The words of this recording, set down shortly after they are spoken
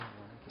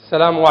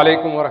Assalamu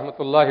alaikum wa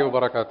rahmatullahi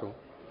wa barakatuh.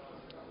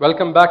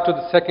 Welcome back to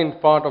the second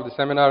part of the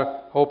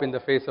seminar, Hope in the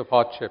Face of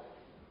Hardship.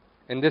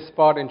 In this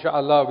part,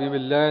 inshallah, we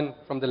will learn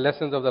from the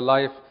lessons of the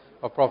life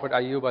of Prophet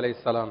Ayyub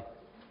alayhi salam.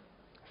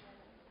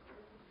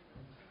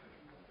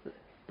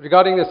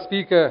 Regarding the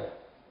speaker,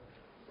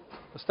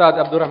 Ustadh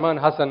AbdulRahman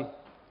Hassan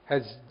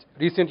has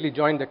recently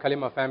joined the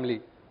Kalemah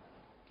family.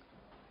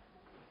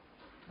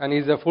 And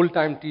he's a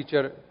full-time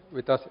teacher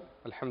with us,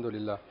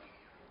 alhamdulillah.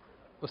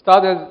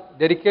 Ustadh has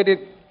dedicated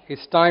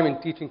his time in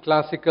teaching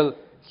classical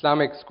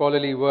Islamic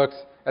scholarly works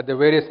at the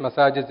various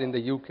masajids in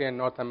the UK and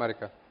North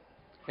America.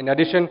 In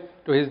addition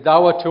to his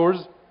dawah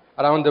tours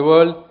around the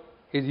world,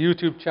 his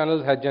YouTube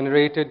channel has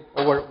generated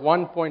over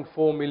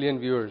 1.4 million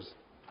viewers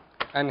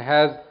and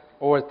has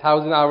over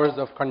 1,000 hours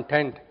of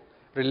content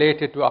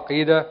related to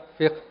Aqidah,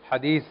 Fiqh,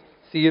 Hadith,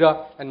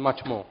 Seerah and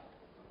much more.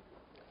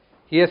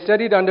 He has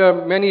studied under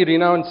many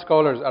renowned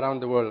scholars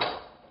around the world.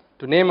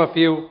 To name a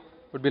few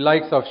would be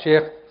likes of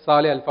Sheikh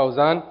Saleh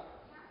Al-Fawzan,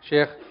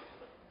 Sheikh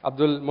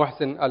Abdul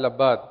Muhsin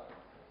Al-Abbad.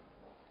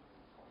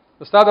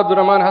 Ustadh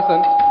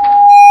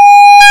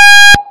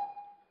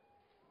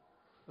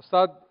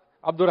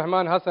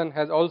AbdulRahman Hassan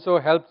has also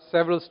helped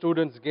several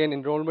students gain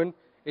enrollment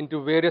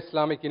into various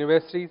Islamic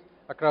universities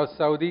across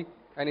Saudi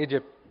and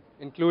Egypt,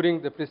 including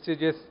the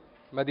prestigious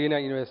Medina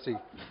University.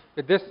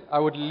 With this, I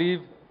would leave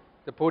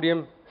the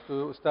podium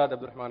to Ustadh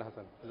AbdulRahman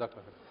Hassan.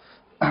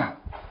 Jazakallah.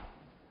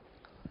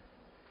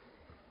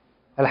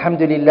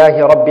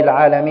 Alhamdulillahi Rabbil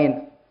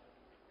Alameen.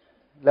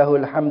 له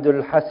الحمد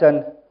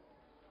الحسن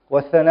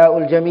والثناء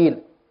الجميل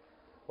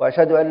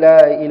وأشهد أن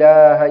لا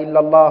إله إلا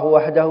الله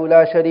وحده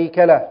لا شريك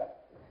له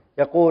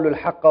يقول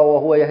الحق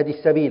وهو يهدي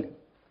السبيل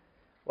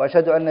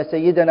وأشهد أن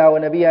سيدنا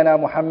ونبينا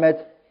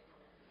محمد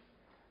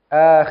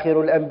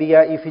آخر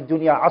الأنبياء في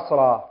الدنيا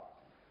عصرا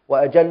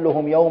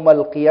وأجلهم يوم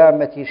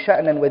القيامة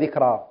شأنا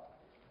وذكرا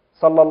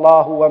صلى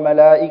الله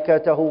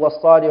وملائكته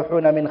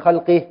والصالحون من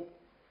خلقه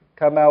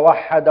كما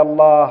وحد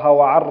الله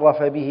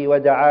وعرف به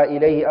ودعا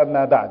إليه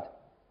أما بعد.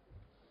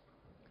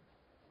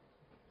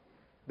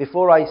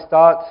 Before I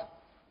start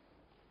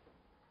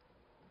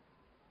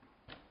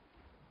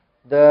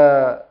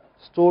the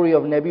story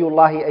of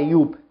Nabiullah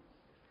Ayyub,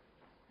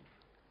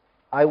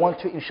 I want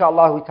to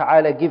inshallah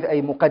ta'ala give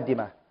a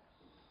muqaddimah.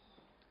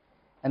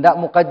 And that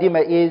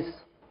muqaddimah is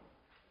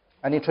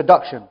an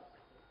introduction.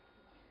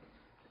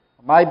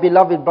 My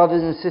beloved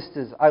brothers and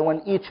sisters, I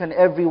want each and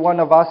every one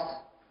of us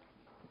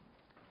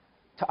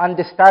to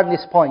understand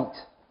this point.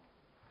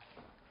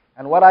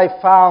 And what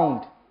I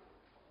found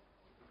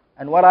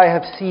and what I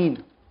have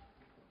seen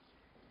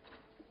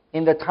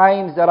in the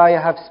times that I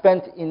have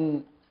spent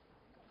in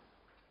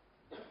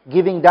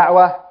giving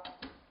da'wah,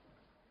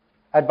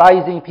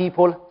 advising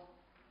people,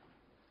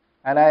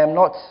 and I am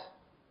not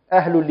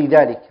ahlul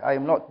lidhalik, I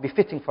am not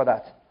befitting for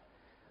that.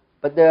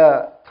 But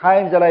the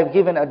times that I've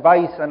given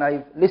advice and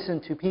I've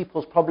listened to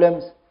people's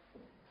problems,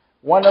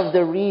 one of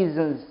the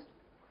reasons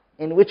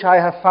in which I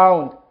have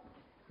found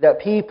that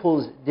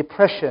people's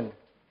depression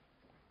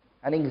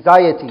and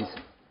anxieties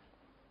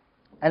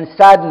and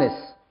sadness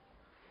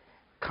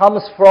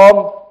comes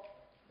from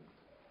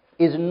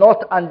is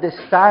not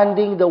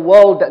understanding the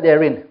world that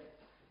they're in.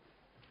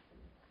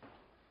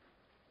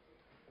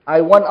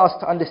 I want us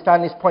to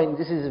understand this point.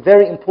 This is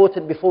very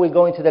important before we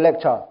go into the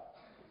lecture.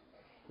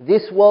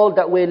 This world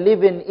that we're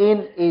living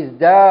in is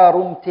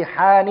darum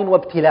tihanin wa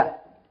ibtila.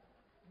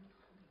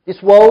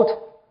 This world,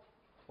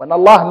 when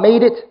Allah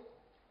made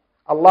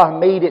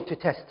it to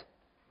test.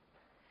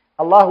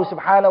 Allah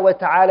subhanahu wa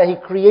ta'ala, He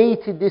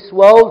created this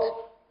world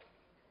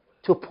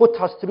to put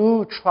us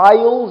through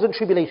trials and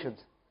tribulations.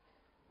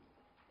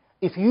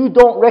 If you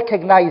don't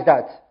recognize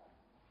that,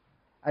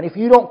 and if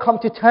you don't come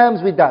to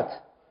terms with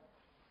that,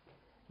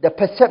 the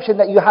perception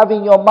that you have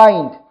in your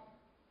mind,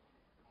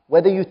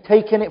 whether you've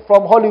taken it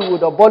from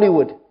Hollywood or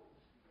Bollywood,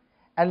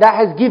 and that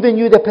has given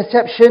you the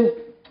perception,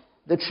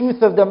 the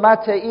truth of the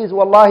matter is,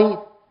 wallahi,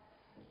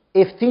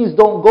 if things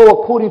don't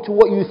go according to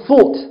what you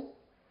thought,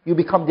 you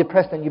become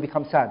depressed and you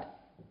become sad.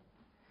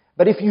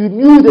 But if you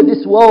knew that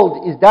this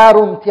world is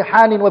darum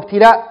tihanin wa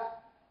ibtila,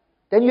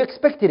 then you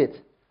expected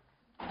it.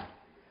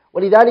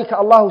 ولذلك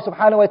الله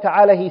سبحانه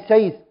وتعالى He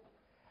says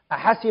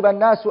أحسب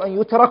الناس أن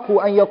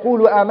يتركوا أن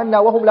يقولوا آمنا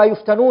وهم لا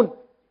يفتنون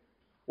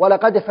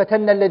ولقد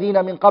فتنا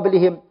الذين من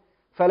قبلهم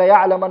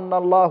فليعلمن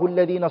الله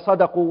الذين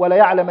صدقوا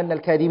وليعلمن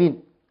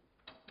الكاذبين.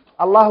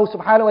 Allah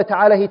subhanahu wa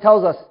ta'ala He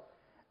tells us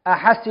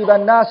أحسب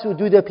الناس,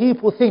 do the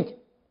people think,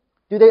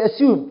 do they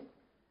assume,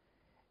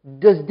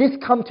 does this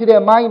come to their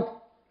mind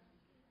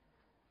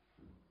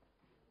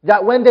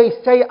that when they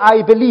say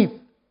I believe,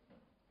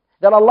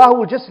 that Allah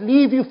will just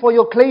leave you for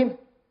your claim?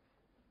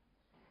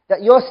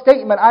 That your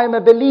statement, I am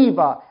a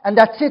believer, and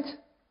that's it?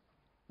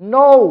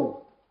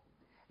 No.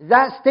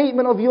 That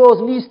statement of yours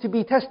needs to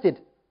be tested.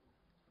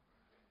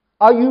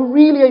 Are you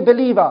really a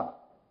believer?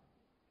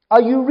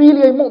 Are you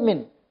really a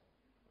mu'min?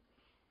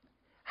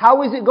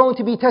 How is it going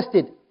to be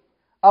tested?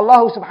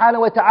 Allah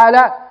subhanahu wa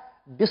ta'ala,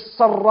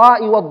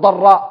 bis-sarra'i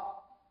wad-darra.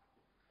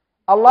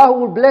 Allah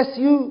will bless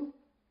you,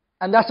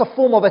 and that's a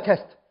form of a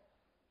test.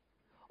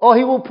 or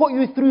He will put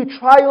you through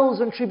trials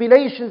and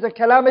tribulations and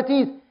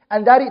calamities,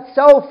 and that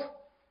itself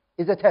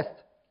is a test.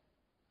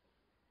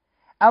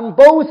 And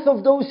both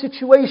of those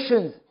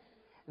situations,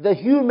 the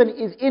human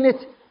is in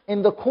it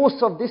in the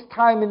course of this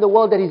time in the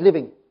world that he's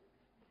living.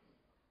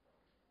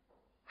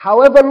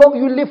 However long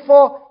you live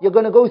for, you're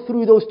going to go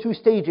through those two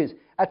stages.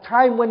 A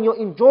time when you're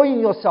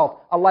enjoying yourself,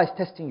 Allah is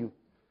testing you.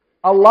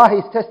 Allah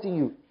is testing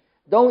you.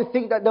 Don't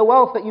think that the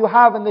wealth that you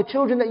have and the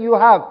children that you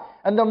have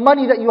and the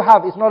money that you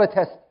have is not a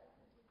test.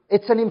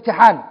 It's an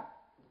imtihan.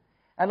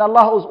 And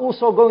Allah is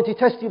also going to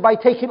test you by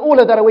taking all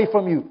of that away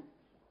from you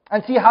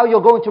and see how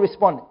you're going to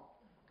respond.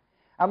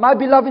 And my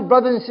beloved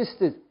brothers and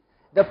sisters,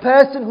 the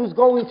person who's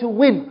going to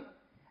win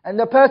and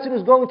the person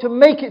who's going to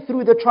make it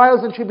through the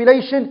trials and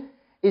tribulation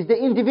is the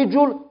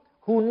individual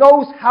who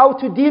knows how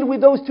to deal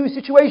with those two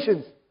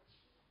situations.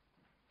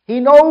 He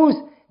knows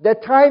the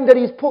time that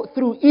he's put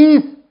through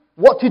ease,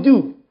 what to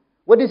do.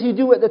 What does he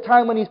do at the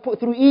time when he's put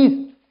through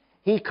ease?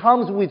 He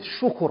comes with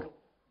shukr.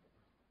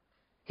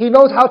 He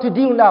knows how to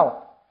deal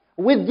now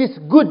with this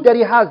good that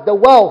he has, the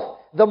wealth,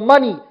 the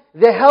money,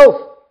 the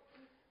health.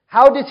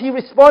 How does he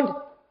respond?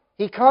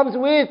 He comes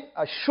with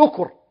a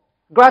shukr,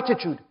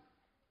 gratitude.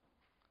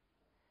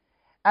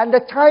 And the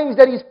times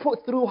that he's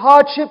put through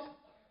hardship,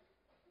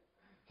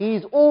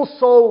 he's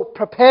also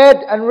prepared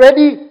and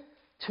ready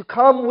to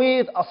come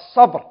with a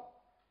sabr.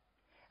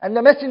 And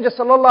the Messenger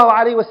sallallahu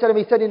alayhi wasallam,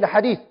 he said in the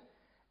hadith,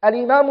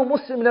 Al-Imam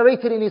Muslim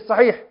narrated in his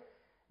Sahih,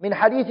 min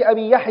hadith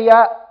Abi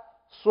Yahya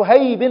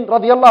Suhayb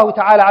radiyallahu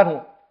ta'ala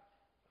anhu,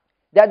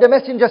 that the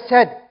Messenger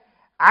said,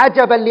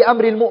 عَجَبًا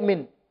لِأَمْرِ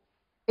الْمُؤْمِنِ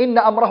إِنَّ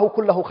أَمْرَهُ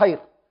كُلَّهُ خَيْرٌ.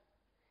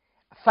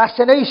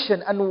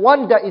 Fascination and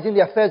wonder is in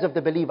the affairs of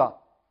the believer.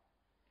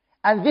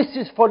 And this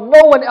is for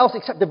no one else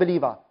except the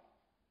believer.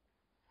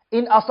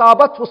 In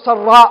asabathu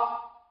sarra,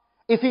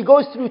 if he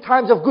goes through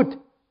times of good,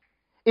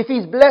 if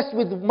he's blessed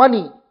with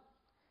money,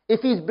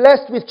 if he's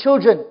blessed with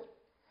children,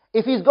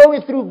 if he's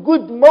going through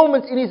good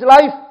moments in his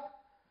life,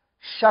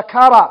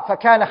 shakara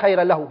fakana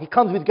khayran lahu. He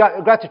comes with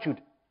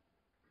gratitude.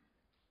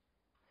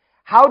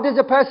 How does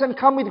a person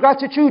come with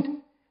gratitude?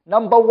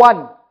 Number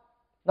one,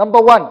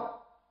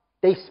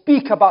 they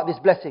speak about this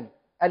blessing.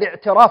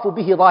 Al-i'tirafu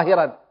bihi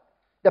zahiran.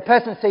 The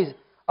person says,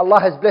 Allah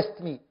has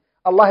blessed me.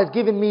 Allah has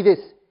given me this.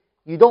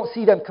 You don't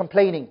see them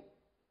complaining.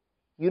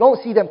 You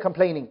don't see them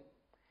complaining.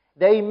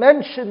 They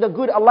mention the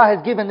good Allah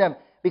has given them.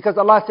 Because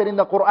Allah said in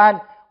the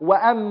Quran,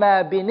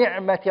 وَأَمَّا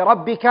بِنِعْمَةِ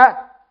رَبِّكَ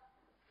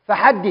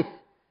فَحَدِّثْ.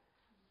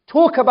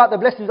 Talk about the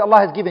blessings Allah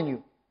has given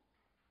you.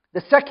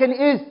 The second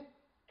is,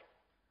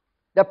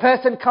 the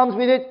person comes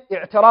with it,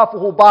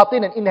 اِعْتِرَافُهُ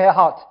بَاطِنًا, in their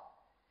heart.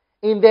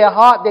 In their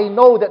heart they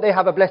know that they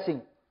have a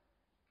blessing.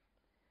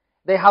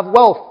 They have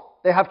wealth,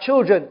 they have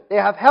children, they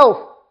have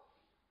health.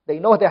 They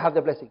know they have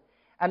the blessing.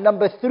 And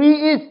number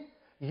three is,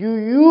 you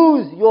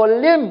use your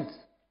limbs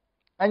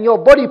and your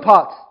body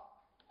parts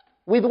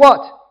with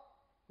what?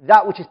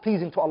 That which is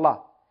pleasing to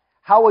Allah.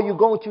 How are you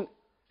going to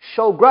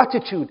show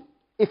gratitude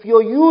if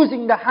you're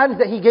using the hands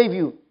that He gave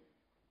you,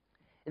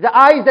 the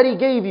eyes that He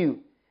gave you,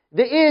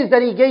 the ears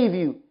that He gave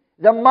you,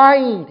 the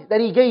mind that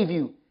He gave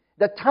you,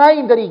 the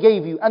time that He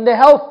gave you, and the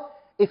health?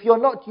 If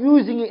you're not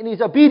using it in His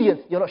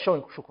obedience, you're not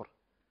showing shukr.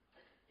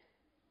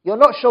 You're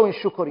not showing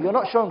shukr, you're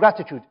not showing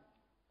gratitude.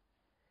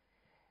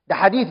 The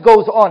hadith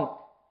goes on,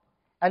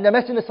 and the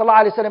Messenger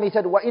sallallahu alaihi wasallam, he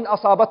said, وَإِنْ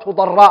أَصَابَتْهُ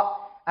ضَرَّاء.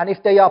 And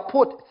if they are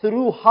put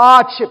through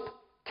hardship,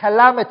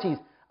 calamities,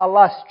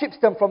 Allah strips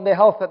them from their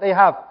health that they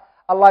have.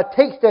 Allah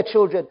takes their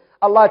children.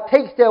 Allah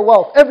takes their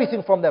wealth,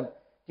 everything from them.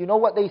 You know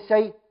what they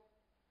say?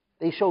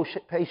 They show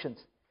patience.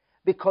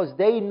 Because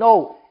they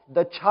know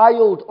the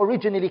child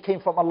originally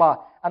came from Allah,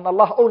 and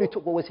Allah only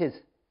took what was His.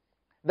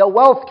 The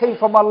wealth came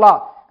from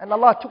Allah, and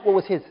Allah took what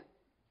was His.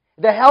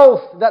 The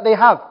health that they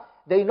have,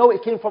 they know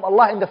it came from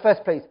Allah in the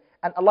first place,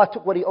 and Allah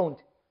took what He owned.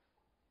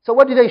 So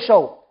what do they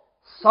show?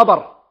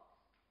 Sabr,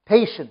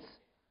 patience.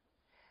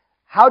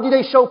 How do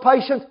they show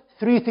patience?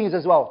 Three things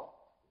as well.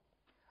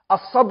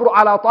 As-sabru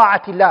ala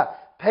ta'atillah.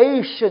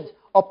 Patience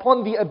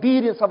upon the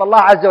obedience of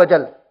Allah Azza wa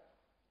Jal.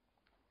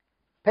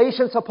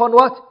 Patience upon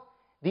what?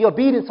 The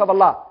obedience of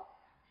Allah.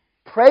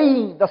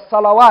 Praying the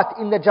salawat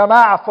in the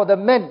jama'ah for the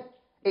men,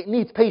 it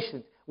needs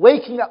patience.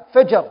 Waking up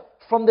fajr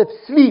from the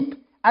sleep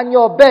and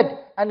your bed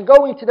and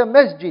going to the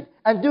masjid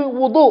and doing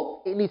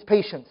wudu, it needs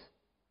patience.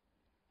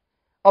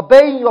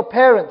 Obeying your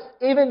parents,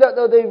 even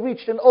though they've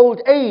reached an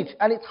old age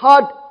and it's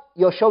hard,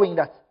 you're showing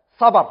that.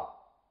 Sabr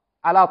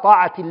ala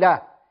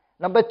ta'atillah.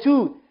 Number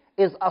two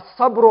is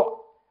as-sabru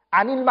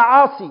anil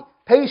ma'asi.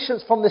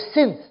 Patience from the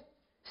sins.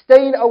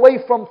 Staying away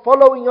from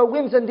following your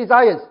whims and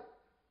desires.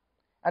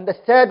 And the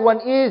third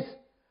one is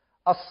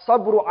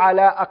as-sabru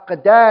ala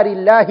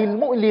aqdarillahi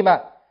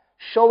al-mu'lima.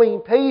 Showing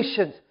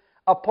patience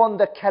upon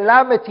the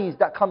calamities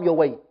that come your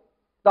way.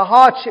 The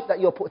hardship that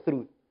you're put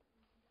through.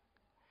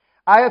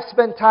 I have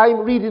spent time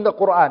reading the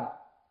Quran.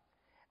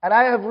 And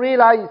I have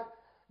realized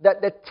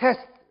that the test,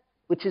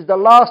 which is the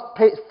last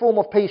form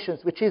of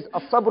patience, which is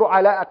as-sabru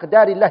ala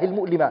aqdarillahi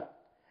al-mu'lima.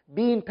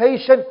 Being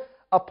patient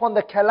upon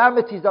the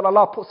calamities that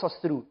Allah puts us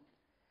through.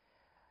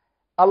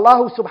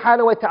 Allah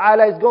subhanahu wa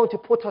ta'ala is going to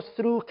put us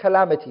through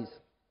calamities.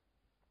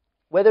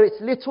 Whether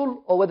it's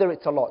little or whether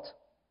it's a lot.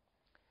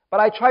 But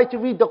I try to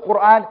read the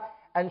Quran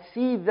and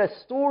see the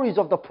stories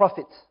of the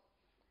prophets.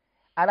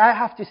 And I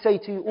have to say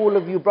to all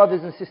of you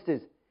brothers and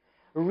sisters,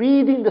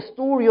 reading the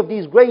story of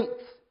these great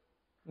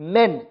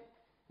men,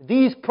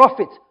 these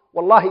prophets,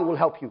 wallahi will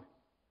help you.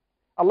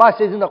 Allah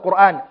says in the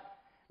Quran,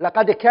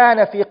 لَقَدْ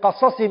كَانَ فِي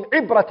قَصَصِهِمْ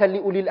عِبْرَةً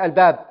لِأُولِي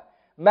الْأَلْبَابِ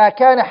مَا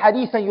كَانَ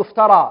حَدِيثًا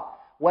يُفْتَرَى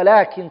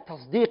ولكن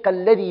تصديق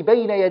الذي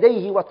بين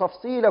يديه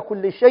وتفصيل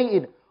كل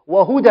شيء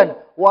وهدى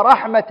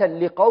ورحمة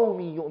لقوم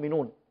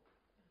يؤمنون.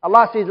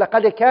 Allah says,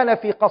 لَقَدْ كَانَ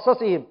فِي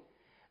قَصَصِهِمْ.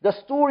 The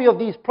story of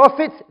these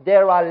prophets,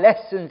 there are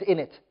lessons in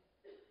it.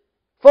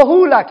 For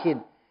who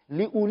لكن?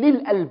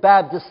 لِأُولِي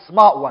الْأَلْبَابِ, the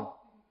smart one.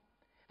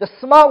 The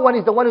smart one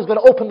is the one who's going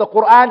to open the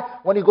Quran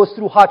when he goes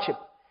through hardship.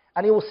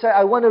 And he will say,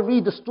 I want to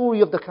read the story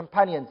of the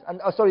companions,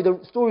 and the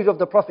stories of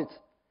the prophets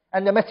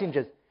and the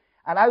messengers.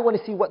 And I want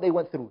to see what they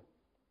went through.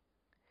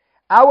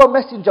 Our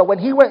messenger, when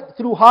he went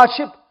through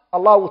hardship,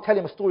 Allah will tell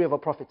him a story of a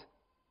prophet.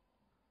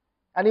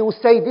 And he will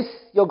say, this,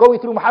 you're going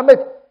through, Muhammad,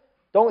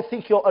 don't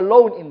think you're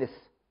alone in this.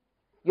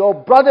 Your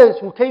brothers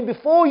who came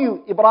before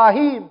you,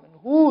 Ibrahim,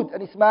 and Hud,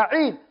 and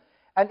Ismail,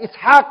 and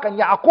Ishaq, and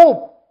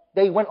Yaqub,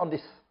 they went on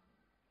this.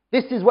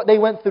 This is what they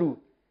went through.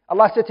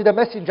 Allah said to the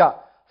messenger,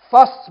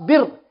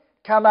 فَاصْبِرْ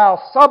كَمَا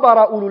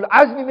صَبَرَ أُولُو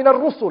الْعَزْمِ مِنَ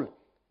الرُّسُلِ.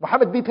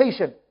 Muhammad, be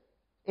patient.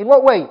 In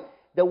what way?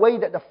 The way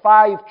that the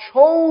 5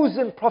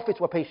 chosen prophets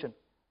were patient.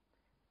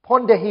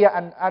 Ponder here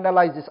and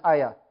analyze this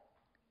ayah.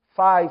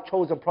 5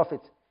 chosen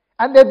prophets.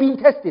 And they're being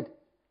tested.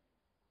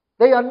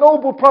 They are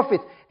noble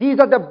prophets. These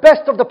are the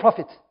best of the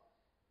prophets.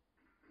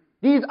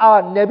 These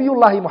are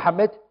Nabiullah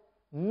Muhammad,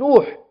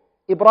 Nuh,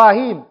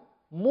 Ibrahim,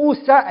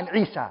 Musa and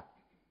Isa.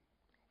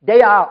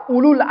 They are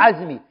Ulul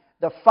Azmi,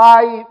 the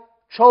 5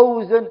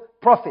 chosen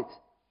prophets.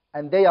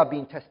 And they are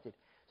being tested.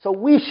 So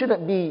we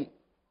shouldn't be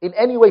in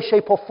any way,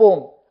 shape or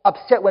form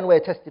upset when we're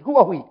tested. Who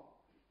are we?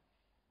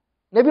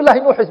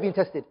 Nabiullah Nuh has been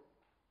tested.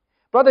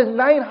 Brothers,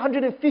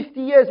 950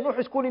 years Nuh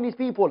is calling these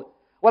people.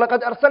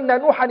 وَلَقَدْ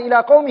أَرْسَلْنَا نُوحًا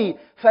إِلَىٰ قَوْمِهِ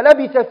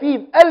فَلَبِثَ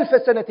فِيهِمْ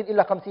أَلْفَ سَنَةٍ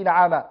إِلَّا 50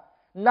 عَامًا.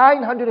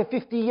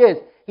 950 years.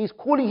 He's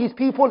calling his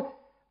people.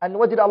 And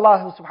what did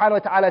Allah subhanahu wa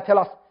ta'ala tell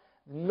us?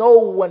 No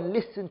one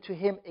listened to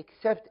him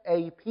except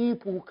a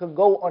people who can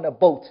go on a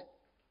boat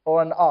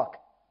or an ark.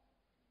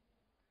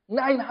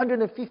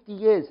 950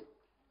 years.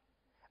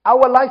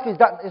 Our life is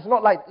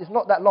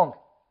not that long.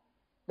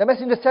 The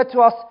Messenger said to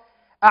us,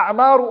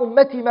 أعمار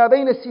أمتي ما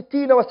بين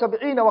 60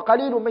 و70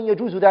 وقليل من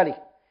يجوز ذلك.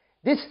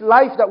 This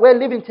life that we're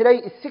living today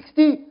is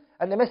 60,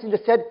 and the Messenger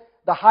said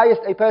the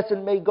highest a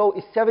person may go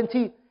is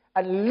 70,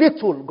 and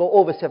little go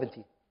over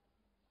 70.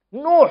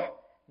 Nuh,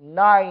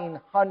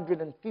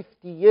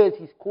 950 years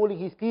he's calling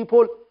his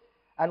people,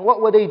 and what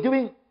were they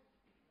doing?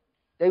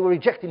 They were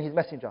rejecting his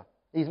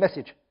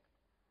message.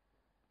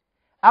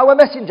 Our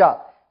messenger,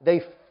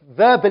 they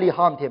verbally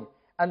harmed him,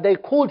 and they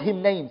called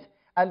him names,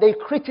 and they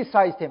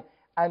criticized him,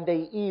 and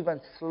they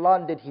even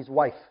slandered his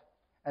wife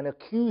and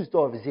accused her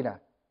of zina.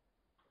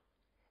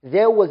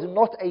 There was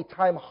not a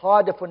time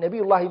harder for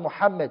Nabiullah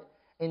Muhammad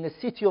in the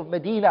city of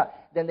Medina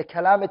than the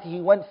calamity he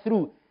went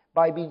through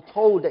by being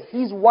told that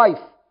his wife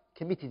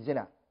committed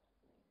zina.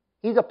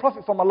 He's a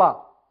prophet from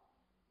Allah.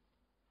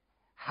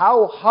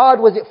 How hard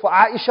was it for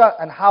Aisha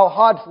and how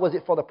hard was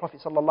it for the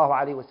Prophet sallallahu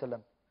alaihi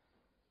wasallam?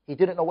 He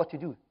didn't know what to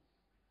do.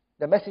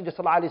 The Messenger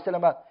sallallahu alaihi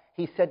wasallam,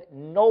 he said,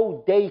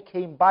 no day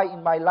came by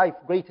in my life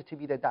greater to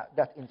me than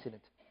that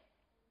incident.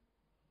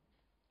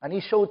 And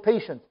he showed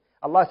patience.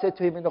 Allah said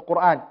to him in the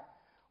Quran,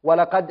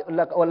 وَلَقَدْ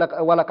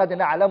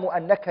نَعْلَمُ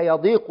أَنَّكَ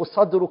يَضِيقُ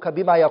صَدْرُكَ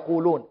بِمَا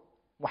يَقُولُونَ.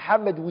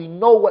 Muhammad, we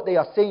know what they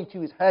are saying to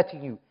you is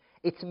hurting you.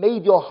 It's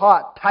made your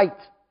heart tight.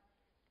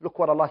 Look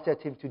what Allah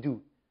said to him to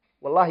do.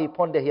 Wallahi,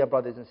 ponder here,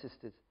 brothers and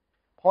sisters.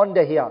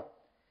 Ponder here.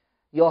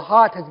 Your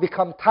heart has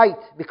become tight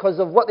because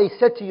of what they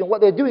said to you and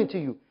what they're doing to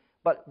you.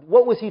 But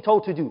what was he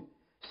told to do?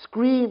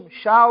 Scream,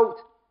 shout?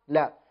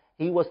 La.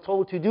 He was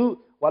told to do,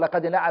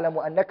 وَلَقَدْ نَعْلَمُ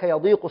أَنَّكَ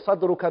يَضِيقُ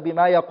صَدْرُكَ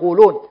بِمَا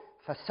يَقُولُونَ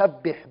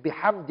فَسَبِّحْ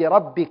بِحَمْدِ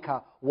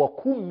رَبِّكَ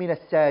وَكُمْ مِنَ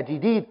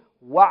السَّاجِدِينَ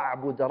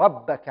وَاعْبُدْ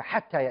رَبَّكَ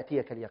حَتَّى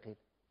يَأْتِيَكَ الْيَقِينَ.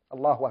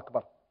 Allahu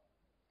Akbar.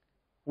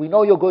 We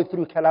know you're going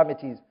through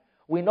calamities.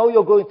 We know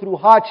you're going through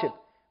hardship.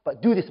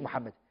 But do this,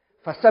 Muhammad.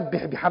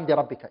 فَسَبِّحْ بِحَمْدِ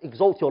رَبِّكَ.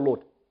 Exalt your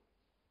Lord.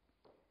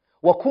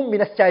 وَكُمْ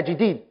مِنَ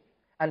السَّاجِدِينَ.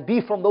 And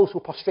be from those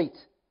who prostrate.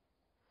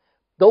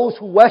 Those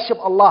who worship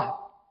Allah.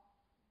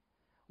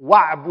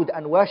 وَاعْبُدْ,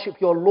 and worship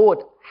your Lord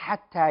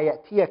حَتَّى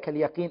يَأْتِيَكَ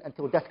الْيَقِينَ,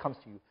 until death comes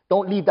to you.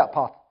 Don't leave that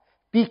path.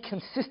 Be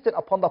consistent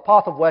upon the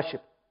path of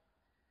worship.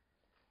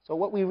 So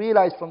what we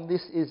realize from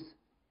this is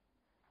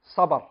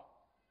sabr.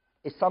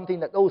 It's something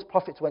that those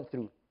prophets went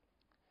through.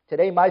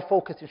 Today my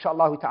focus,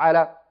 inshaAllah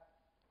ta'ala,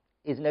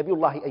 is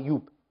Nabiullah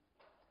Ayyub.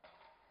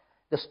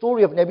 The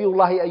story of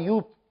Nabiullah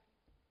Ayyub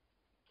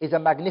is a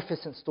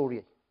magnificent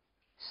story.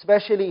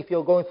 Especially if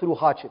you're going through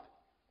hardship.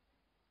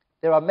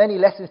 There are many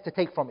lessons to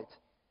take from it.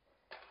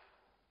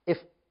 If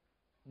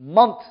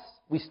months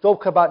we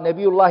spoke about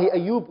Nabiullah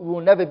Ayyub, we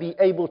will never be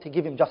able to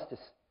give him justice.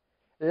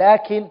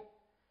 Lakin,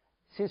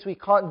 Since we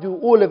can't do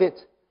all of it,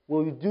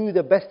 we'll do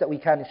the best that we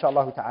can,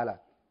 inshallah ta'ala.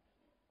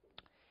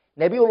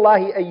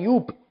 Nabiullah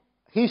Ayyub,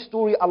 his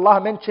story, Allah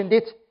mentioned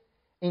it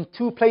in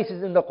 2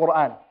 places in the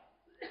Quran.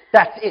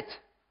 That's it.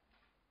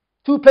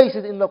 2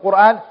 places in the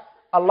Quran,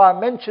 Allah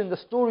mentioned the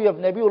story of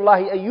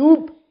Nabiullah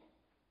Ayyub.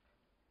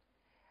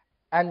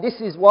 And this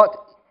is what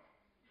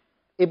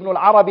Ibn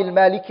al-Arabi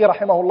al-Maliki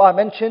rahimahullah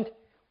mentioned.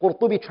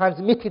 Qurtubi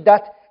transmitted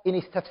that in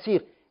his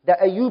tafsir. That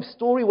Ayyub's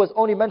story was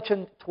only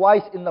mentioned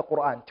twice in the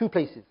Quran, 2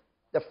 places.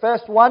 The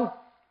first one,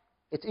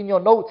 it's in your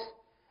notes,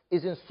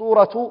 is in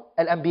Surah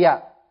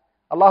Al-Anbiya.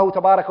 Allah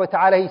Tabarak wa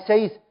Ta'ala, He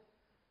says,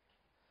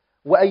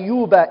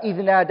 وَأَيُّوبَ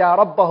إِذْ نَادَى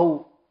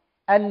رَبَّهُ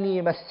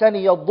أَنِّي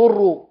مَسَّنِيَ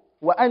الضُّرُّ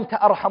وَأَنْتَ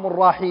أَرْحَمُ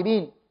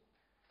الرَّاحِمِينَ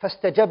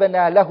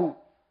فَاسْتَجَبْنَا لَهُ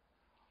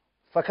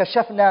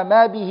فَكَشَفْنَا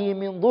مَا بِهِ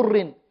مِنْ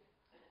ضُرٍّ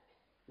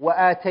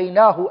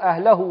وَآتَيْنَاهُ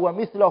أَهْلَهُ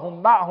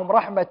وَمِثْلَهُمْ مَعَهُمْ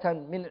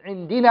رَحْمَةً مِنْ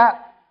عِنْدِنَا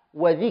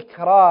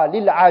وَذِكْرَى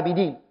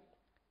لِلْعَابِدِينَ.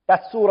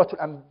 That's Surah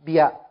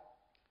Al-Anbiya.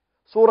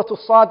 Surah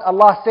Al-Sad,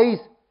 Allah says,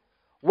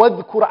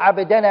 وَاذْكُرْ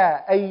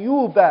عَبْدَنَا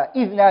أَيُّوبَ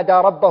إِذْ نَادَى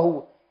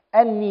رَبَّهُ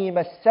أَنِّي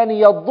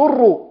مَسَّنِيَ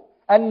الضُّرُّ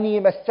أَنِّي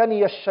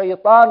مَسَّنِيَ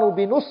الشَّيْطَانُ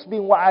بِنُصْبٍ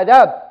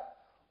وَعَذَابٍ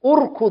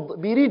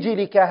أُرْكُضْ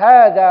بِرِجْلِكَ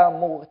هَذَا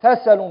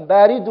مُغْتَسَلٌ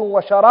بَارِدٌ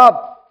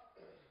وَشَرَابٌ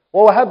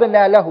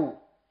وَوَهَبْنَا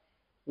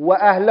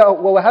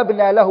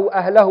له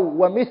أهله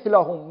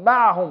ومثلهم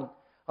معهم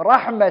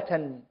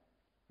رحمة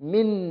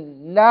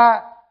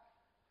منا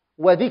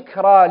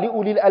وذكرى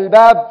لأولي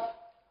الألباب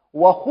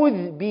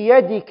وخذ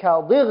بيدك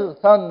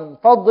ضغثا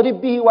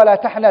فاضرب به ولا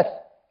تحنث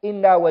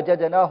إنا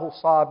وجدناه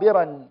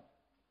صابرا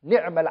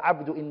نعم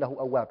العبد إنه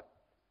أواب.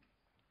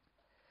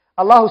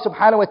 Allah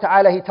subhanahu wa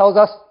ta'ala, He tells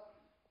us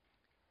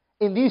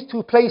in these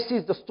 2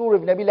 places the story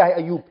of Nabiullah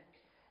Ayyub.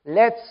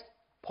 Let's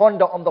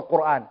ponder on the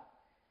Quran.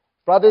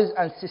 Brothers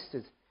and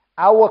sisters,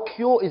 our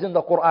cure is in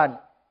the Quran.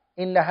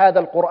 إِنَّ هَذَا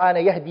الْقُرْآنَ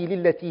يَهْدِي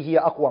لِلَّتِي هِيَ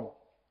أَقْوَمُ.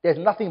 There's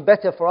nothing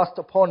better for us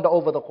to ponder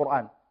over the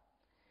Quran.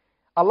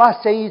 Allah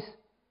says,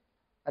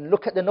 and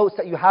look at the notes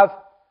that you have,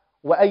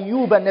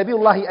 وَأَيُّوبَ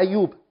Nabiullah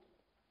Ayyub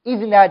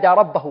إِذْ نَادَى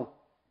رَبَّهُ.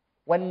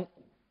 When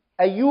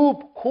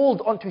Ayyub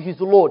called unto his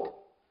Lord,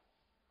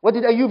 what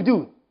did Ayyub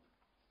do?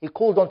 He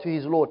called unto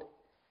his Lord.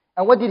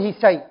 And what did he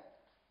say?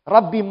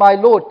 Rabbi, my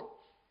Lord,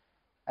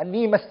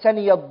 أَنِّي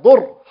مَسَّنِيَ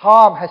الضُّرُّ,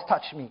 harm has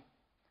touched me.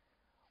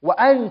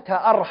 وَأَنْتَ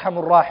أَرْحَمُ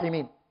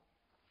الرَّاحِمِينَ.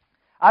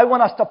 I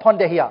want us to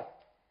ponder here.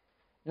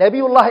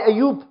 Nabiullah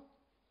Ayyub,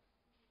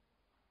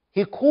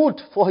 he called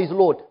for his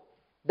Lord.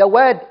 The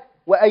word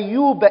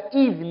وَأَيُّوبَ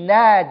إِذْ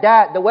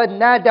نَادَى, the word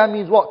nada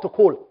means what? To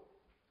call.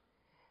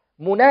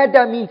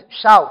 Munada means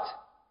shout.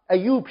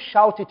 Ayyub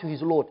shouted to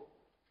his Lord.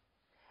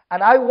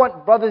 And I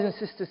want brothers and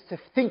sisters to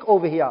think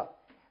over here.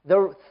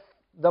 The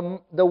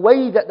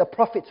way that the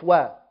prophets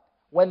were.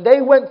 When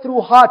they went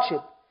through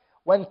hardship,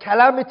 when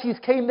calamities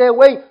came their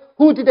way,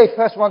 who did they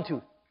first run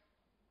to?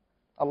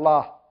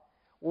 Allah.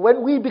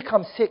 When we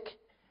become sick,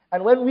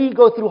 and when we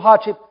go through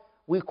hardship,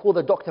 we call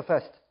the doctor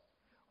first.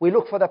 We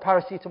look for the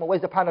paracetamol.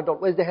 Where's the Panadol?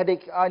 Where's the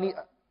headache?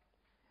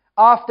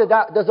 After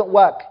that doesn't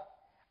work.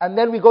 And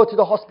then we go to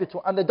the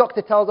hospital, and the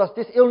doctor tells us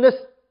this illness,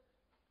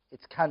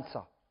 it's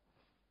cancer.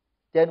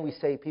 Then we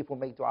say, people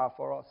make dua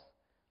for us.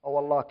 Oh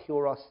Allah,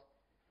 cure us.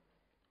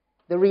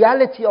 The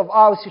reality of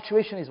our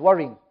situation is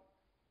worrying.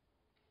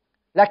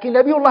 Like in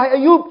Nabiullah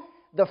Ayyub,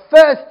 the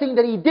first thing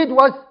that he did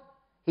was,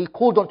 he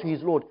called unto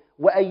his Lord.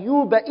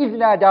 وَأَيُّوبَ إِذْ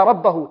نَادَى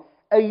رَبَّهُ.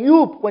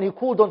 Ayyub, when he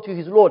called unto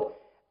his Lord.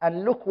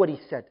 And look what he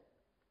said.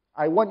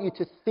 I want you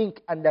to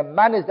think and the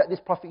manners that this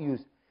prophet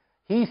used.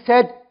 He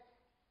said,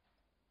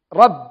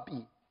 Rabbi,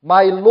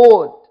 my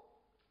Lord,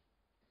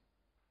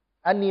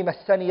 أَنِّي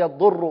مَسَّنِيَ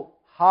الضُّرُّ,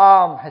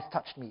 harm has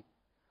touched me.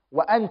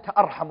 وَأَنْتَ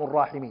أَرْحَمُ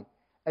الرَّاحِمِينَ.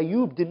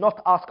 Ayyub did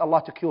not ask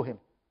Allah to cure him.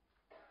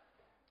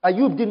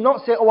 Ayyub did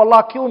not say, oh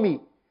Allah, cure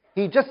me.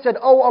 He just said,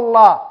 oh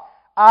Allah,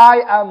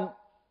 I am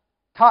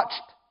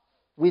touched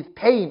with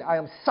pain. I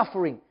am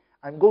suffering.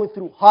 I'm going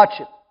through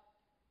hardship.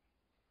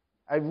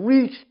 I've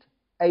reached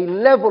a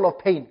level of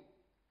pain.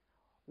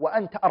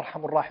 وَأَنْتَ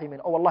أَرْحَمُ الرَّاحِمِينَ.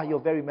 Oh Allah, you're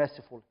very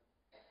merciful.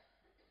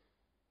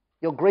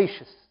 You're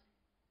gracious.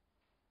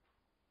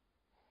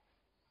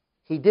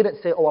 He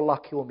didn't say, oh Allah,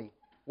 cure me.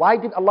 Why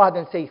did Allah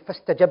then say,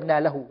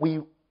 فَاسْتَجَبْنَا لَهُ?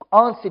 We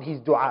answered his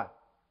dua.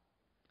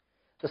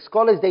 The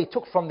scholars, they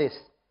took from this,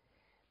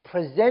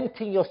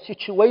 presenting your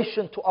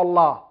situation to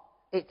Allah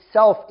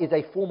itself is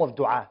a form of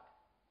dua.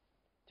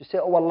 To say,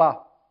 oh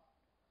Allah,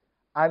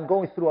 I'm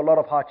going through a lot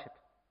of hardship.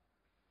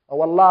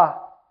 Oh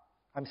Allah,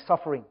 I'm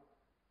suffering.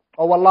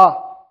 Oh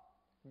Allah.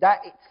 That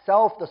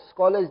itself, the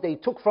scholars, they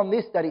took from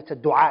this that it's a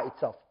dua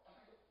itself.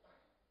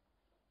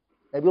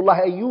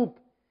 Nabiullah Ayyub,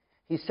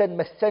 he said,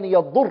 مَسَّنِيَ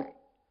الضُّرُّ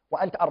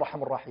وَأَنْتَ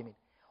أَرْحَمُ الرَّاحِمِينَ.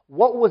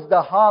 What was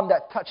the harm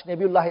that touched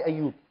Nabiullah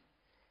Ayyub?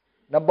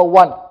 Number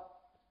 1,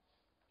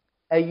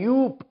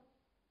 Ayyub,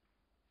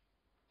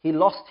 he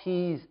lost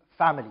his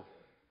family.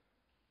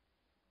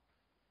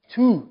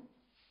 2,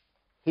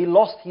 he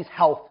lost his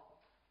health.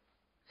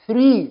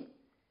 3,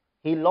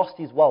 he lost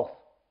his wealth.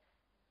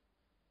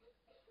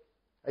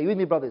 Are you with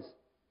me, brothers?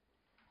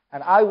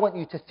 And I want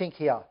you to think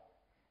here.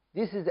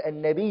 This is a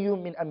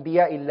Nabiyyun min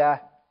Anbiya'illah.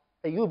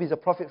 Ayyub is a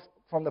prophet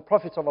from the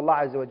prophets of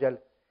Allah Azza wa Jal.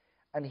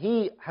 And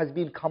he has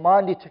been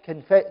commanded to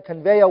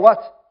convey a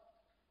what?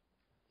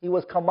 He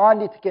was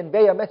commanded to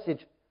convey a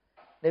message.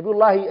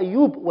 Nabiullah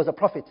Ayyub was a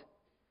prophet.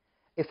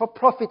 If a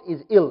prophet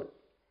is ill,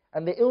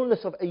 and the illness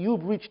of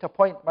Ayyub reached a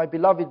point, my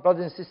beloved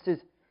brothers and sisters,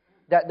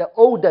 that the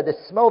odor, the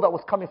smell that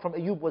was coming from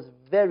Ayyub was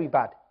very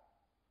bad.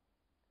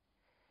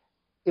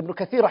 Ibn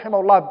Kathir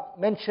rahimahullah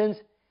mentions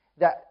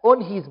that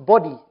on his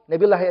body,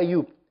 Nabiullah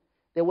Ayyub,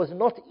 there was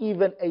not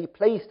even a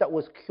place that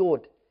was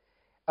cured.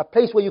 A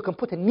place where you can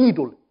put a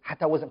needle,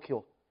 hatta wasn't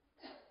cured.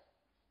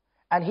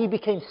 And he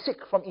became sick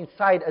from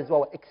inside as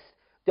well.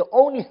 The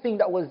only thing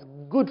that was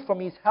good from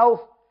his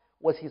health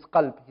was his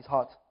qalb, his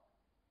heart.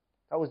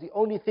 That was the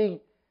only thing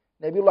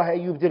Nabiullah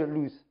Ayyub didn't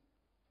lose.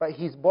 But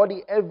his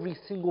body, every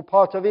single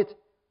part of it,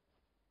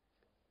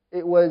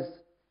 it was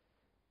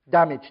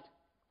damaged.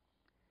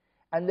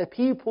 And the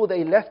people,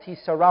 they left his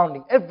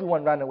surrounding.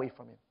 Everyone ran away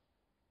from him.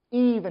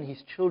 Even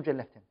his children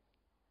left him.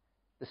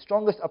 The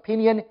strongest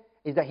opinion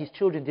is that his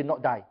children did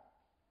not die.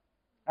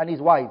 And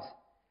his wives.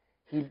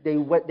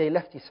 They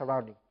left his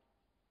surrounding.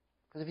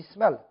 Because of his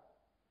smell.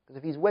 Because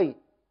of his weight.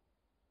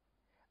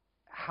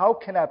 How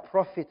can a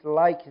prophet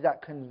like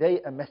that convey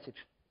a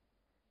message?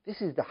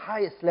 This is the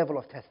highest level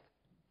of test.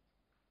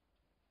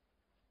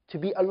 To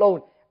be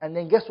alone. And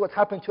then guess what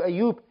happened to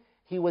Ayyub?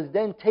 He was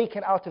then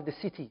taken out of the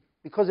city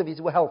because of his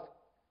health.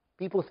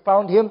 People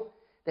found him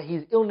that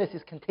his illness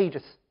is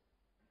contagious.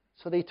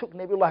 So they took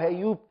Nabiullah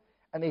Ayyub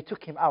and they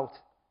took him out.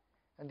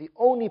 And the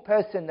only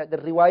person that the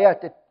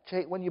riwayat,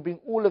 when you bring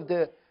all of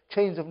the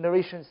chains of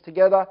narrations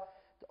together,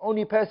 the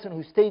only person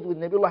who stayed with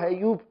Nabiullah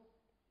Ayyub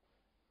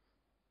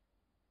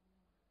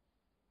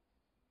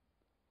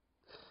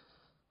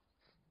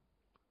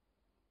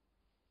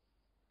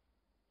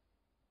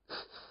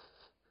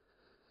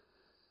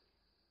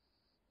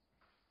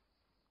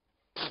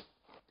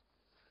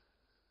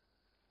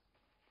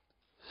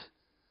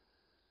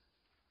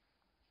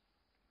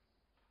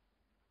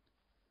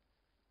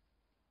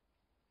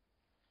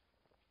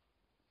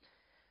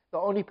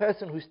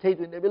who stayed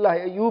with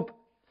Nabiullah Ayyub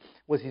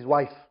was his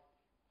wife.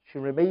 She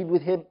remained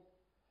with him.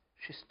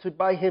 She stood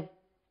by him.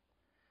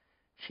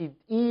 She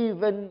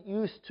even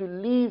used to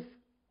leave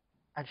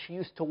and she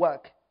used to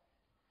work.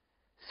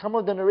 Some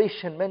of the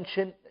narration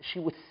mentioned she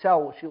would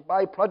sell. She would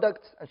buy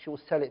products and she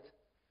would sell it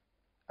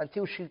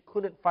until she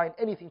couldn't find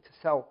anything to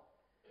sell.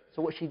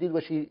 So what she did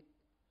was she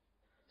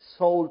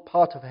sold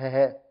part of her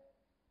hair.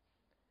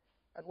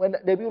 And when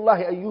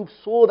Nabiullah Ayyub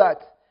saw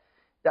that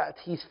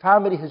his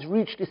family has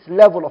reached this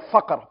level of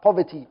faqr,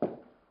 poverty,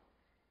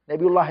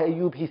 Nabiullah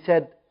Ayyub, he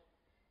said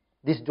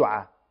this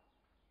dua,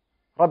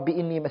 Rabbi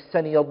inni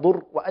massani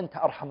yadur wa anta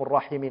arhamur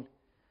rahimin.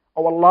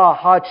 Oh Allah,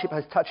 hardship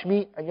has touched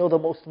me and you're the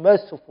most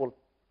merciful.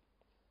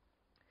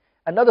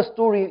 Another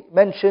story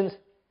mentions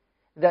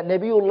that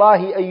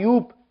Nabiullah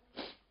Ayyub,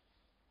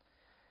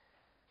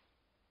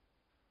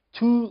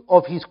 two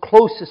of his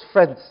closest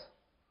friends,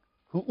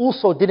 who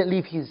also didn't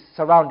leave his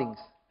surroundings,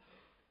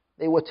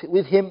 they were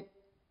with him.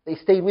 They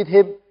stayed with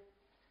him.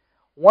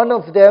 One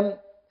of them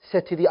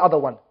said to the other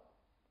one,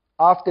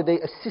 after they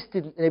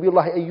assisted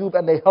Nabiullah Ayyub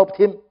and they helped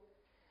him,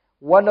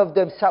 one of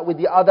them sat with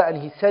the other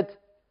and he said,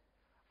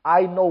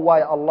 I know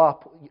why Allah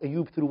put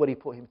Ayyub through what he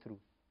put him through.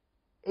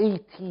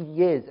 18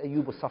 years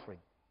Ayyub was suffering.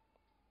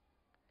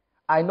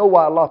 I know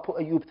why Allah put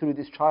Ayyub through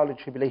this trial and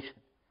tribulation.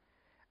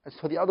 And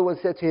so the other one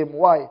said to him,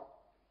 why?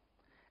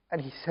 And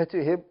he said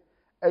to him,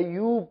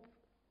 Ayyub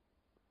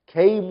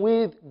came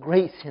with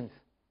great sins.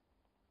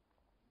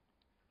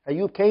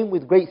 Ayyub came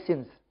with great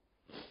sins.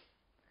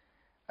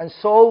 And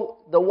so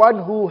the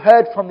one who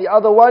heard from the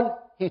other one,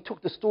 he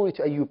took the story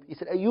to Ayyub. He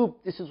said, Ayyub,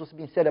 this is what's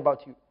been said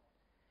about you.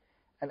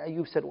 And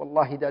Ayyub said,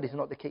 Wallahi, that is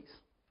not the case.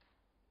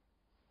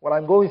 What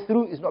I'm going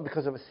through is not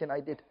because of a sin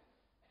I did.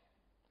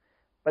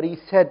 But he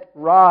said,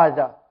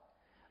 rather,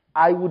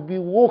 I would be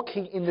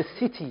walking in the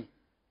city,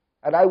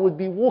 and I would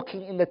be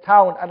walking in the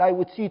town, and I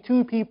would see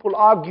two people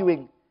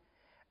arguing.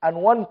 And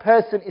one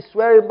person is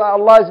swearing by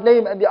Allah's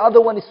name, and the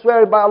other one is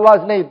swearing by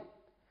Allah's name.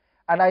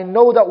 And I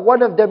know that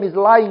one of them is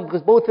lying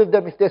because both of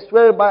them, if they're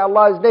swearing by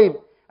Allah's name,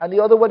 and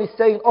the other one is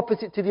saying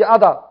opposite to the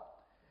other,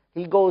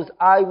 he goes,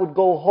 I would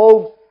go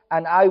home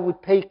and I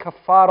would pay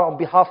kafara on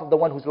behalf of the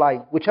one who's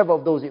lying, whichever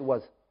of those it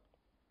was.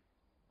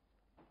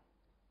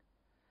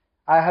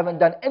 I haven't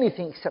done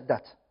anything except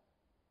that.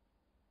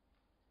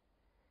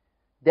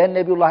 Then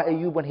Nabiullah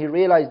Ayyub, when he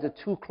realized the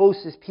two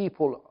closest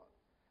people,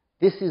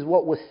 this is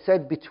what was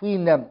said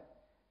between them,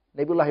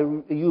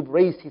 Nabiullah Ayyub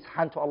raised his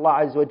hand to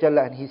Allah Azza wa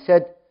Jalla and he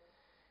said,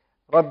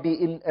 Rabbi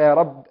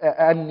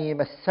anni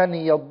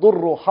massani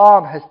yadurru,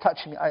 harm has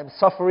touched me, I am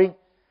suffering.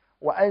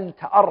 Wa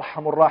anta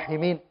arhamur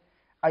rahimin,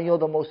 and you're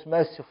the most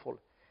merciful.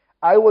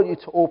 I want you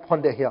to all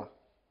ponder here.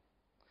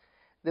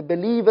 The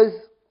believers,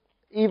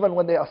 even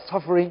when they are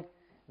suffering,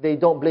 they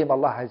don't blame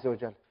Allah Azza wa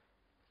Jal.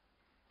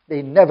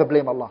 They never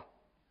blame Allah.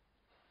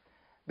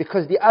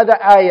 Because the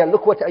other ayah,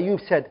 look what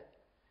Ayyub said.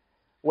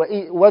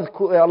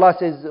 Allah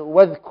says,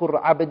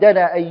 وَاذْكُرْ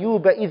عَبْدَنَا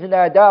أَيُّوبَ إِذْ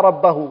نَادَى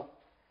رَبَّهُ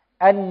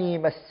أني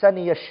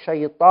مسني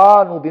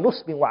الشيطان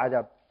بنصب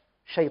وعذاب.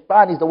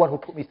 Shaitan is the one who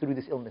put me through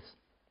this illness.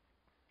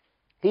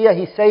 Here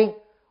he's saying,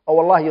 oh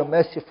Allah, you're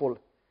merciful.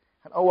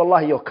 And oh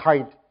Allah, you're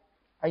kind.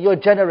 And you're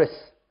generous.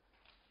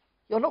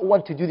 You're not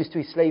one to do this to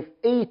his slave.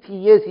 80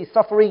 years he's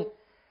suffering,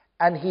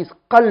 and his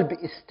qalb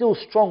is still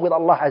strong with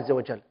Allah Azza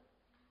wa Jal.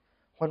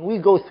 When we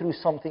go through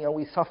something and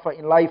we suffer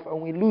in life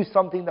and we lose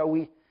something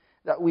the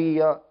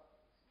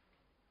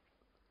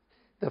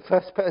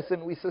first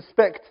person we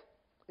suspect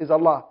is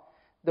Allah.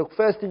 The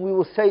first thing we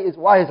will say is,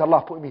 why is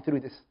Allah putting me through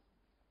this?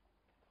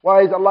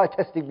 Why is Allah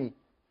testing me?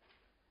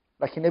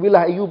 Like in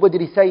Nabiullah Ayyub, what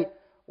did he say?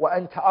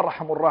 وَأَنْتَ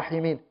أَرْحَمُ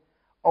الرَّاحِمِينَ.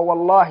 Oh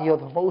Allah, you're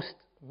the most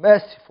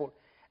merciful.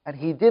 And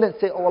he didn't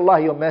say, oh Allah,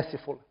 you're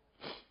merciful.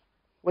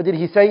 What did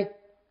he say?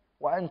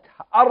 وَأَنْتَ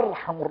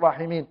أَرْحَمُ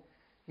الرَّاحِمِينَ.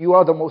 You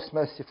are the most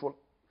merciful.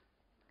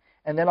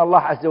 And then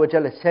Allah Azza wa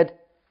Jalla said,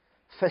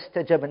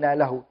 فَاسْتَجَبْنَا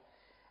لَهُ.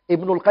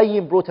 Ibn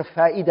al-Qayyim brought a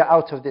fa'idah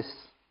out of this.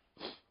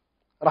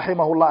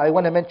 Rahimahullah, I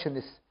want to mention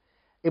this.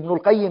 Ibn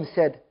al-Qayyim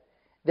said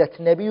that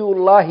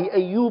Nabiullah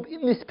Ayyub,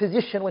 in this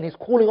position when he's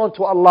calling on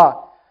to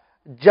Allah,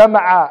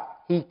 jama'a,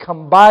 he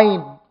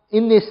combined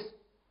in this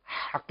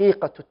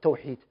haqiqatul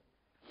tawheed.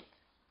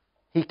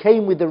 He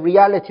came with the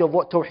reality of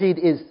what tawheed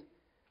is,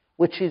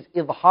 which is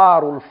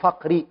idharul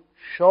faqri,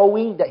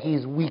 showing that he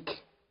is weak.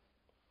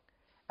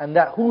 And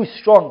that who is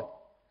strong,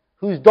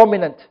 who is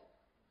dominant,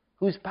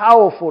 who is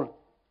powerful?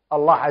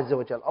 Allah Azza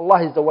wa Jal.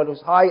 Allah is the one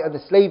who's high, and the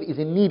slave is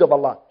in need of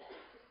Allah.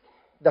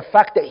 The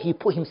fact that he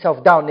put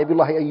himself down,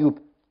 Nabiullah Ayyub.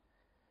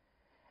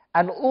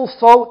 And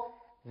also,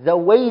 the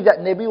way that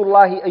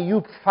Nabiullah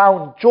Ayyub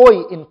found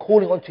joy in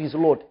calling onto his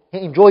Lord. He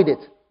enjoyed it.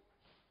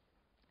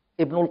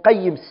 Ibn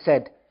al-Qayyim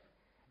said,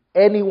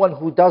 anyone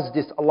who does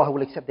this, Allah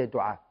will accept their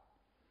dua.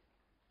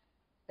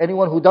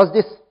 Anyone who does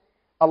this,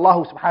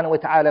 Allah subhanahu wa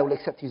ta'ala will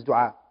accept his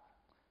dua.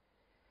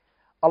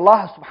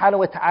 Allah subhanahu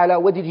wa ta'ala,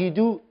 what did he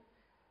do?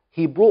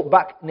 He brought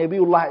back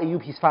Nabiullah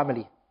Ayyub, his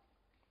family.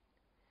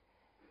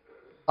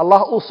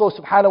 Allah also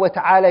subhanahu wa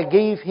ta'ala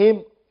gave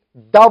him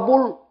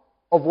double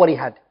of what he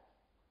had.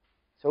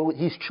 So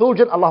his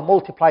children, Allah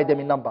multiplied them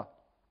in number.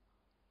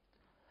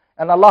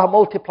 And Allah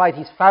multiplied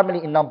his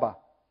family in number.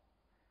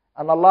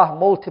 And Allah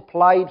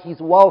multiplied his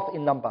wealth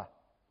in number.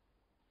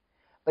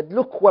 But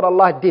look what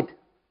Allah did.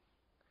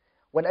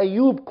 When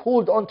Ayyub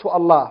called onto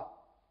Allah,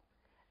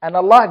 and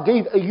Allah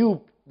gave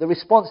Ayyub the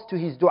response to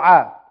his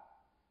dua,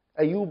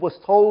 Ayyub was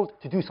told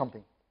to do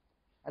something.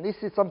 And this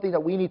is something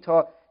that we need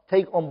to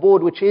take on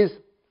board, which is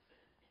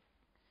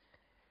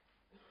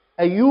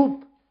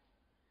Ayyub,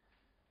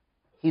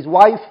 his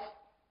wife,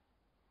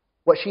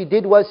 what she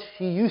did was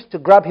she used to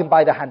grab him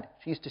by the hand.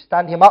 She used to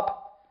stand him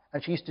up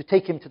and she used to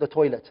take him to the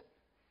toilet.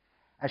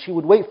 And she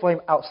would wait for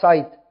him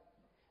outside.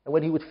 And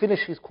when he would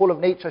finish his call of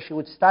nature, she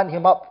would stand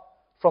him up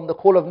from the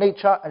call of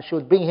nature and she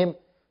would bring him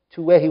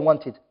to where he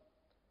wanted.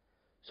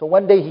 So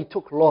one day he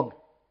took long.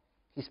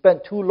 He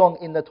spent too long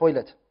in the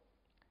toilet.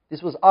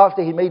 This was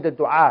after he made the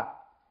dua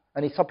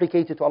and he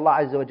supplicated to Allah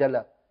Azza wa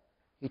Jalla.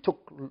 He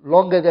took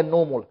longer than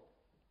normal.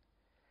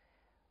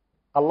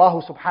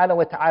 Allah subhanahu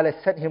wa ta'ala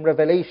sent him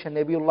revelation,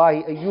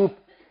 Nabiullah Ayyub,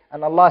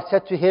 and Allah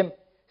said to him,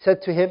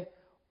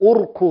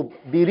 Urkub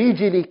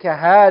birijlika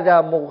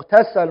hadha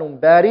mughtasalun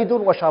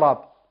baridun wa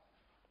sharab.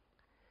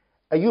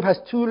 Ayyub has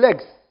two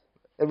legs,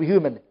 every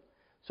human.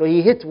 So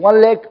he hit one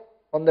leg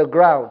on the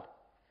ground.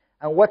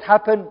 And what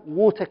happened?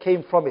 Water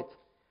came from it.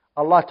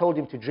 Allah told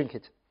him to drink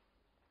it.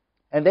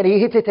 And then he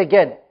hit it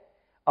again.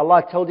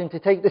 Allah told him to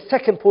take the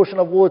second portion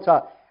of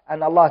water,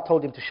 and Allah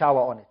told him to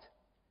shower on it.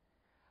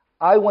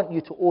 I want you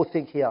to all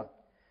think here,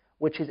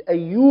 which is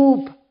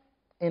Ayyub,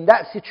 in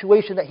that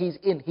situation that he's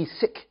in, he's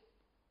sick.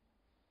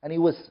 And he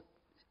was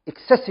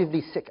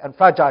excessively sick and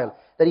fragile,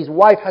 that his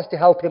wife has to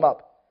help him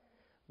up.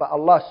 But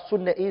Allah's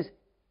sunnah is,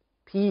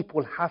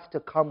 people have to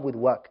come with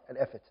work and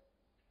effort.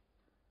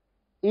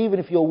 Even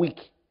if you're weak.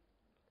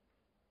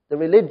 The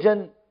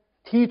religion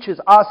teaches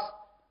us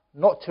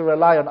not to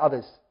rely on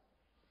others,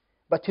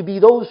 but to be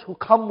those who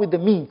come with the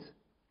means,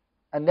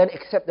 and then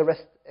expect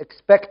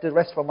the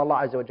rest from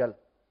Allah Azza wa Jal.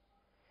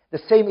 The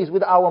same is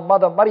with our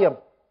mother Maryam.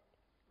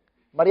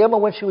 Maryam,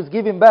 when she was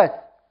giving birth,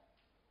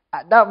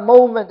 at that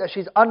moment that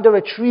she's under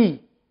a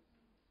tree,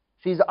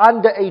 there's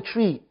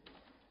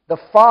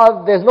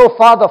no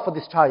father for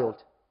this child.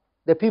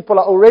 The people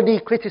are already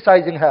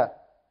criticizing her.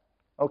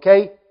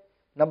 Okay?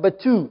 Number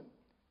 2,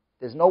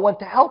 there's no one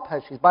to help her.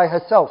 She's by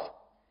herself.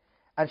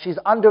 And she's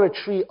under a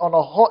tree on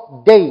a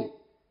hot day.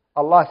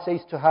 Allah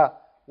says to her,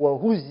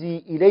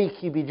 وَهُزِّي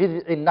إِلَيْكِ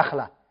بِجِذْعِ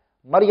النَّخْلَةِ.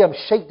 Maryam,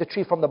 shake the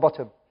tree from the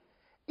bottom.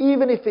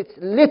 Even if it's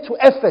little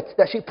effort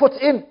that she puts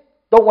in,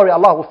 don't worry,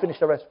 Allah will finish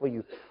the rest for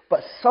you.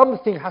 But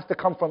something has to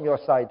come from your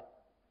side.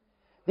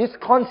 This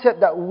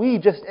concept that we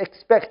just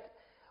expect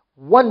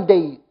one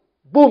day,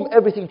 boom,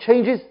 everything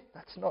changes,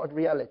 that's not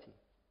reality.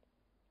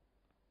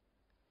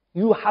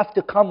 You have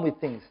to come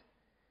with things.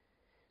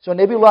 So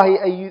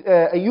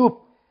Nabiullah Ayyub,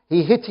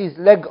 he hit his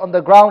leg on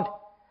the ground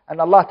and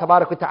Allah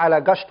Tabarak wa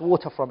Ta'ala gushed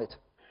water from it.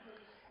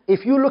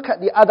 If you look at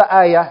the other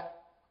ayah,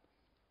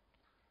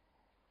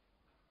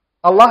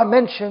 Allah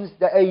mentions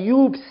that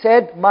Ayyub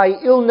said, my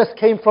illness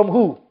came from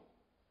who?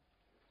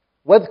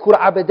 وَاذْكُرْ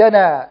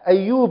عَبْدَنَا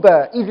أَيُّوبَ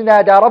إِذْ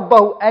نَادَى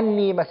رَبَّهُ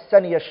أَنِّي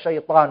مَسَّنِيَ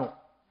الشَّيْطَانُ.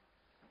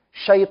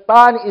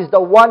 Shaitan is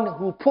the one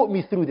who put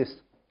me through this.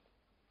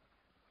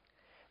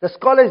 The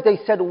scholars, they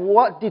said,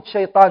 what did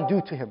Shaitan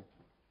do to him?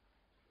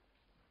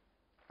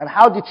 And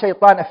how did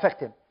Shaitan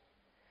affect him?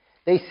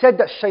 They said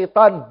that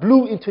Shaitan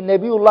blew into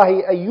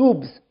Nabiullah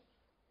Ayyub's,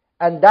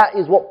 and that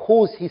is what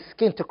caused his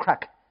skin to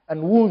crack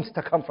and wounds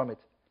to come from it.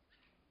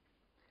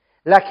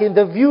 Like in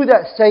the view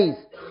that says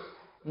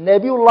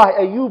Nabiullah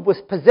Ayyub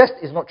was possessed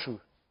is not true,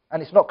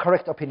 and it's not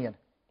correct opinion.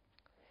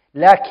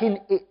 Lakin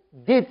it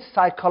did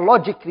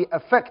psychologically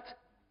affect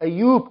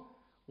Ayyub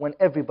when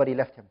everybody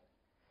left him.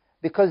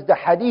 Because the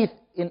hadith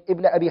in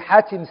Ibn Abi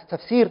Hatim's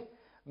tafsir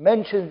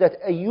mentions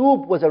that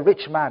Ayyub was a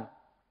rich man,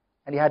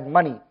 and he had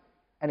money,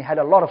 and he had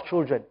a lot of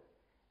children,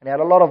 and he had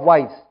a lot of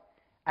wives,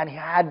 and he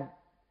had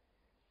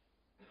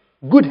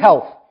good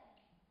health.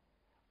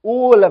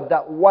 All of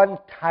that one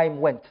time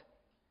went.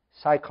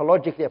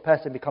 Psychologically a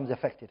person becomes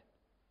affected.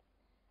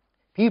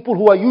 People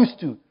who are used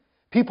to,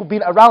 people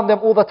being around them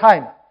all the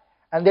time,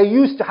 and they're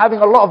used to having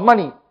a lot of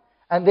money,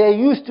 and they're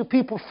used to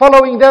people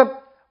following them,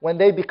 when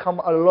they become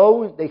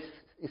alone, it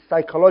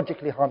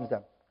psychologically harms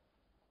them.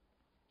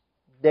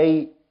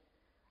 They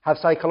have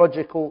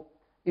psychological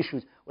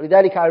issues.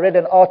 ولذلك I read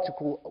an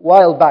article a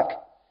while back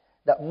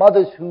that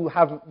mothers who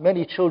have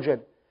many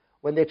children,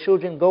 when their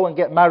children go and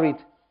get married,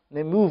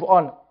 they move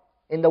on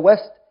in the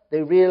West,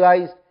 they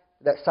realize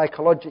that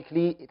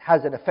psychologically it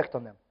has an effect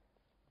on them.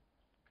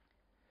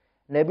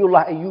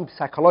 Nabiullah Ayyub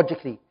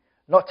psychologically,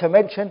 not to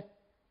mention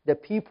the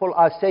people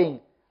are saying,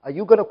 are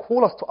you going to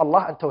call us to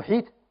Allah and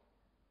Tawheed?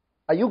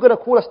 Are you going to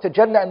call us to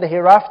Jannah and the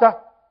hereafter?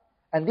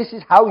 And this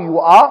is how you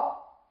are?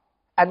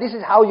 And this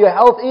is how your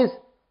health is?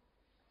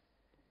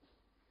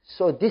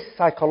 So this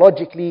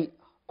psychologically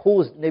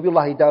caused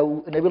Nabiullah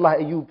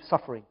Ayyub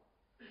suffering.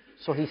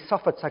 So he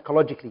suffered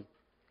psychologically.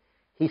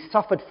 He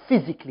suffered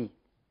physically.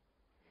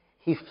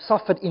 He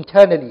suffered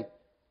internally.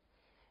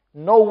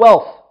 No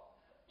wealth.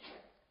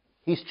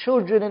 His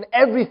children and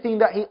everything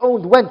that he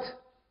owned went.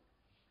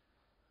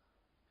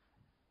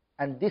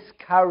 And this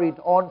carried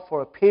on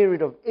for a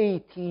period of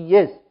 18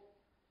 years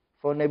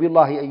for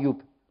Nabiullah Ayyub.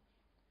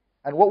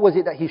 And what was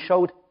it that he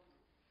showed?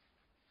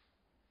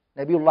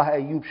 Nabiullah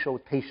Ayyub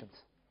showed patience.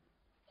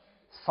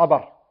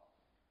 Sabr.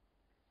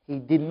 He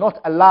did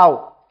not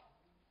allow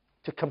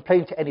to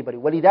complain to anybody.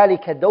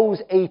 وَلِذَلِكَ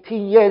those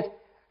 18 years,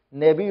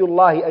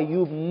 Nabiullah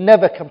Ayyub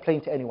never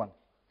complained to anyone.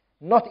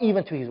 Not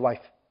even to his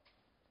wife.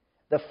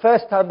 The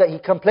first time that he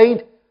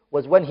complained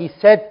was when he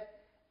said,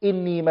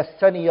 إِنِّي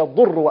مَسَّنِيَ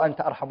الضُّرُّ وَأَنْتَ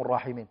أَرْحَمُ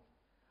الرَّاحِمِينَ.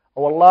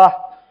 Oh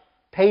Allah,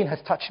 pain has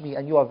touched me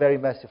and you are very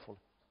merciful.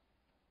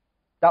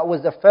 That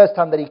was the first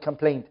time that he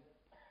complained.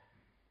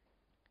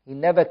 He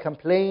never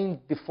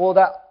complained before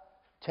that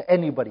to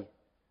anybody.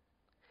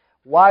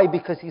 Why?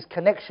 Because his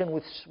connection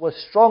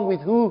was strong with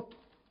who?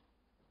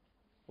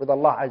 With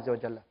Allah Azza wa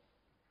Jalla.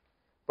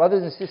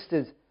 Brothers and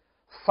sisters,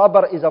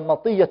 sabr is a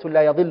matiyatu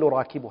la yadhillu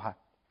rakibuha.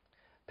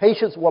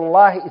 Patience,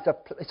 wallahi,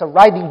 it's a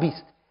riding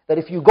beast that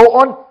if you go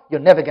on, you're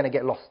never going to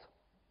get lost.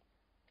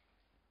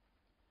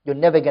 You're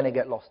never going to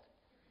get lost.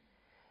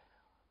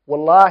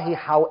 Wallahi,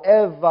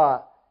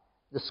 however,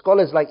 the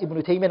scholars like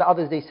Ibn Taymiyyah and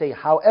others, they say,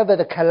 however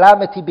the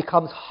calamity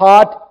becomes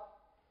hard,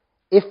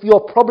 if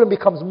your problem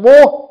becomes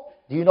more,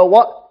 do you know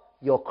what?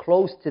 You're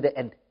close to the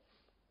end.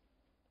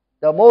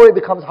 The more it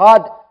becomes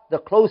hard, the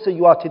closer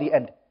you are to the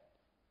end.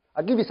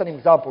 I'll give you some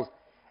examples.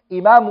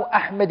 Imam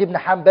Ahmad ibn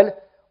Hanbal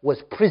was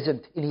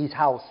prisoned in his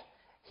house.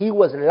 He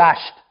was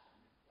lashed.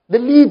 The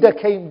leader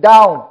came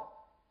down.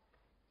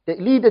 The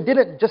leader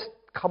didn't just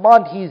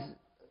command his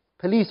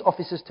police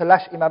officers to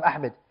lash Imam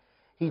Ahmad.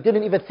 He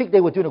didn't even think they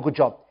were doing a good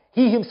job.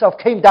 He himself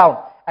came down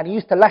and he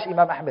used to lash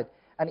Imam Ahmad.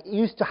 And he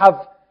used to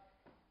have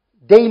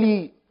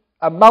daily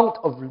amount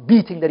of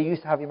beating that he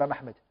used to have Imam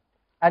Ahmad.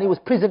 And he was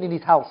prisoned in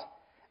his house.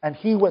 And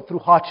he went through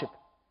hardship.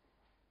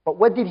 But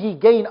what did he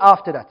gain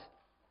after that?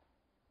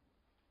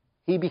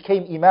 He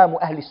became Imam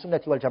Ahli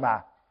Sunnati wal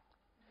Jama'ah.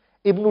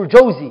 Ibn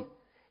al-Jawzi,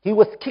 he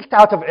was kicked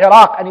out of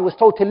Iraq and he was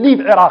told to leave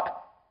Iraq.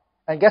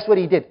 And guess what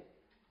he did?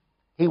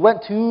 He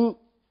went to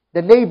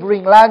the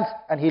neighboring lands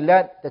and he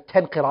learned the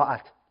 10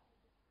 qira'at.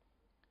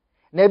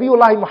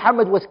 Nabiullah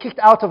Muhammad was kicked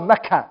out of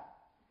Mecca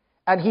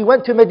and he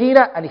went to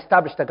Medina and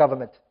established a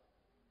government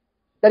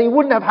that he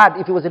wouldn't have had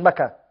if he was in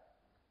Mecca.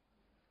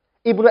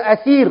 Ibn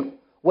Athir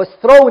was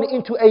thrown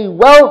into a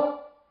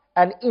well,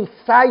 and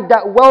inside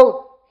that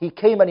well he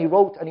came and he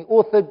wrote and he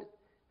authored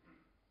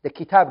the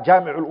kitab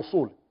Jami'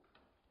 al-Usul,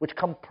 which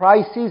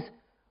comprises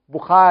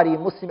Bukhari,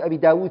 Muslim, Abi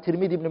Dawud,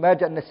 Tirmidhi, Ibn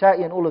Majah,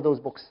 An-Nasa'i, and all of those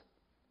books.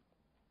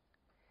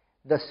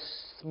 The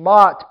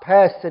smart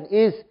person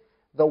is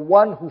the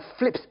one who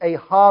flips a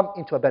harm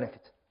into a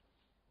benefit.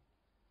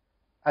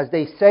 As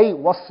they say,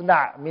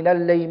 وَاصْنَعْ مِنَ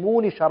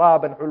اللَّيْمُونِ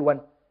شَرَابًا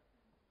حُلْوًا.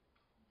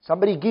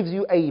 Somebody gives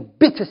you a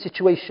bitter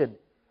situation,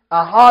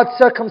 a hard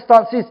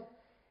circumstances,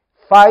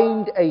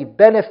 find a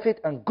benefit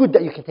and good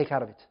that you can take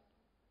out of it.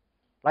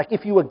 Like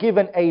if you were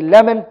given a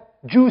lemon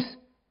juice,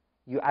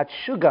 You add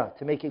sugar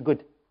to make it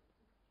good.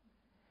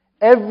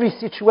 Every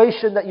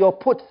situation that you're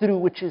put through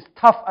which is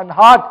tough and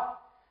hard,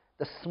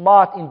 the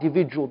smart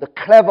individual, the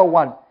clever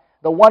one,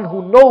 the one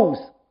who knows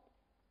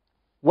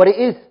what it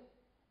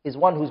is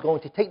one who's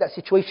going to take that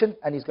situation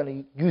and he's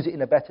going to use it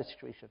in a better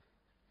situation.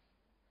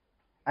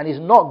 And he's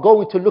not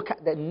going to look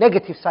at the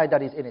negative side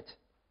that is in it.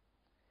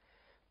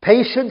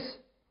 Patience,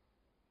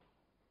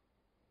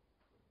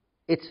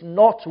 it's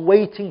not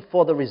waiting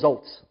for the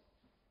results.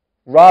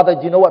 Rather,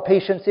 do you know what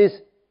patience is?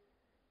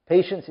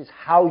 Patience is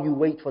how you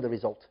wait for the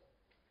result.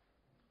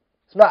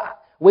 It's not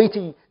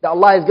waiting that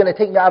Allah is going to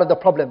take me out of the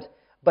problems.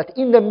 But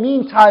in the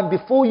meantime,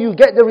 before you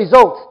get the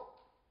result,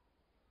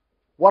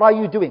 what are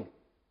you doing?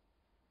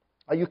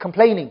 Are you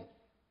complaining?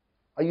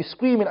 Are you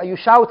screaming? Are you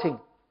shouting?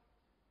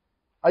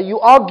 Are you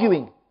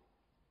arguing?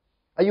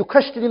 Are you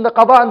questioning the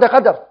qada and the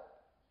qadr?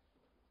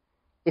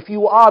 If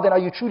you are, then are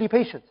you truly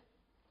patient?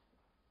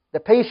 The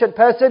patient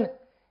person,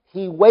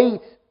 he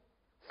waits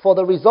for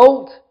the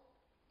result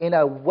in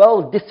a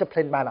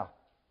well-disciplined manner.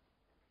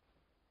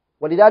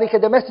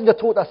 وَلِذَلِكَ the Messenger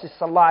taught us,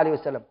 sallallahu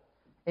alayhi wa sallam,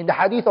 in the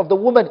hadith of the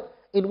woman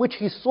in which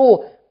he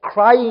saw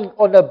crying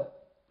on a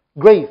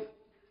grave.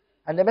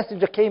 And the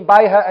Messenger came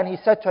by her and he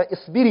said to her,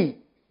 "Isbiri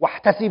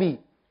wahtasibi."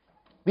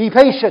 Be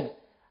patient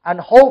and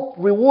hope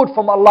reward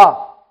from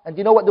Allah. And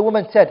do you know what the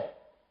woman said?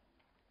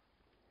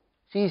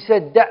 She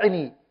said,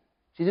 "Da'ni."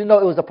 She didn't know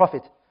it was the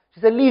Prophet. She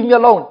said, "Leave me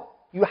alone.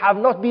 You have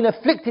not been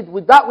afflicted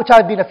with that which I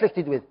have been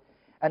afflicted with."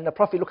 And the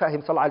Prophet looked at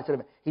him, sallallahu alayhi wa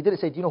sallam. He didn't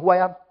say, "Do you know who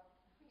I am?"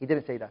 He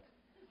didn't say that.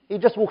 He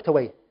just walked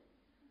away.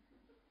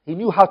 He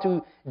knew how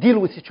to deal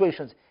with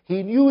situations.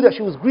 He knew that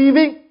she was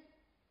grieving.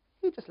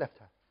 He just left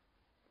her.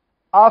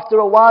 After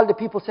a while, the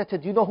people said to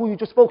her, "Do you know who you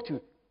just spoke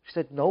to?" She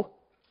said, "No."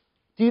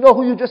 "Do you know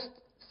who you just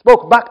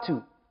spoke back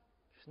to?"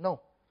 She said, "No."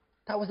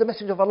 That was the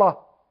Messenger of Allah.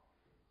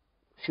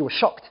 She was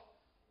shocked.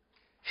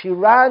 She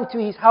ran to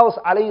his house,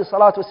 alayhi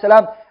salatu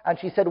wasalam, and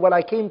she said, "When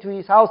I came to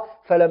his house,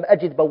 فَلَمْ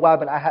أَجِدْ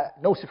بَوَّابًا." I had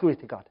no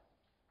security guard.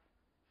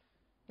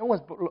 No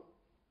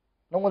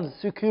one's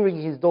securing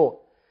his door.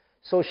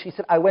 So she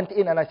said, "I went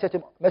in and I said to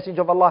him,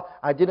 Messenger of Allah,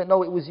 I didn't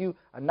know it was you,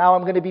 and now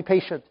I'm going to be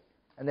patient."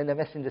 And then the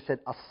Messenger said,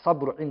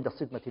 "As-sabru inda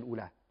sidmatil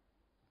ula."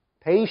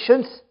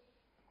 Patience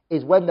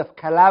is when the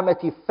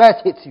calamity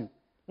first hits you,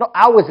 not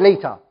hours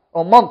later,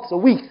 or months, or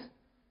weeks.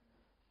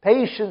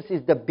 Patience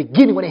is the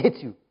beginning when it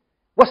hits you.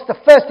 What's the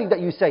first thing that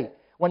you say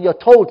when you're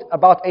told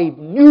about a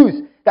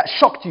news that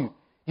shocked you?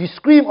 Do you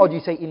scream or do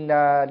you say,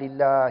 "Inna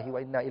lillahi wa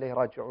inna ilayhi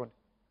raji'un"?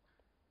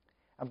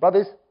 And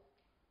brothers,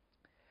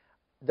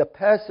 the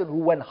person who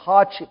when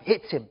hardship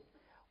hits him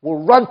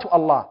will run to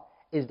Allah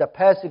is the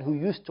person who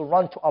used to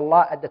run to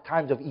Allah at the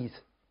times of ease.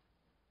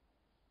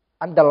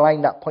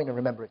 Underline that point and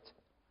remember it.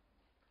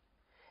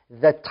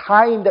 The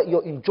time that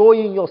you're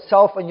enjoying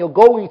yourself and you're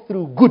going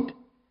through good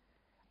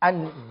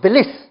and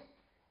bliss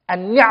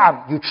and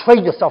ni'am, you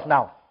train yourself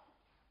now.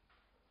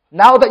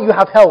 Now that you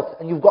have health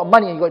and you've got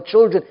money and you've got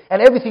children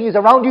and everything is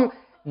around you,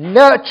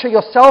 nurture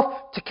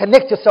yourself to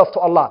connect yourself to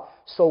Allah.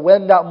 So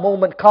when that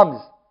moment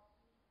comes,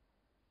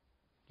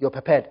 you're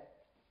prepared.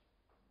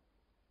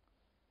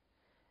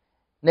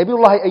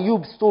 Nabiullah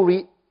Ayyub's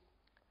story,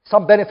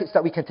 some benefits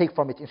that we can take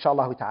from it,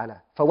 inshallah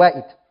ta'ala.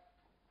 Fawaid.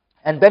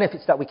 And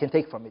benefits that we can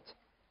take from it.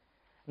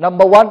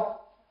 Number one,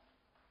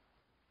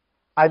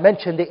 I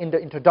mentioned it in the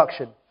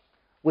introduction,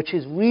 which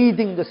is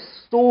reading the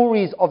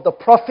stories of the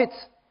prophets.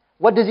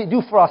 What does it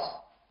do for us?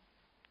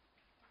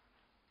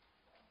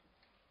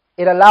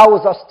 It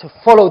allows us to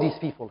follow these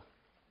people.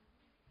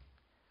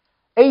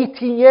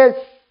 18 years,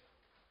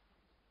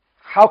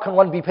 how can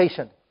one be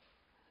patient?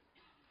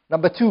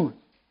 Number two,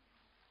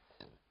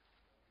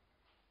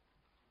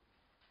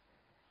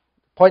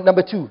 point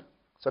number two.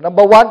 So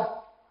number one,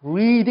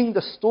 reading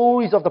the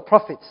stories of the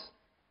prophets.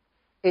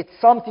 It's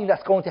something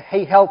that's going to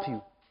help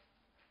you.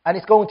 And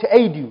it's going to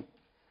aid you.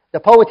 The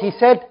poet, he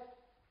said,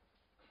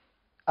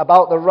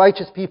 about the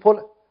righteous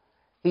people,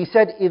 he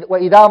said,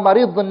 وَإِذَا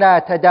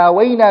مَرِضْنَا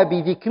تَدَاوَيْنَا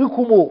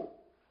بِذِكْرِكُمُ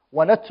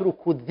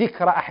وَنَتْرُكُ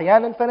الذِّكْرَ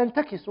أَحْيَانًا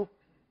فَنَنْتَكِسُ.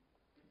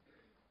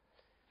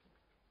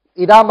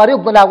 إِذَا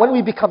مَرِضْنَا, when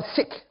we become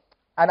sick,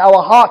 and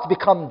our hearts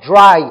become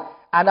dry,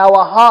 and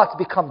our hearts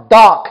become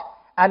dark,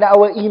 and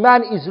our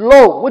iman is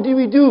low, what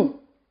do?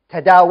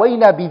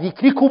 تَدَاوَيْنَا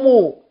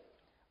بِذِكْرِكُمُ.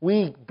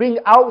 We bring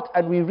out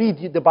and we read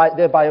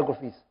their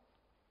biographies.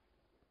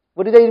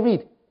 What do they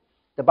read?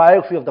 The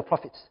biography of the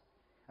prophets,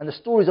 and the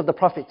stories of the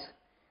prophets,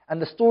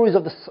 and the stories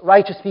of the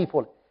righteous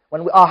people.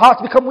 When our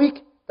hearts become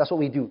weak, that's what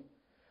we do.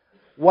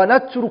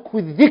 وَنَتْرُكُ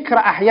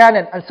الذِّكْرَ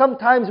أَحْيَانًا. And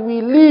sometimes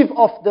we leave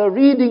off the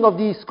reading of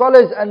these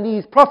scholars and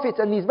these prophets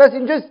and these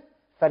messengers.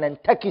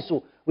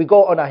 فَنَنْتَكِسُ. We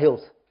go on our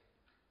hills.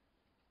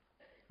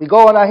 We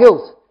go on our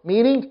hills,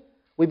 meaning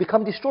we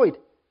become destroyed.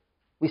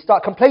 We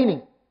start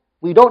complaining.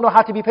 We don't know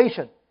how to be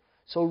patient.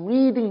 So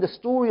reading the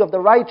story of the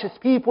righteous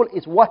people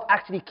is what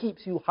actually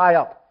keeps you high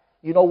up.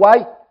 You know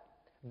why?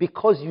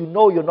 Because you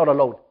know you're not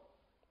alone.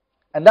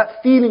 And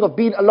that feeling of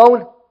being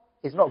alone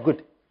is not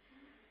good.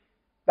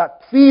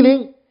 That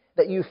feeling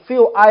that you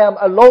feel, I am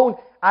alone,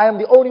 I am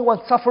the only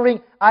one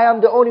suffering, I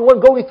am the only one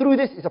going through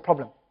this, is a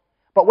problem.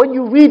 But when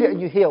you read it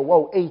and you hear,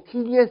 whoa,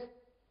 18 years?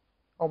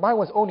 Oh, mine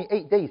was only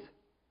 8 days.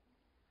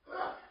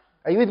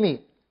 Are you with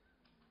me?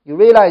 You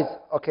realize,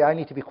 okay, I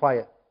need to be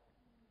quiet.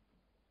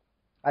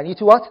 I need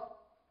to what?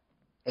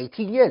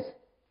 18 years.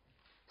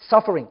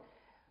 Suffering.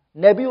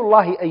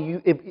 Nabiullah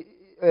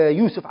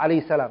Yusuf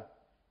alayhi salam.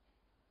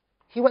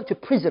 He went to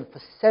prison for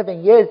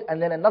 7 years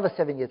and then another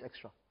 7 years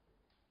extra.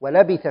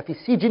 وَلَبِثَ فِي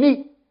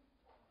السِّجْنِ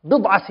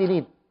بِضْعَ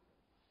سِنِينَ.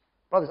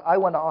 Brothers, I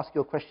want to ask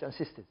you a question, and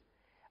sisters.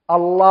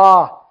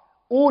 Allah,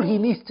 all He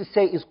needs to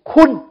say is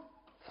kun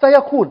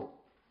fayakun.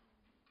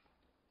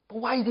 But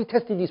why is He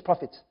testing these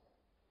prophets?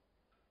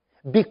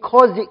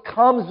 Because it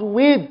comes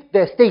with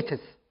their status.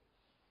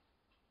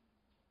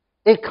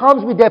 It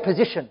comes with their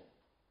position.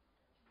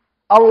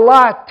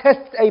 Allah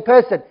tests a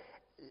person.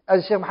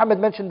 As Shaykh Muhammad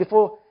mentioned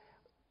before,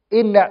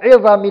 إِنَّ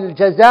عِظَمِ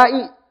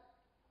الْجَزَاءِ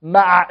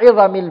مَعَ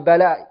عِظَمِ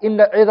الْبَلَاءِ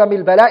إِنَّ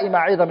عِظَمِ الْبَلَاءِ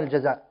مَعَ عِظَمِ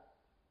الْجَزَاءِ.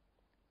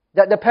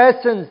 That the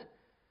person's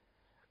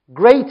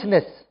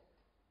greatness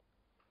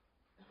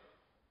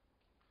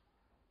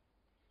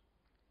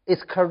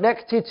is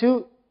connected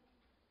to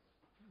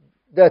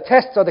the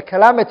tests or the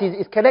calamities,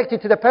 is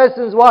connected to the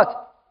person's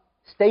what?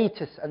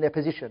 Status and their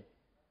position.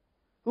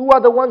 Who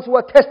are the ones who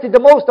are tested the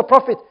most? The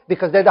Prophet.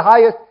 Because they're the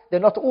highest. They're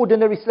not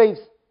ordinary slaves.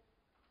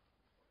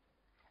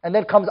 And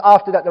then comes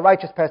after that the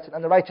righteous person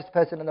and the righteous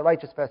person and the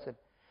righteous person.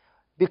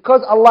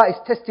 Because Allah is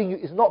testing you,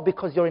 is not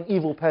because you're an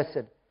evil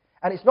person.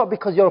 And it's not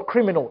because you're a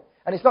criminal.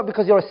 And it's not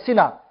because you're a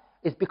sinner.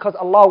 It's because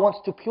Allah wants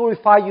to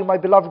purify you, my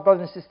beloved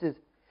brothers and sisters.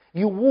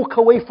 You walk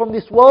away from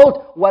this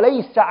world,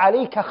 وَلَيْسَ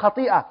عَلَيْكَ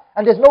خَطِيئَةٌ,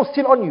 and there's no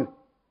sin on you.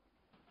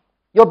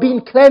 You're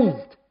being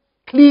cleansed,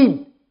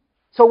 clean.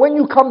 So when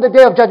you come the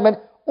day of judgment,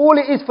 all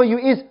it is for you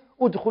is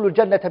أُدْخُلُوا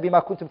الْجَنَّةَ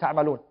بِمَا كُنْتُمْ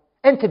تَعْمَلُونَ.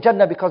 Enter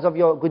Jannah because of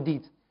your good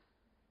deeds.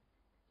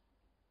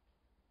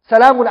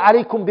 سَلَامٌ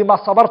عَلَيْكُمْ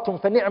بِمَا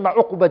صَبَرْتُمْ فَنِعْمَ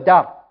عُقُبَ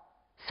الدَّارِ.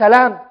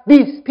 Salam,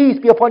 peace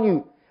be upon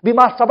you.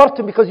 بِمَا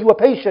صَبَرْتُمْ, because you were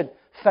patient.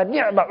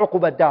 فَنِعْمَ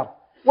عُقُبَ الدَّارِ.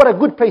 What a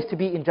good place to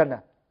be in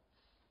Jannah.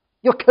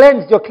 You're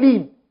cleansed, you're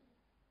clean.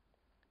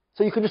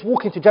 So you can just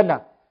walk into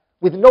Jannah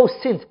with no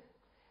sins.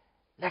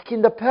 Like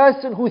in the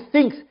person who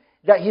thinks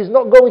that he's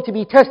not going to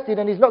be tested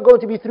and he's not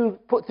going to be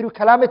put through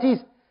calamities,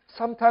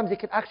 sometimes it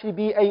can actually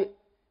be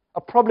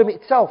a problem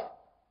itself.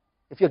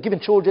 If you're given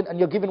children and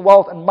you're given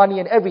wealth and money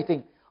and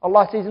everything.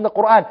 Allah says in the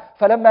Quran,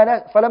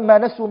 فَلَمَّا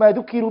نَسُوا مَا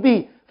ذُكِّرُوا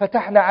بِهِ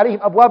فَتَحْنَا عَلَيْهِمْ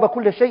أَبْوَابَ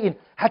كُلِّ شَيْءٍ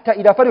حَتَّى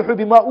إِذَا فَرِحُوا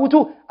بِمَا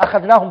أُوتُوا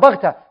أَخَذْنَاهُمْ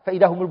بَغْتَةً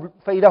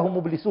فَإِذَا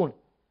هُمْ مُبْلِسُونَ.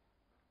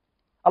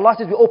 Allah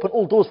says we open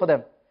all doors for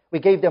them. We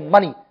gave them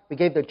money, we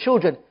gave them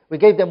children, we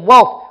gave them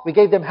wealth, we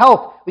gave them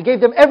health, we gave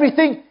them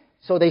everything.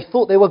 So they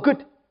thought they were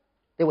good.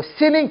 They were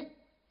sinning,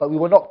 but we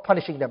were not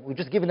punishing them. We were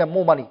just giving them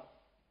more money.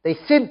 They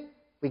sin,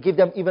 we give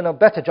them even a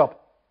better job.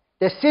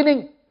 They're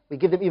sinning, we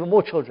give them even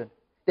more children.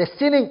 They're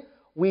sinning,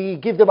 we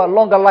give them a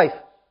longer life.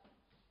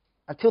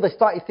 Until they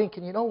started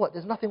thinking, you know what,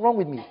 there's nothing wrong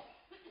with me.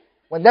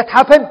 When that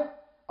happened,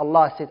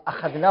 Allah said,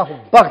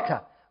 أَخَذْنَاهُمْ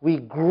بَغْتَةً. We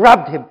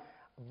grabbed him.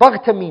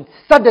 Baghta means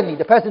suddenly,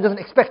 the person doesn't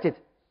expect it.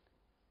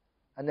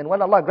 And then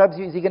when Allah grabs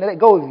you, is He going to let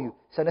go of you?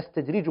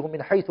 سَنَسْتَدْرِجُهُمْ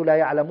مِنْ حَيْثُ لَا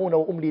يَعْلَمُونَ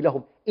وَأُمْلِي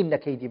لَهُمْ إِنَّ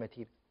كَيْدِي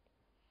مَتِينٌ.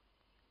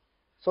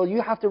 So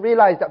you have to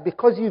realize that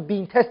because you've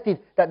been tested,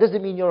 that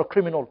doesn't mean you're a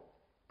criminal.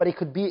 But it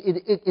could be,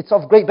 it's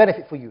of great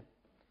benefit for you.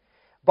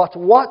 But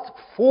what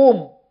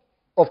form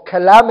of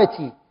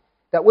calamity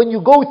that when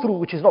you go through,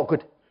 which is not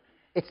good,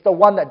 it's the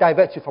one that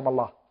diverts you from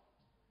Allah.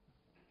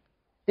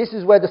 This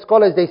is where the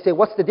scholars, they say,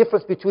 what's the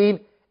difference between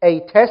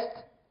a test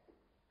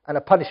and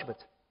a punishment?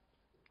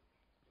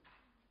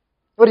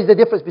 What is the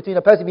difference between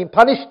a person being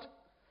punished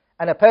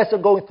and a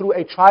person going through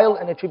a trial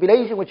and a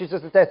tribulation, which is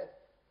just a test?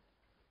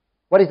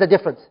 What is the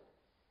difference?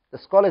 The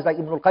scholars like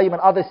Ibn al-Qayyim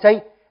and others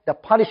say, the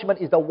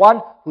punishment is the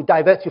one who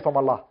diverts you from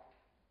Allah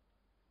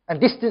and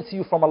distances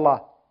you from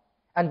Allah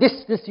and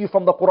distances you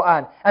from the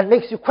Quran and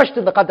makes you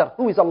question the qadr.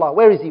 Who is Allah?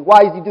 Where is He?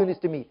 Why is He doing this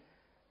to me?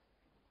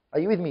 Are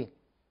you with me?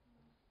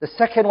 The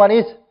second one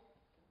is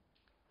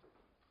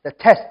the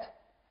test.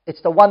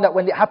 It's the one that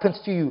when it happens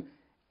to you,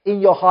 in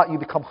your heart you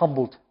become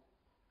humbled.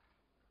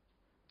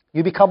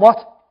 You become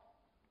what?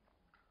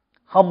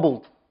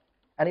 Humbled.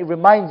 And it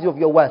reminds you of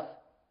your worth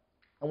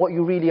and what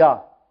you really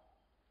are.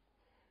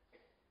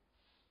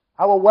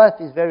 Our worth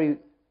is we're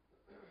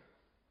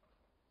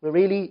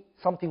really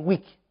something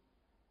weak.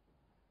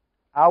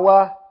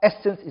 Our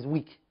essence is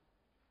weak.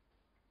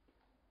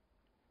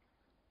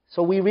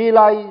 So we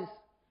realize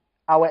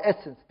our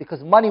essence.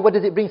 Because money, what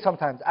does it bring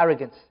sometimes?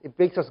 Arrogance. It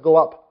makes us go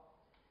up.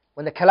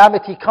 When the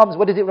calamity comes,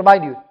 what does it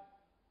remind you?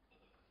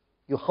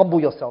 You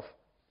humble yourself.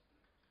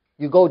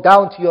 You go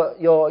down to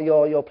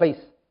your place.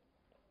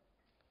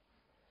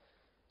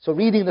 So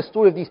reading the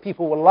story of these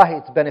people, wallahi,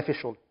 it's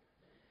beneficial.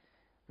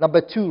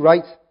 Number 2,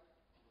 right?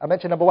 I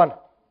mentioned number 1.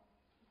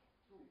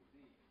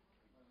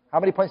 How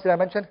many points did I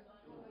mention?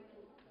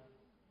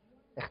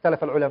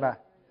 اختلف العلماء.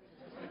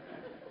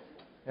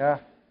 Yeah.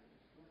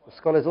 The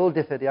scholars all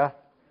differed, yeah.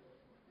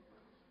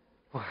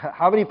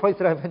 How many points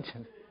did I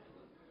mention?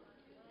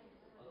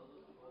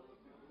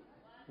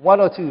 1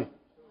 or 2?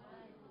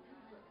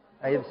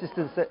 I have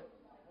sisters say,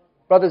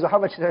 brothers, how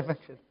much did I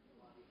mention?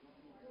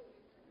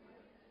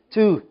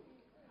 2.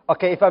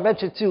 Okay, if I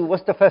mention 2,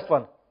 what's the first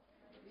one?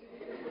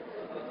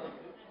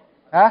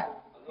 Huh?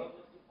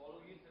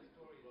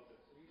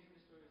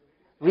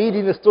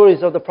 Reading the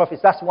stories of the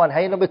prophets. That's 1.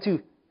 Hey, number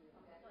 2.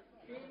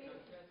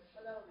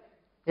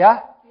 Yeah?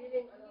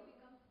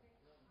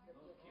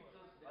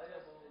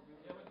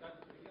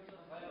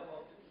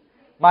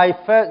 My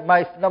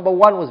number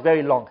 1 was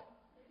very long.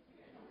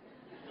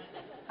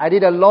 I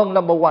did a long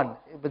number 1,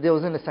 but there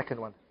wasn't a second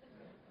one.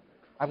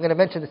 I'm going to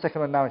mention the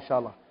second one now,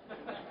 inshallah.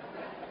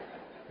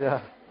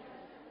 Yeah.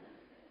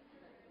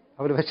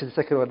 I'm going to mention the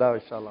second one now,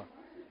 inshallah.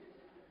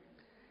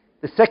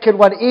 The second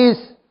one is,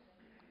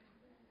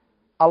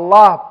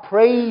 Allah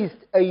praised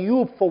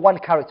Ayyub for 1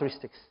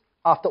 characteristic.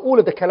 After all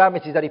of the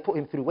calamities that He put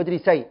him through, what did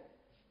He say?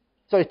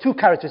 Sorry, 2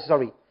 characteristics,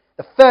 sorry.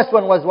 The first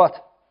one was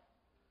what?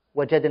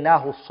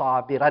 وَجَدْنَاهُ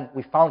صَابِرًا.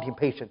 We found him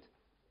patient.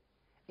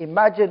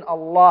 Imagine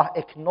Allah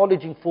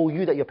acknowledging for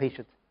you that you're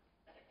patient.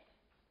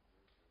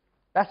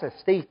 That's a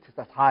state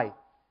that's high.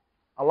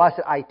 Allah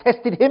said, I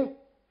tested him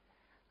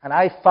and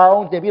I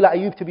found Nabiullah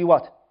Ayyub to be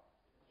what?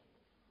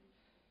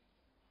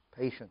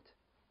 Patient.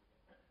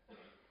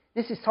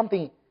 This is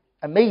something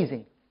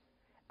amazing.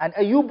 And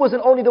Ayyub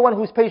wasn't only the one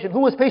who was patient. Who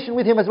was patient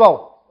with him as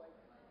well?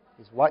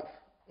 His wife.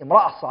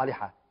 Imra'a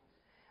salihah.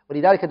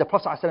 وَلِذَلِكَ the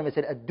Prophet ﷺ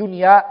said,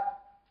 الدُّنْيا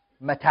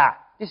مَتَاع.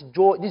 This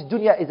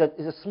dunya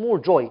is a small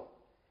joy.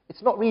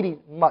 It's not really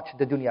much,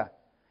 the dunya.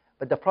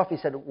 But the Prophet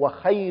said,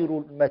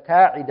 وَخَيْرُ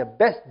الْمَتَاعِ. The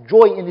best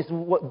joy in this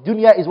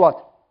dunya is what?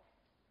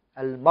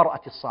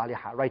 الْمَرْأَةِ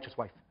الصَّالِحَةِ. Righteous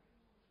wife.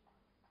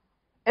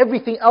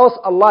 Everything else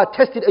Allah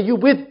tested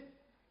Ayyub with,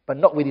 but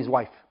not with his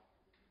wife.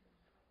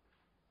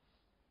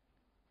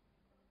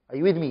 Are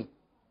you with me?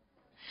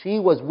 She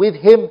was with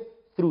him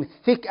through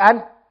thick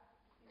and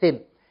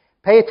thin.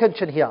 Pay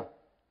attention here.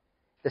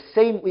 The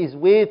same is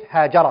with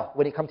Hajara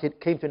when it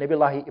came to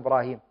Nabiullah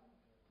Ibrahim.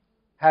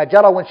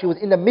 Hajara, when she was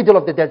in the middle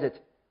of the desert,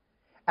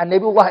 and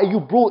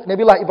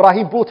Nabiullah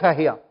Ibrahim brought her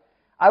here.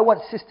 I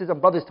want sisters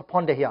and brothers to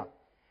ponder here.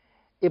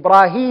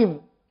 Ibrahim,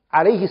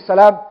 عليه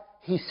السلام,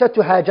 he said to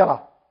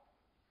Hajara,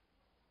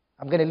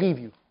 I'm going to leave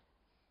you.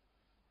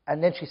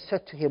 And then she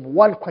said to him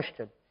 1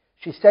 question.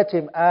 She said to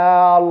him,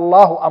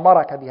 Allahu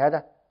amaraka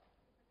bihada.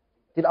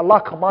 Did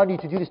Allah command you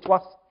to do this to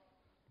us?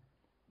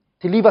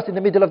 To leave us in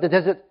the middle of the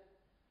desert?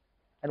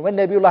 And when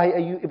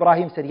Nabiullah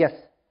Ibrahim said yes,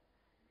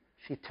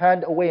 she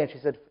turned away and she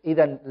said,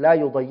 إِذَنْ لَا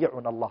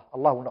يُضَيِّعُنَ اللَّهِ.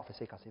 Allah will not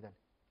forsake us then.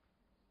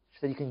 She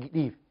said, you can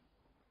leave.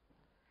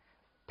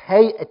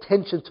 Pay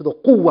attention to the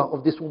quwwah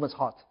of this woman's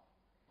heart.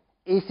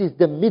 This is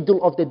the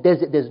middle of the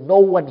desert. There's no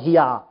one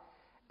here.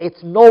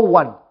 It's no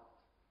one.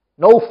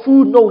 No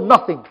food, no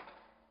nothing.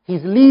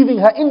 He's leaving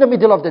her in the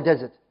middle of the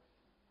desert.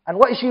 And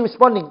what is she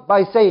responding?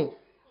 By saying,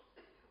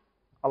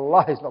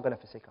 Allah is not going to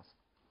forsake us.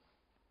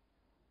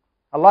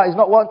 Allah is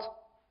not what?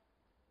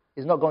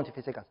 Is not going to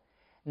forsake us.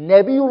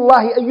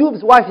 Nabiullah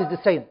Ayyub's wife is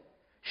the same.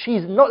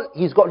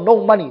 He's got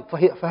no money for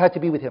her to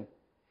be with him.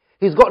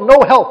 He's got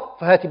no health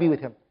for her to be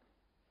with him.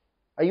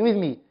 Are you with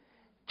me?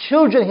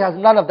 Children, he has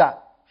none of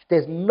that.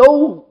 There's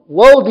no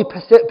worldly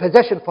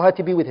possession for her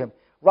to be with him.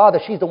 Rather,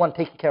 she's the one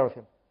taking care of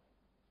him.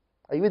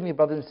 Are you with me,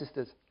 brothers and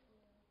sisters?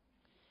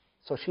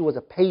 So she was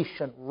a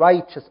patient,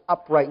 righteous,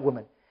 upright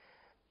woman.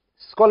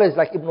 Scholars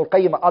like Ibn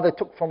al-Qayyim, others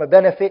took from a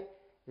benefit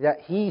that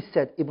he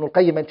said, Ibn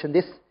al-Qayyim mentioned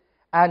this,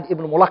 and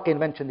Ibn Mulaqin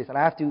mentioned this, and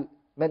I have to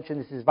mention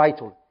this is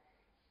vital,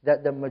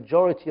 that the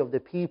majority of the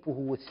people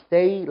who would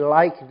stay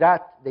like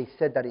that, they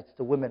said that it's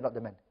the women, not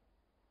the men.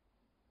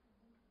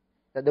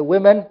 That the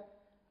women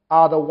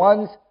are the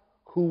ones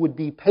who would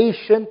be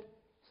patient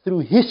through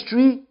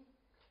history,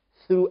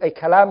 through a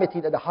calamity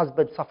that the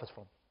husband suffers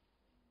from.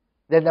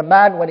 Then the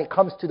man, when it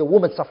comes to the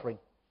woman suffering,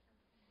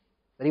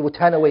 that he would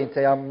turn away and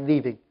say, I'm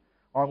leaving,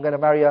 or I'm going to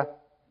marry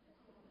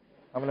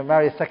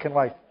a second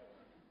wife.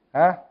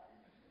 Huh?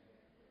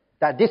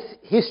 That this,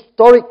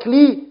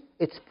 historically,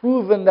 it's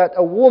proven that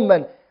a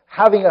woman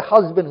having a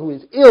husband who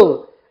is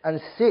ill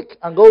and sick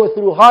and going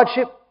through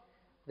hardship,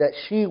 that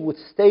she would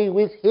stay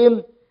with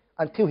him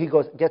until he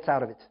gets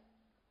out of it.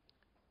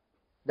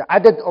 The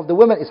adad of the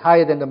women is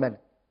higher than the men.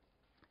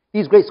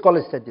 These great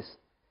scholars said this.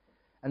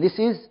 And this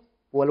is,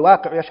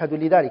 وَالْوَاقِعُ يَشْهَدُ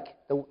لِذَلِكَ.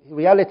 The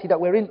reality that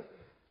we're in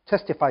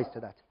testifies to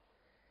that.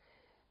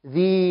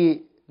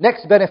 The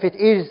next benefit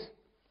is,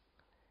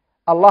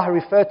 Allah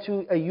referred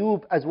to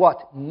Ayyub as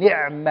what?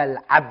 نِعْمَ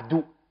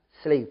الْعَبْدُ.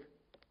 Slave.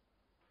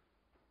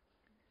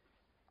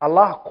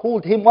 Allah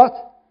called him what?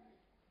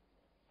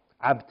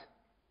 Abd.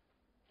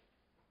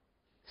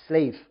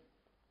 Slave.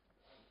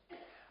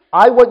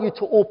 I want you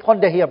to all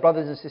ponder here,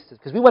 brothers and sisters,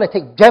 because we want to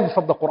take gems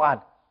from the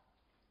Quran.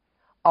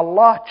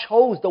 Allah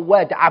chose the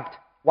word abd.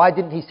 Why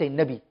didn't He say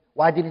Nabi?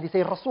 Why didn't He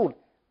say Rasul?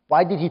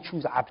 Why did He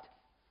choose abd?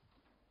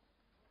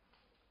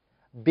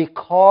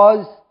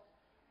 Because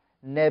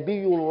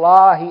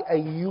Nabiullah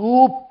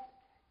Ayyub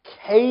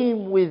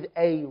came with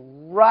a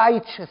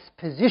righteous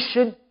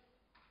position,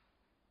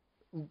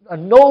 a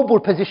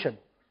noble position,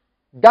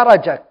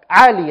 daraja,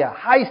 aliyah,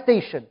 high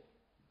station,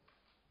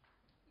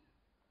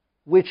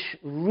 which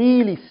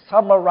really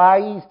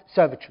summarized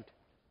servitude.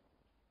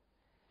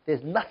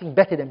 There's nothing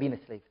better than being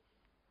a slave.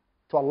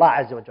 to Allah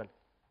Azza wa Jal.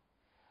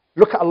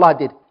 Look at Allah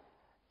did.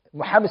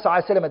 Muhammad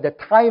sallallahu alaihi wasallam, at the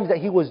times that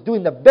he was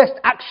doing the best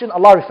action,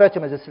 Allah referred to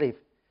him as a slave.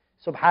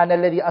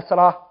 Subhanalladhi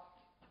asra.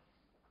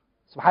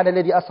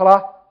 Subhanalladhi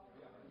asra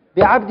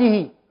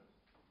bi'abdihi.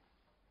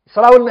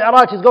 Salah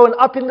al-Mi'raj is going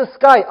up in the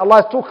sky. Allah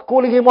is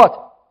calling him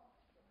what?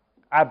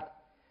 Abd.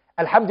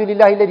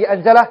 Alhamdulillahi alladhi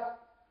anzala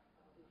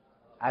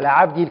ala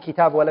abdi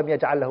al-kitab wa lam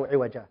yaj'al lahu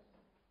iwaja.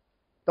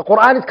 The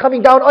Quran is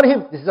coming down on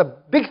him. This is a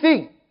big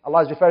thing.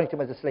 Allah is referring to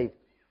him as a slave.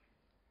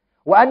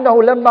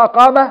 وَأَنَّهُ لَمَّا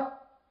قَامَ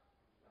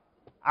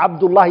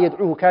عَبْدُ اللَّهِ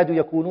يَدْعُوهُ كَادُوا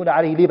يَكُونُونَ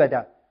عَلَيْهِ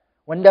لِبَدًا.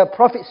 When the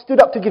Prophet stood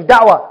up to give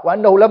da'wah,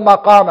 وَأَنَّهُ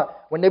لَمَّا قَامَ,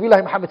 when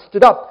Nabiullah Muhammad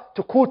stood up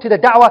to call to the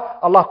da'wah,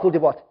 Allah called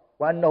him what?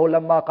 وَأَنَّهُ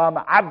لَمَّا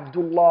قَامَ عَبْدُ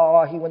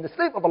اللَّهِ, when the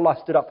slave of Allah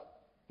stood up.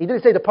 He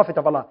didn't say the Prophet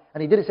of Allah,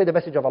 and he didn't say the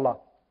Messenger of Allah.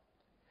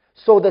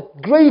 So the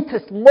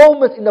greatest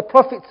moments in the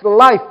Prophet's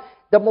life,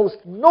 the most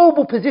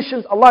noble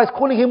positions, Allah is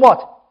calling him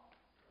what?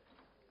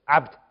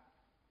 Abd.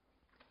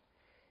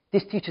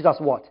 This teaches us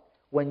what?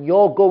 When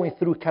you're going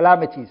through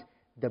calamities,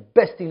 the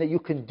best thing that you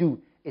can do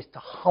is to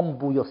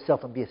humble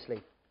yourself and be a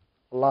slave.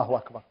 Allahu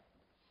Akbar.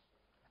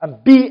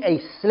 And be a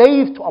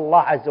slave to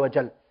Allah Azza wa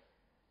Jal.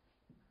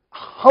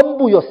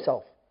 Humble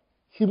yourself.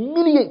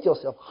 Humiliate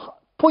yourself.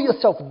 Put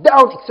yourself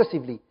down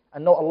excessively.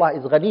 And know Allah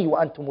is ghani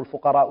wa antumul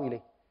fuqara'u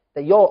ilayh.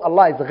 That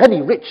Allah is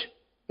ghani, rich.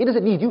 He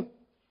doesn't need you.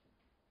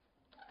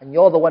 And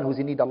you're the one who's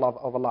in need of Allah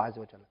Azza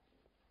wa Jal.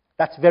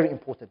 That's very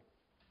important.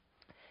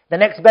 The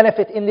next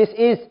benefit in this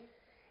is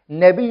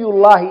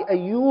Nabiullah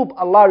Ayyub,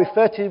 Allah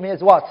referred to him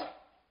as what?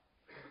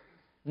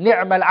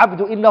 Ni'mal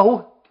abdu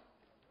innahu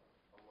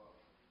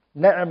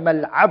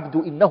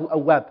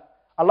awwab.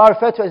 Allah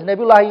referred to as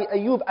Nabiullah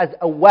Ayyub as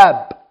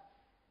awwab.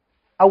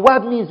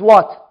 Awwab means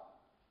what?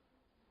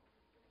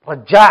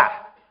 Raja'.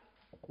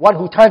 One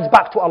who turns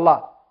back to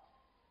Allah.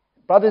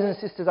 Brothers and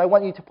sisters, I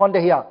want you to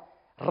ponder here.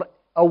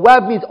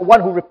 Awwab means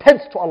one who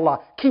repents to Allah,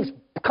 keeps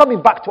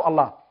coming back to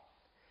Allah.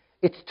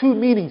 It's two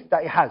meanings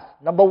that it has.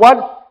 Number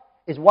one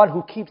is one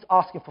who keeps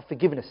asking for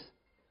forgiveness.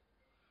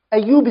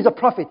 Ayyub is a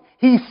prophet.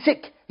 He's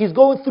sick. He's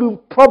going through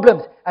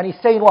problems. And he's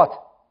saying what?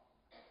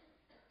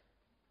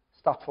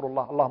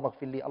 Astaghfirullah. Allahumma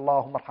gfirli.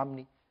 Allahumma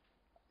arhamni.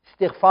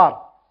 Istighfar.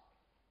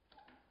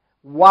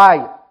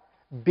 Why?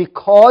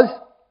 Because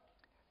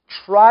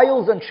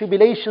trials and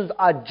tribulations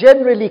are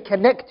generally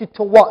connected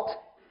to what?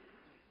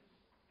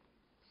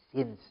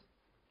 Sins.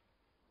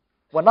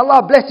 When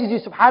Allah blesses you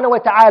subhanahu wa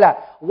ta'ala,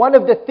 one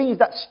of the things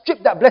that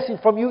strip that blessing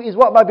from you is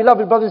what, my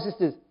beloved brothers and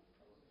sisters?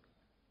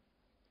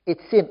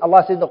 It's sin.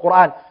 Allah says in the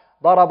Quran,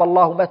 ضرب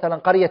الله مثلا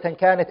قرية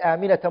كانت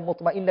آمنة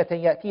مطمئنة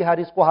يأتيها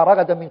رزقها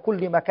رغدا من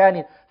كل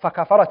مكان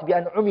فكفرت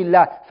بأنعم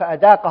الله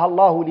فأذاقها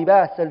الله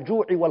لباس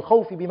الجوع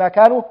والخوف بما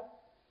كانوا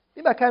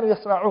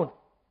يصنعون.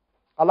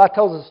 Allah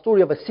tells us the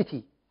story of a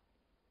city.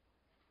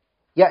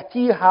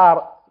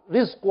 يأتيها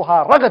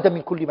رزقها رغدا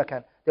من كل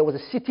مكان. There was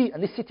a city,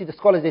 and this city, the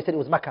scholars, they said it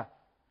was Mecca.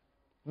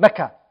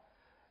 Mecca.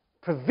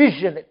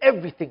 Provision and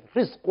everything.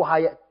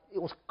 Rizquha, it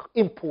was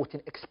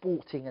importing,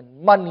 exporting,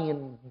 and money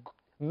and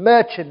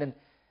merchant, and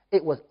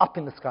it was up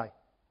in the sky.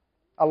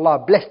 Allah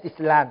blessed this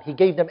land. He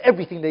gave them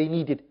everything they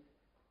needed.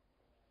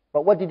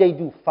 But what did they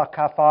do?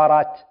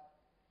 فَكَفَارَتْ.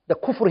 The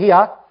kufr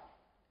here,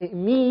 it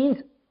means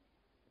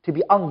to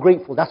be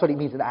ungrateful. That's what it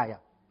means in the ayah.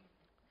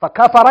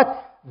 فَكَفَارَتْ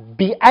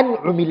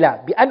بِأَنْعُمِ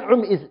اللَّهِ.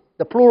 بِأَنْعُمِ is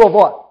the plural of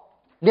what?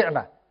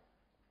 Ni'mah.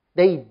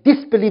 They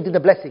disbelieved in the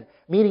blessing.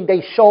 Meaning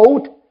they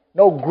showed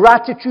no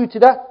gratitude to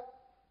that.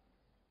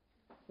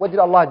 What did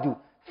Allah do?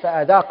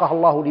 فَأَذَاقَهَا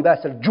اللَّهُ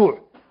لِبَاسَ الْجُوعِ.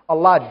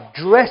 Allah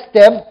dressed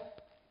them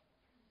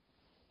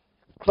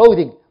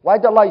clothing. Why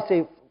did Allah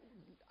say,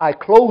 I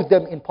clothed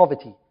them in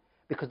poverty?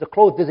 Because the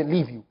clothes doesn't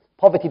leave you.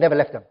 Poverty never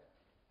left them.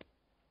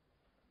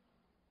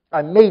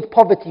 I made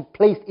poverty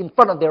placed in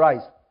front of their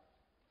eyes.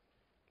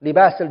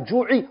 لِبَاسَ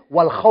الْجُوعِ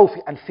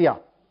وَالْخَوْفِ and fear.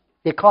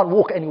 They can't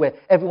walk anywhere.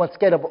 Everyone's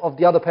scared of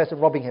the other person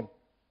robbing him.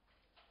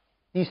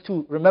 These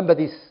two, remember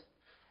this.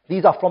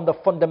 These are from the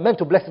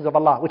fundamental blessings of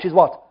Allah, which is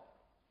what?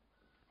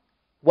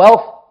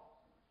 Wealth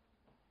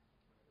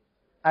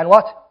and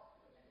what?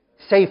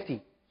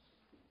 Safety.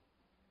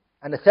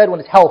 And the third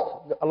one is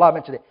health. Allah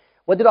mentioned it.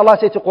 What did Allah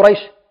say to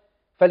Quraysh?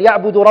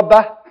 فَلْيَعْبُدُوا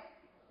رَبَّهُ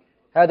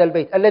هَذَا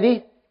الْبَيْتِ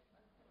الَّذِي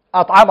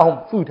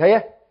أَطْعَمَهُم food,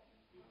 هيا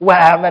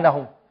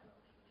وَآمَنَهُم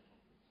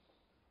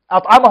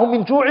أَطْعَمَهُم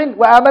مِّن جُوعٍ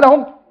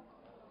وَآمَنَهُم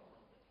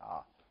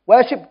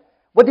worship.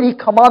 What did He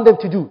command them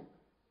to do?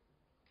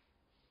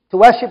 To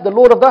worship the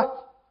Lord of the...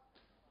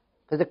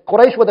 Because the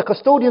Quraysh were the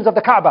custodians of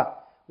the Kaaba.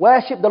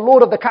 Worship the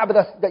Lord of the Kaaba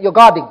that you're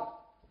guarding.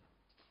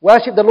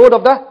 Worship the Lord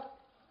of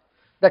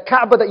the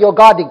Kaaba that you're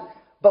guarding.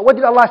 But what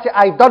did Allah say,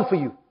 I've done for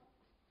you?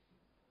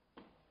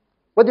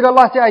 What did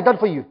Allah say, I've done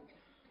for you?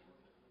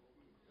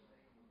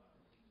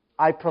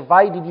 I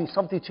provided you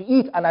something to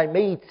eat and I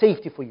made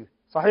safety for you.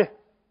 Sahih?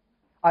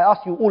 I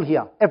ask you all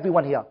here,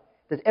 everyone here.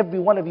 Does every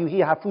one of you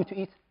here have food to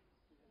eat?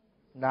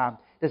 Naam.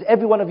 Does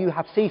every one of you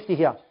have safety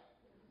here?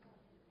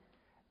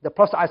 The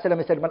Prophet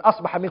ﷺ said, من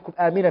أصبح منكم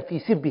آمنا في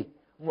سربه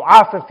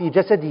معافا في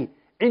جسده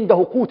عنده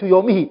قوت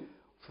يومه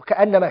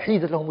فكأنما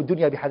حيزت لهم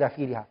الدنيا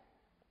بحذافيرها.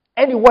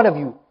 Any one of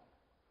you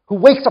who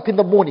wakes up in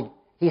the morning,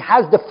 he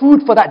has the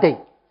food for that day.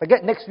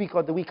 Forget next week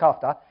or the week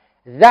after.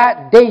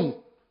 That day,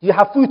 you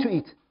have food to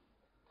eat.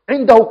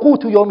 عِنْدَهُ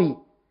قُوتُ يَوْمِهِ.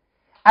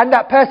 And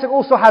that person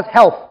also has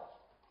health.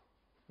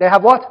 They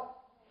have what?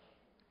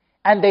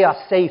 And they are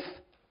safe.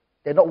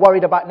 They're not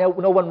worried about no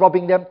one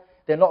robbing them.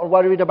 They're not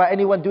worried about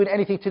anyone doing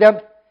anything to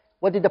them.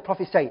 What did the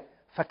Prophet say?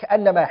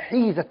 فَكَأَنَّمَا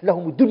حِيزَتْ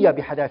لَهُمُ الدُّنْيَا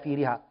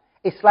بِحَذَافِيرِهَا.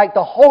 It's like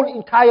the whole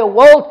entire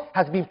world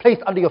has been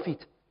placed under your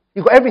feet.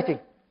 You've got everything.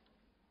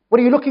 What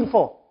are you looking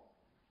for?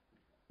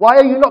 Why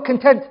are you not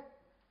content?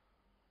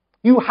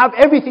 You have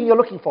everything you're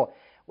looking for.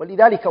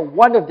 وَلِذَلِكَ,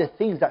 one of the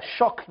things that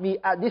shocked me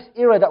at this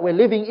era that we're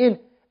living in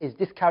is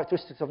this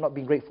characteristics of not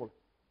being grateful.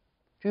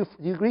 Do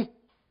you agree?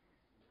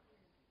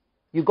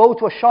 You go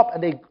to a shop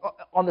and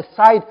on the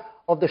side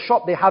of the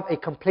shop they have a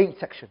complaint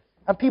section.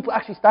 And people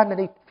actually stand and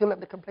they fill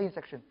up the complaint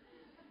section.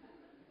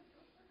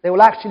 They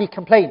will actually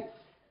complain.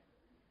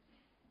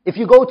 If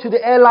you go to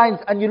the airlines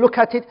and you look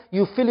at it,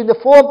 you fill in the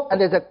form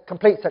and there's a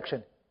complaint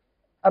section.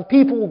 And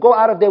people will go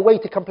out of their way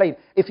to complain.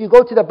 If you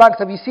go to the banks,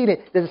 have you seen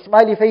it? There's a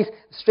smiley face,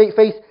 straight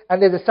face,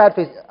 and there's a sad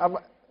face.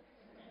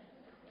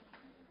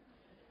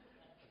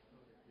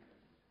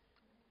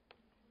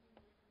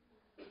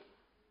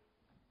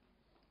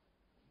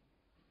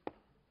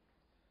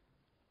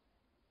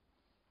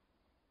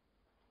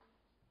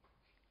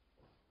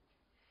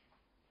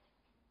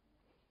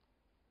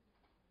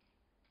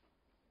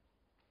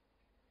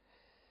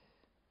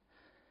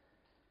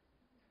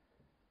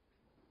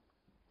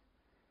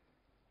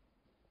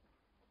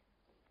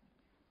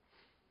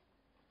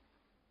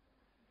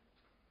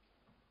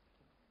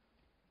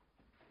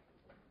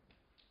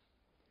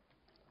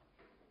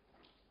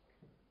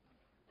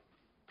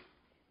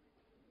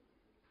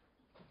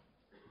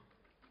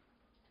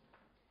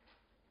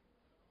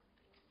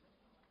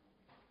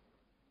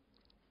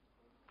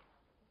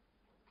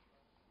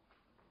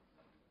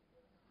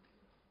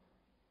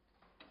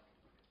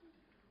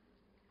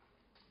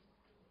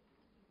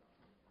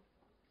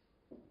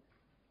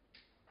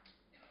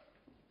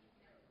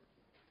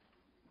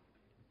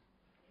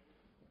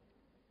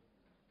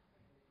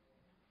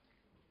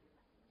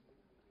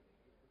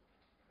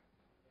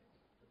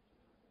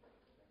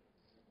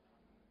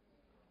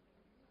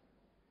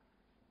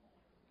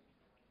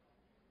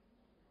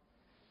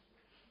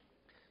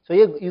 So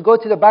you go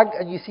to the bank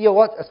and you see a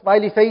what? A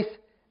smiley face,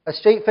 a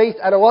straight face,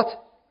 and a what?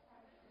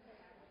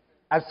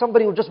 And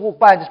somebody will just walk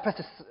by and just press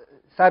a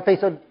sad face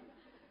on.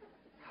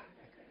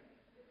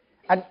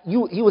 And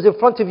he was in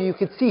front of you, you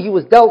could see he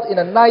was dealt in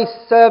a nice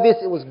service,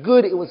 it was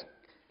good, it was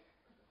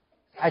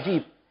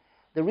ajib.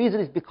 The reason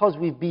is because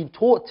we've been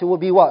taught to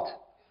be what?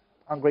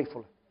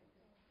 Ungrateful.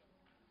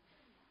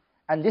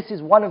 And this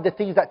is one of the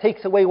things that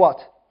takes away what?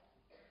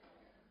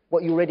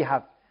 What you already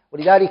have.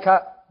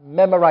 وَلِذَلِكَ,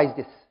 memorize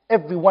this.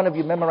 Every one of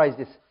you memorize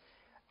this.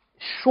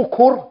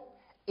 Shukr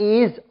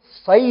is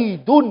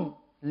saydun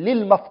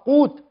lil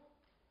mafqud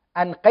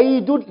and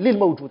qaydun lil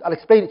mawjud. I'll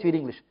explain it to you in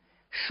English.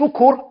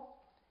 Shukr,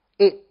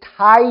 it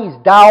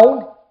ties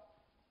down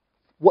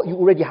what you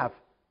already have.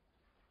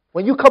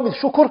 When you come with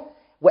shukr,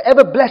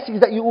 whatever blessings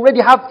that you already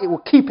have, it will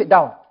keep it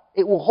down.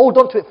 It will hold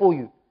on to it for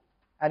you.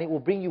 And it will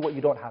bring you what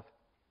you don't have.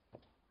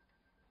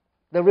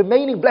 The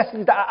remaining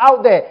blessings that are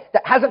out there,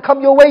 that hasn't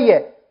come your way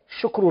yet,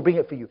 shukr will bring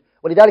it for you.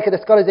 وَلِذَلِكَ, the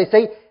scholars, they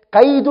say,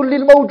 قَيْدٌ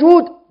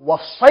لِلْمَوْجُودِ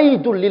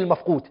وَصَيْدٌ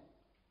لِلْمَفْقُودِ.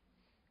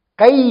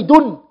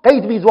 Qaydun.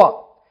 Qayd means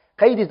what?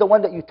 Qayd is the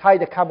one that you tie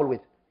the camel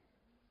with.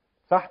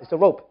 It's a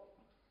rope.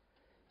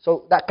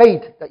 So that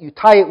qayd that you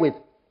tie it with,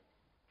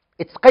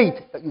 it's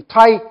qayd that you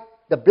tie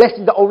the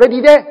blessings that are already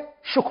there,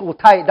 shukr will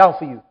tie it down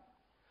for you.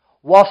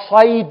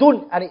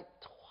 وَصَيْدٌ, and it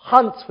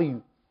hunts for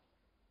you.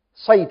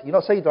 Sayd, you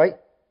know sayd, right?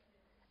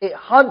 It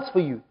hunts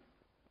for you.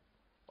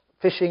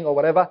 Fishing or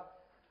whatever.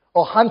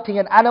 Or hunting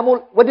an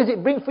animal. What does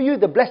it bring for you?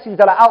 The blessings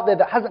that are out there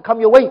that hasn't come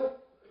your way.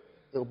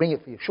 It will bring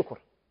it for you. Shukr.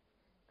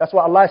 That's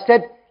what Allah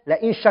said.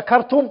 لَإِن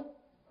شَكَرْتُمْ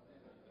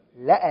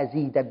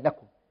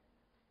لَأَزِيدَنَّكُمْ.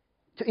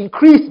 To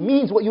increase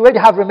means what you already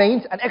have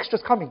remains and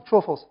extras coming. True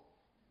or false?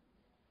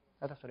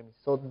 That's what it means.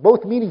 So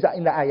both meanings are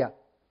in the ayah.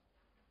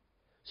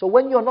 So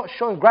when you're not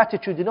showing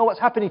gratitude, you know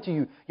what's happening to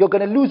you. You're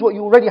going to lose what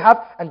you already have,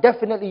 and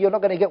definitely you're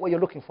not going to get what you're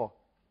looking for.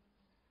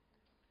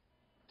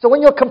 So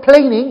when you're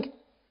complaining,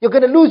 you're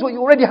going to lose what you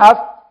already have,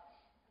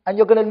 and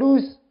you're going to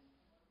lose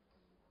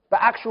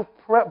the actual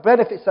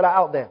benefits that are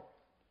out there.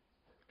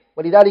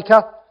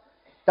 وَلِذَلِكَ,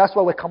 that's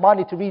why we're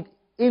commanded to read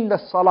in the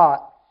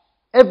salah,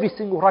 every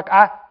single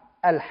rak'ah,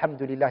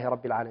 Alhamdulillahi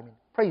Rabbil Alameen.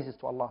 Praises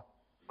to Allah.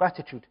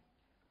 Gratitude.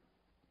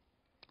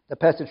 The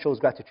person shows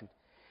gratitude.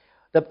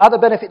 The other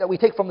benefit that we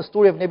take from the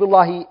story of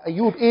Nabiullah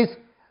Ayyub is,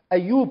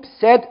 Ayyub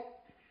said,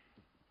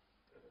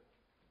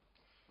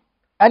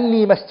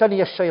 أَنِّي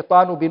مَسَّنِيَ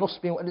الشَّيْطَانُ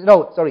بِنُصْبٍ.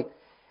 No, sorry.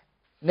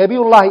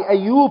 Nabiullah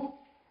Ayyub,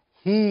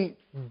 he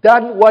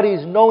done what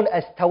is known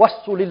as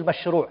tawassul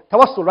al-mashru'.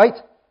 Tawassul, right?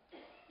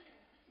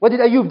 What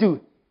did Ayyub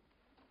do?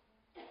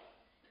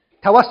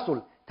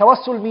 Tawassul.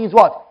 Tawassul means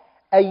what?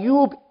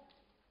 Ayyub,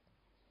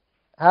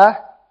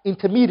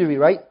 intermediary,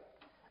 right?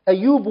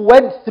 Ayyub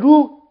went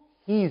through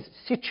his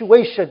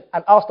situation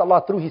and asked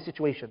Allah through his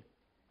situation.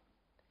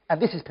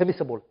 And this is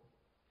permissible.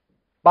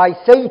 By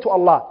saying to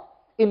Allah,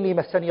 إِنِّي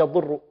مَسَّنِيَ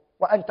الضُّرُّ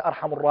وَأَنْتَ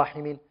أَرْحَمُ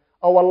الرَّاحِمِينَ.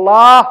 Oh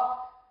Allah,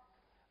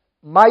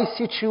 my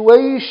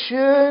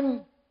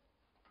situation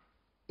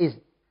is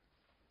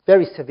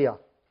very severe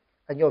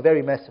and you're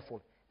very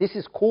merciful. This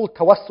is called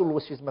tawassul,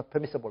 which is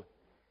permissible.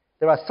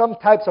 There are some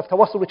types of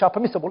tawassul which are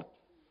permissible.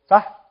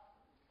 Sah?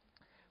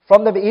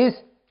 From them is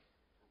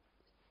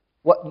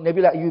what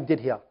Nabiullah Ayyub did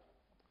here.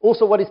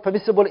 Also what is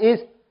permissible is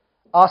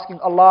asking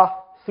Allah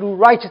through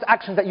righteous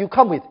actions that you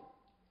come with.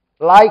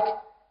 Like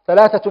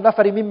ثلاثة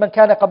نفر ممن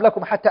كان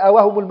قبلكم حتى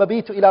آواهم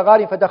المبيت إلى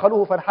غار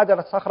فدخلوه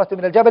فانحدرت صخرة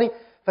من الجبل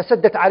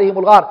فسدت عليهم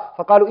الغار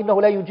فقالوا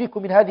إنه لا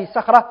ينجيكم من هذه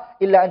الصخرة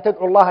إلا أن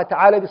تدعوا الله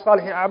تعالى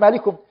بصالح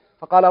أعمالكم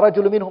فقال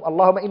رجل منهم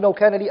اللهم إنه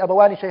كان لي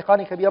أبوان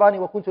شيخان كبيران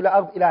وكنت لا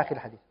أغب إلى آخر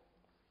الحديث.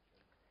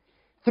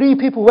 3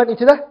 people went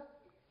into the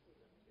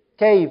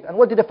cave, and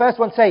what did the first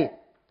one say?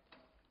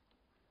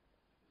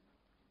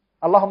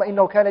 اللهم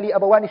إنه كان لي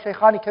أبوان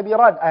شيخان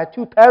كبيران. I had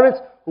 2 parents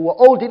who were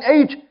old in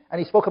age, and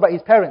he spoke about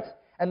his parents.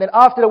 And then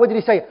after that, what did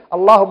he say?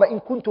 اللهم إن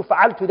كنت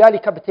فعلت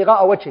ذلك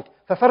ابتغاء وجهك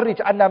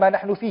ففرج عنا ما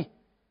نحن فيه.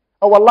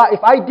 Oh Allah,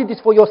 if I did this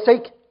for your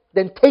sake,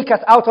 then take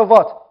us out of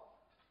what?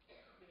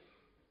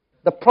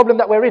 The problem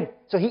that we're in.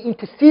 So he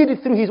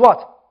interceded through his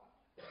what?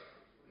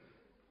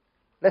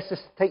 Let's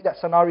just take that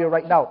scenario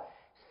right now.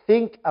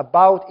 Think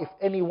about if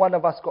any one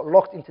of us got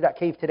locked into that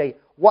cave today.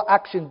 What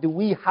action do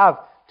we have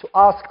to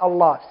ask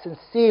Allah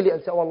sincerely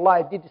and say, oh Allah,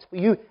 I did this for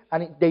you,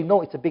 and they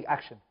know it's a big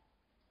action.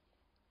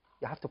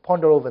 You have to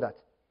ponder over that.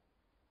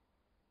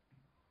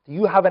 Do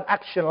you have an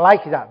action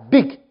like that,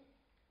 big,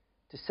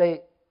 to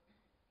say,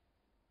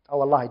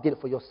 oh Allah, I did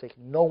it for your sake,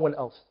 no one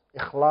else.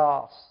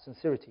 Ikhlas,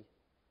 sincerity.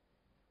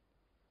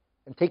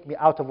 And take me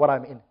out of what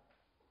I'm in.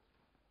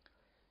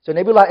 So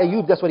Nabiullah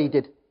Ayyub, that's what he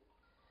did.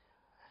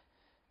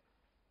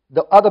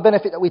 The other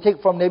benefit that we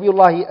take from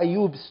Nabiullah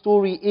Ayyub's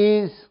story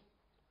is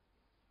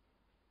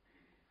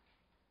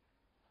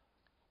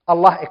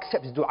Allah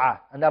accepts dua,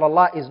 and that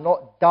Allah is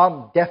not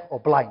dumb, deaf or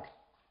blind.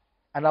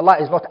 And Allah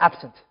is not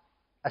absent,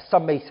 as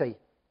some may say.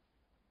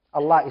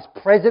 Allah is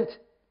present,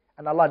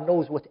 and Allah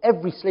knows what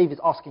every slave is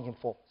asking Him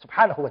for.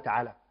 Subhanahu wa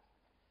ta'ala.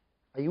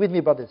 Are you with me,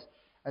 brothers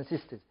and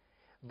sisters?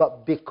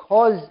 But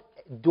because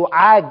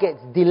dua gets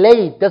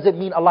delayed, doesn't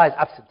mean Allah is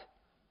absent.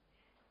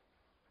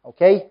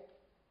 Okay?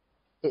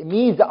 It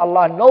means that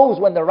Allah knows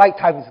when the right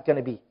time is going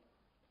to be.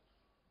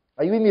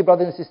 Are you with me,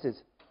 brothers and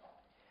sisters?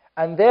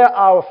 And there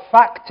are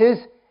factors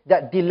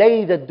that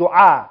delay the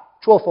dua.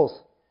 True or false?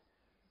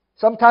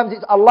 Sometimes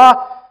it's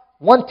Allah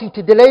wanting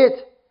to delay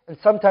it, and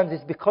sometimes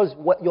it's because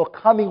what you're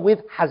coming with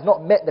has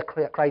not met the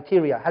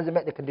criteria, hasn't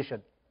met the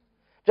condition.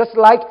 Just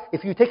like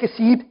if you take a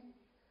seed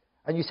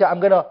and you say, I'm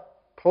going to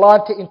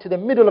plant it into the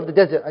middle of the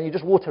desert, and you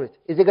just water it.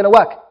 Is it going to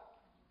work?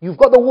 You've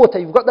got the water,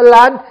 you've got the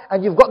land,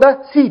 and you've got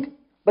the seed.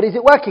 But is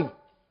it working?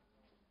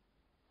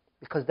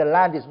 Because the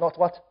land is not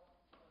what?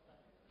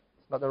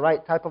 It's not the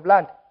right type of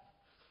land.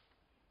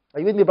 Are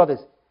you with me, brothers?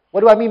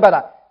 What do I mean by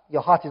that?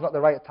 Your heart is not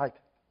the right type.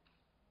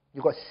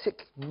 You've got a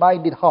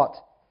sick-minded heart.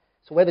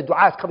 So where the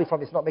dua is coming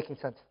from, it's not making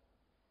sense.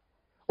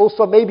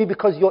 Also, maybe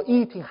because you're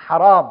eating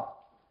haram.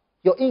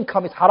 Your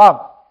income is haram.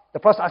 The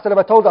Prophet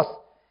ﷺ told us,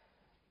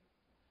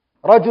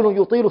 رجل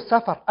يطيل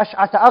السفر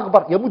أشعث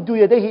أغبر يمد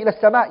يديه إلى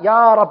السماء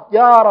يا رب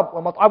يا رب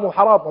ومطعمه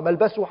حرام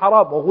وملبسه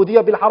حرام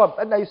وغذي بالحرام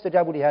فأنى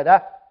يستجاب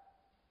لهذا.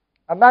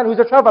 A man who's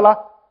a traveler,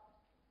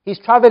 he's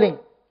traveling,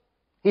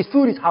 his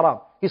food is haram,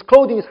 his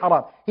clothing is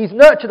haram, he's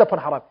nurtured upon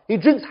haram, he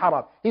drinks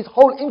haram, his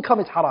whole income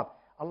is haram.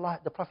 Allah,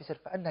 the Prophet said,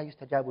 فَأَنَّا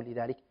يُسْتَجَابُ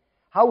لِذَلِكَ.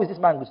 How is this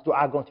man's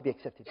dua going to be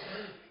accepted?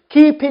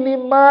 Keeping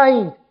in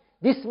mind,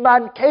 this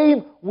man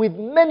came with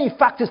many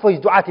factors for his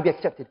dua to be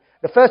accepted.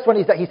 The first one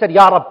is that he said,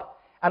 Ya Rab.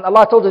 And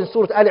Allah told us in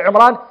Surah Ali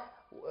Imran,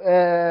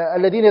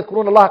 الذين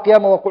يذكرون الله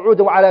قياما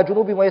وقعودا وعلى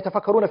جنوبهم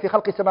ويتفكرون في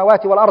خلق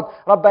السماوات والأرض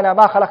ربنا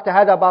ما خلقت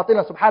هذا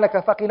باطلا سبحانك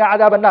فقنا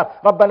عذاب النار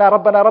ربنا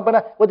ربنا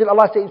ربنا. What did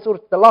Allah say in Surah,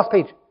 the last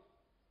page?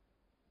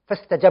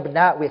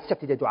 فاستجبنا, we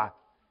accepted the dua.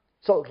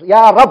 So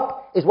Ya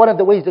Rab is one of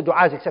the ways the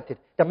dua is accepted.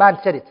 The man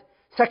said it.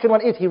 Second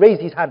one is he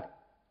raised his hand.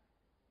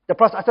 The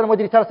Prophet ﷺ, what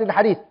did he tell us in the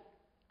hadith?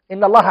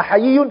 إن الله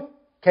حيي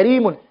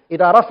كريم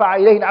إذا رفع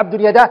إليه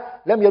العبد يده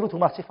لم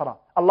يردهما صفرا.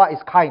 Allah is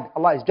kind,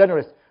 Allah is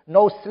generous.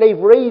 No slave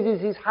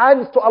raises his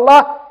hands to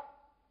Allah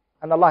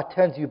and Allah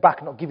turns you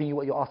back, not giving you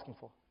what you're asking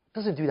for.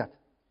 Doesn't do that.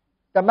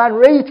 The man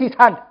raised his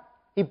hand.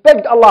 He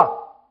begged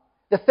Allah.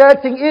 The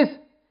third thing is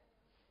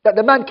that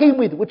the man came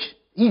with, which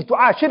his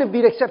dua should have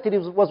been accepted,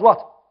 was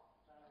what?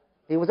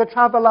 He was a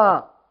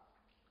traveler.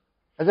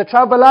 As a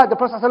traveler, the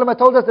Prophet ﷺ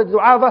told us that the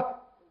dua of a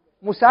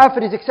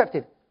musafir is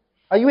accepted.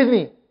 Are you with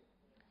me?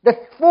 The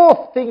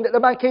fourth thing that the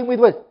man came with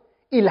was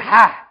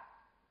ilhah.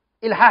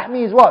 Ilhah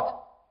means what?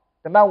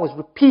 The man was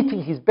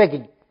repeating his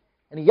begging.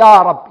 And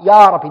Ya Rab,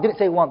 Ya Rab, he didn't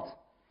say it once.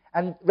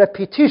 And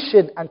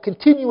repetition and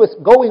continuous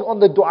going on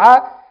the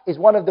dua is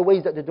one of the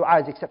ways that the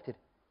dua is accepted.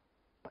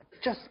 But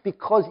just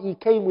because he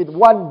came with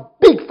one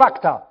big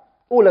factor,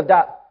 all of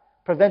that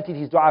prevented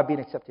his dua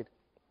being accepted.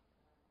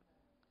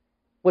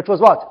 Which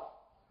was what?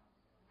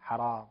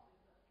 Haram.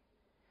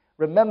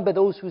 Remember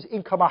those whose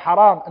income are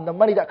haram and the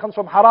money that comes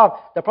from haram.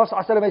 The Prophet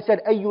ﷺ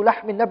said, أَيُّ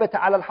لَحْمٍ نَبَتَ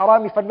عَلَى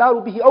الْحَرَامِ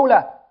فَالنَّارُ بِهِ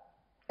أَوْلَى.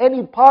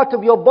 Any part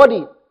of your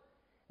body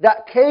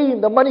that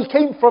the money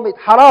came from it,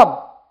 haram,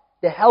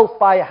 the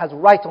hellfire has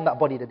right on that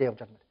body the Day of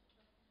Judgment.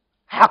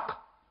 Haqq.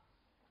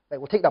 They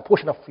will take that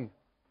portion off you.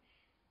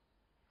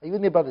 Are you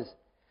with me, brothers?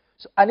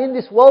 So, and in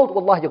this world,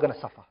 wallahi, you're going to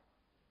suffer.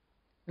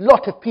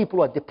 Lot of people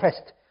who are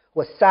depressed, who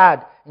are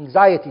sad,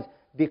 anxieties,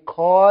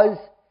 because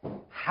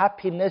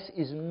happiness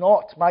is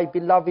not, my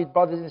beloved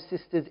brothers and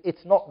sisters,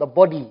 it's not the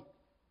body.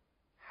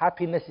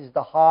 Happiness is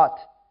the heart.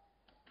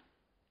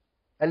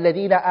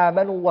 الَّذِينَ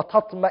آمَنُوا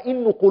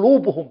وَتَطْمَئِنُّ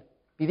قُلُوبُهُمْ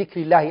بِذِكْرِ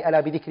اللَّهِ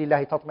أَلَا بِذِكْرِ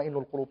اللَّهِ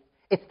تَطْمَئِنُّ الْقُلُوبُ.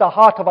 It's the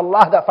heart of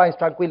Allah that finds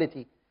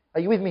tranquility.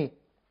 Are you with me?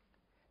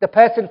 The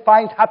person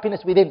finds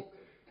happiness within.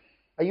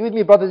 Are you with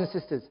me, brothers and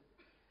sisters?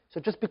 So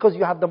just because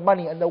you have the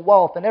money and the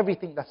wealth and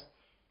everything,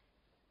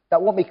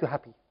 that won't make you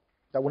happy.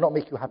 That will not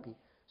make you happy.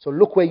 So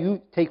look where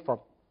you take from.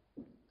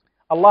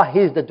 Allah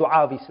hears the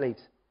dua of His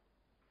slaves.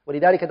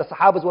 وَلِذَلِكَ the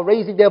Sahabas were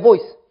raising their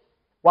voice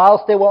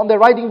whilst they were on their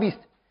riding beast.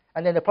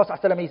 And then the Prophet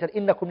ﷺ, he said,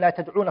 إِنَّكُمْ لَا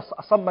تَدْعُونَ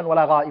أَصَمًّا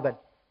وَلَا غَائِبًا.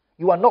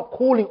 You are not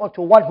calling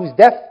onto one who's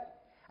deaf,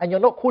 and you're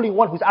not calling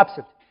one who's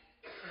absent.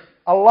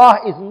 Allah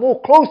is more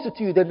closer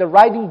to you than the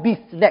riding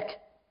beast's neck.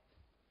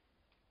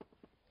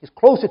 He's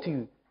closer to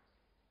you.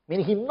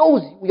 Meaning He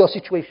knows your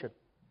situation.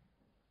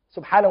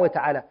 Subhanahu wa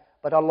ta'ala.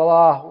 But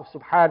Allah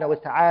subhanahu wa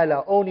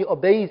ta'ala only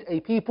obeys a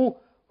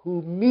people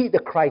who meet the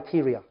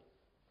criteria.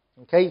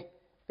 Okay?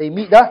 They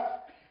meet the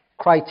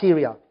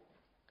criteria.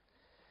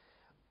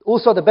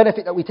 Also, the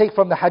benefit that we take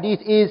from the hadith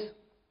is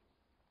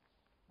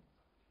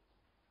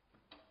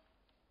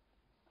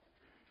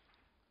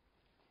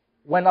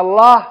when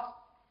Allah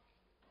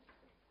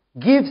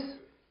gives,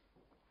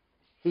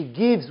 He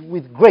gives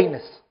with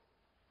greatness.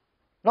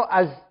 Not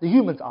as the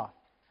humans are.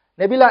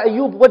 Nabiullah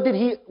Ayyub, what did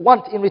he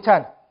want in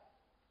return?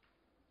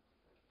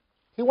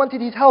 He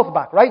wanted his health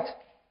back, right?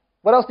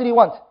 What else did he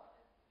want?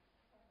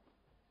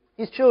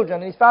 His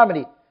children and his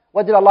family.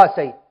 What did Allah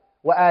say?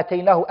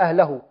 وَآتَيْنَاهُ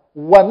أَهْلَهُ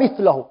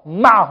وَمِثْلَهُ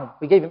مَعَهُم.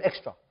 We gave him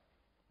extra.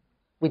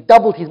 We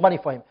doubled his money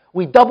for him.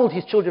 We doubled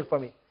his children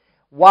for him.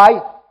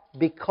 Why?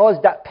 Because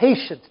that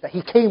patience that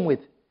he came with,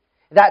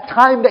 that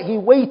time that he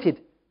waited,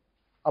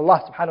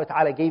 Allah subhanahu wa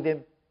ta'ala gave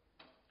him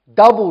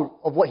double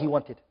of what he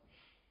wanted.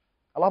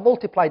 Allah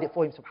multiplied it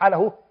for him,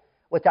 subhanahu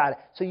wa ta'ala.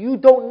 So you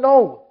don't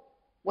know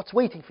what's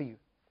waiting for you.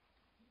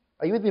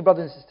 Are you with me,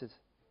 brothers and sisters?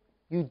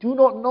 You do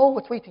not know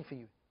what's waiting for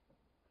you.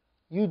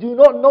 You do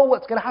not know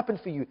what's going to happen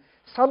for you.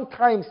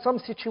 Sometimes, some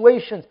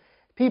situations,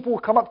 people will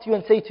come up to you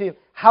and say to you,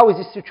 how is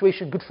this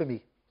situation good for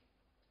me?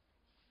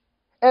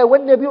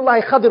 When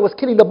Nabiullah Khadir was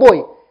killing the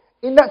boy,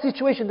 in that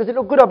situation, does it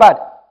look good or bad?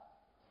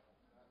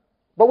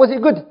 But was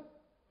it good?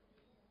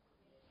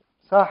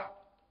 Sah.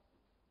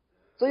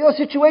 So your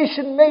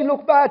situation may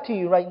look bad to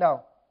you right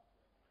now.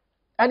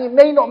 And it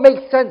may not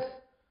make sense.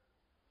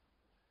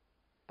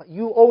 But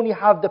you only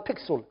have the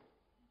pixel.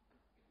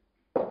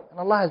 And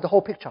Allah has the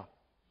whole picture.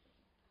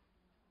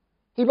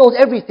 He knows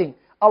everything.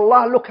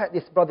 Allah, look at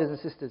this, brothers and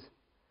sisters.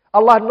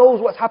 Allah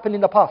knows what's happened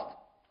in the past.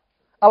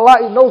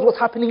 Allah knows what's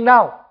happening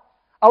now.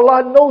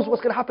 Allah knows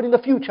what's going to happen in the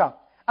future.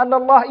 And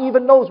Allah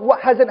even knows what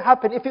hasn't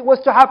happened. If it was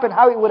to happen,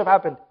 how it would have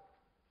happened.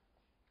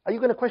 Are you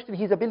going to question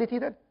His ability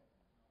then?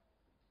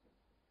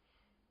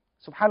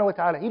 Subhanahu wa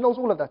ta'ala. He knows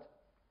all of that.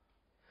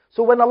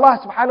 So when Allah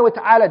subhanahu wa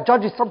ta'ala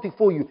judges something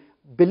for you,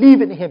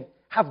 believe in Him.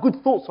 Have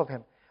good thoughts of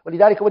Him.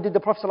 وَلِذَلِكَ what did the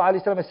Prophet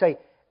ﷺ say?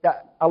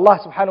 That Allah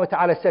subhanahu wa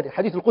ta'ala said,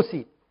 Hadith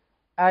al-Qudsi,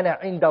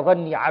 أَنَا عِنْدَ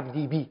ظَنِّ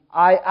عَبْدِي بِي.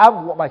 I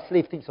am what my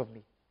slave thinks of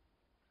me.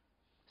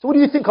 So what do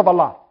you think of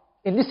Allah?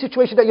 In this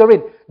situation that you're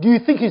in, do you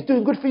think He's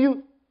doing good for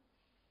you?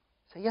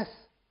 Say yes.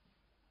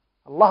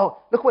 Allah,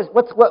 look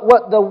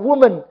what the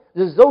woman,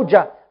 the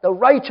zawja, the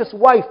righteous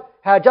wife,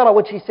 Hajara,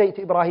 what did she say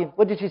to Ibrahim?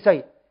 What did she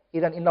say?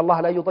 إِذَنْ إِنَّ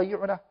اللَّهَ لَا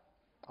يُضَيِّعُنَا.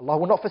 Allah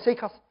will not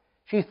forsake us.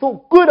 She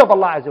thought good of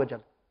Allah Azza wa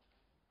Jal.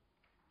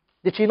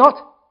 Did she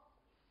not?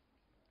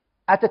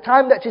 At the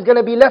time that she's going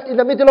to be left in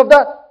the middle of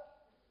the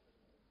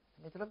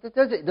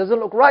desert, it doesn't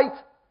look right.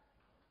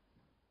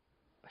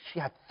 But she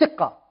had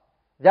thiqah.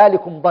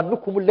 ذَلِكُمْ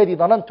ظَنُّكُمُ الَّذِي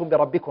ظَنَنْتُمْ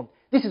بِرَبِّكُمْ.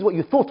 This is what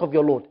you thought of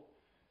your Lord.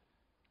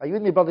 Are you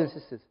with me, brothers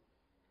and sisters?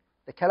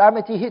 The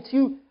calamity hits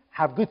you,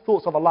 have good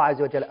thoughts of Allah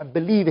Azza wa Jalla and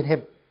believe in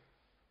Him.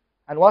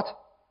 And what?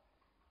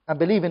 And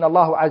believe in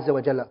Allah Azza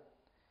wa Jalla.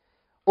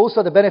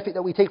 Also the benefit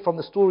that we take from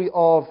the story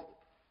of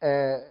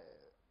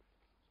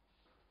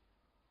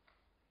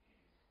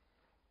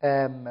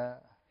Nabiullah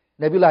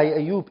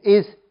Ayyub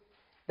is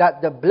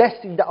that the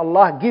blessing that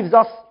Allah gives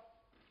us,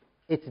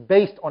 it's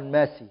based on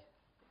mercy.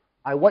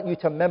 I want you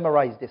to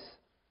memorize this.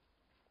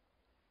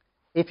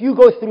 If you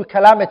go through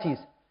calamities,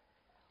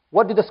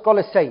 what do the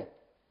scholars say?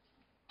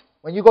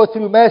 When you go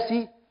through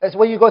mercy, that's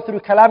when you go through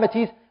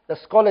calamities, the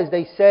scholars,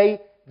 they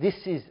say, this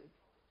is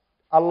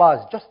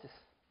Allah's justice.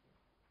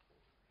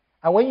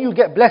 And when you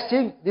get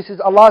blessing, this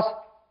is Allah's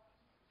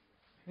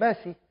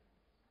mercy.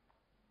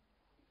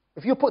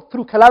 If you put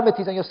through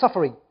calamities and you're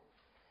suffering,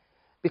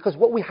 because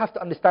what we have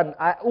to understand,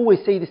 I always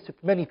say this to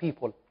many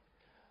people,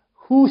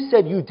 who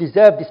said you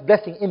deserve this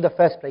blessing in the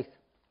first place?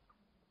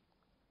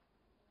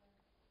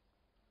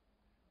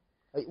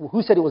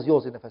 Who said it was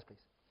yours in the first place?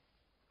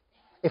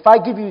 If I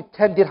give you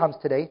 10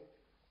 dirhams today,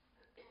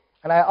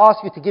 and I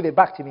ask you to give it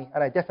back to me,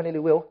 and I definitely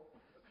will,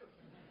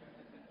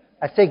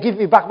 I say, give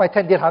me back my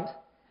 10 dirhams,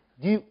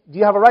 do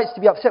you have a right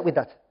to be upset with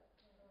that?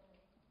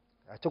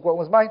 I took what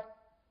was mine.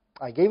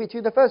 I gave it to you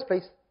in the first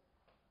place.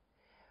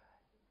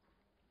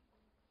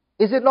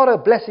 Is it not a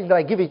blessing that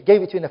I gave it to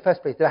you in the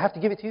first place? Did I have to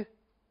give it to you?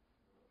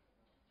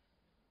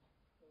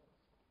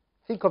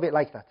 Think of it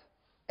like that.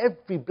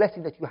 Every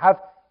blessing that you have,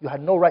 you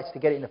had no rights to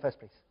get it in the first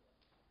place.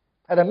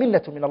 هذا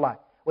منة من الله.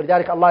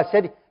 ولذلك Allah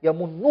said,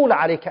 يمنون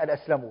عليك أن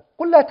أسلموا.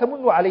 قل لا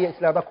تمنوا علي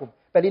إسلامكم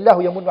بل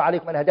الله يمن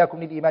عليكم أن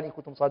هداكم للإيمان إن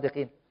كنتم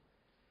صادقين.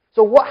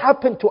 So what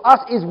happened to us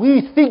is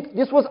we think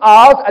this was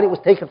ours and it was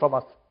taken from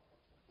us.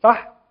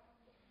 صح?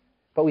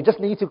 But we just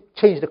need to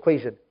change the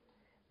equation.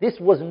 This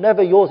was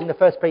never yours in the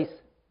first place.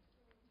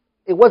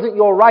 It wasn't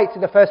your right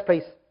in the first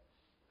place.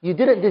 You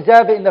didn't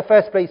deserve it in the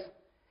first place.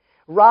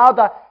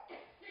 Rather,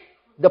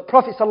 the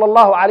Prophet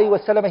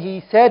ﷺ,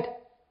 he said,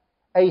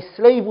 a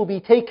slave will be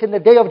taken the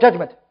day of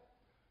judgment.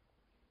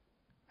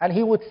 And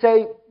he would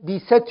say, be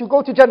said to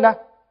go to Jannah.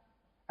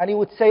 And he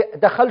would say,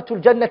 دَخَلْتُ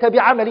الْجَنَّةَ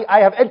بِعَمَلِي, I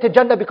have entered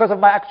Jannah because of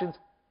my actions.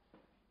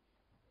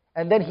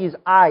 And then his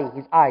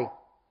eye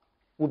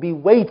will be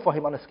weighed for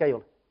him on a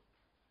scale.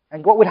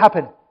 And what would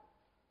happen?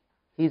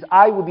 His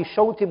eye will be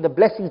shown to him the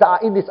blessings that are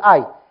in this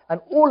eye. And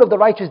all of the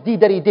righteous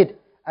deed that he did.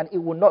 And it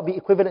will not be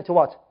equivalent to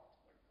what?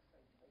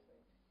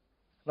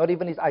 Not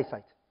even his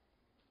eyesight.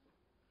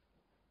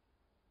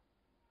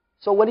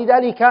 So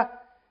وَلِذَلِكَ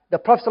the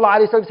Prophet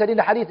ﷺ said in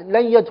the hadith,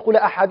 لَنْ يَدْخُلَ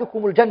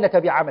أَحَدُكُمُ الْجَنَّةَ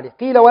بِعَمَلِهِ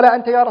قِيلَ وَلَا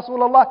أَنْتَ يَا رَسُولَ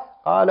اللَّهِ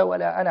قَالَ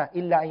وَلَا أَنَا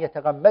إِلَّا أَنْ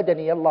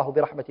يَتَغَمَّدَنِي اللَّهُ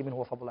بِرَحْمَةٍ مِّنْهُ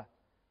وَفَضْلًا.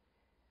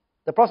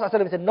 The Prophet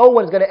ﷺ said, no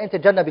one is going to enter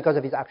Jannah because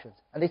of his actions.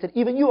 And they said,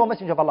 even you, O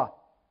Messenger of Allah.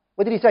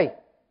 What did he say?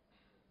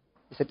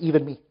 He said,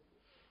 even me.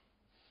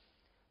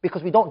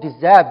 Because we don't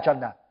deserve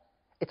Jannah.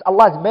 It's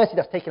Allah's mercy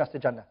that's taken us to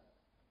Jannah.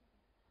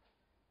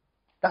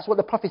 That's what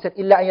the Prophet said,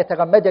 إِلَّا أَنْ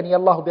يَتَغَمَّدَنِي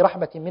اللَّهُ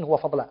بِرَحْمَةٍ مِّنْهُ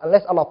وَفَضْلًا.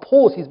 Unless Allah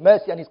pours His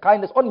mercy and His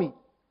kindness on me,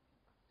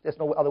 there's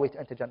no other way to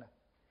enter Jannah.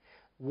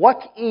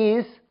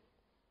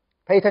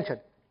 Pay attention,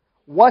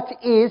 what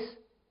is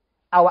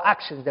our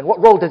actions then?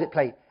 What role does it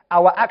play?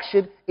 Our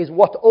action is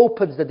what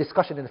opens the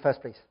discussion in the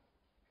first place.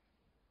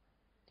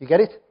 Do you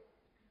get it?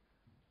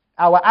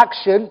 Our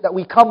action that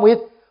we come with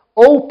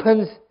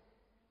opens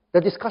the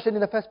discussion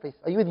in the first place.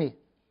 Are you with me?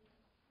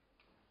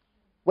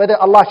 Whether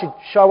Allah should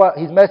shower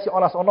His mercy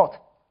on us or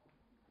not.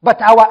 But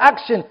our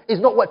action is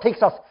not what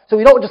takes us. So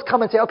we don't just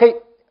come and say, okay,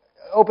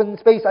 open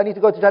space, I need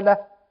to go to Jannah.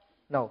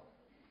 No.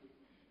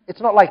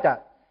 It's not like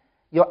that.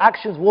 Your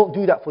actions won't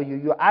do that for you.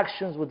 Your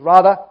actions would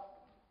rather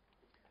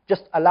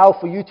just allow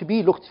for you to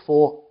be looked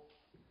for.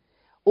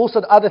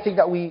 Also, the other thing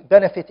that we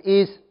benefit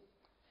is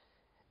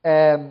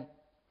a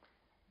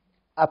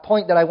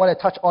point that I want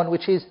to touch on,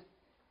 which is,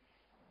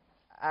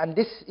 and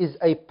this is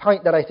a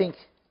point that I think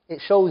it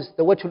shows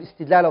the wajhul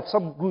istidlal of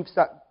some groups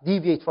that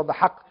deviate from the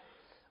haqq,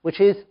 which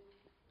is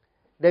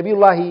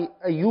Nabiullah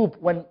Ayyub,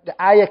 when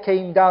the ayah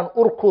came down,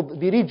 urkud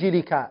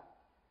birijlika.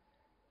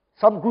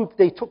 Some group,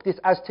 they took this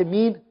as to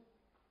mean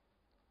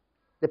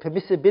the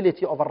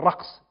permissibility of a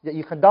raqs, that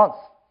you can dance,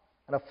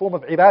 and a form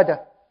of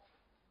ibadah.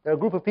 There are a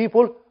group of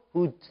people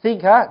who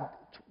think,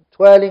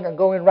 twirling and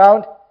going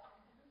round,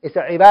 it's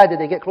an ibadah,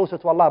 they get closer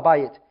to Allah by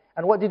it.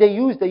 And what did they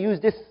use? They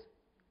used this,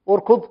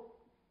 urkud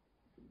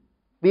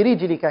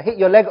birijlika, hit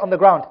your leg on the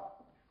ground.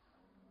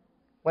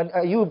 When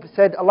Ayyub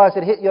said, Allah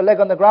said, hit your leg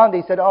on the ground,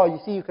 they said, oh, you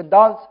see, you can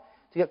dance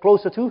to get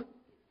closer to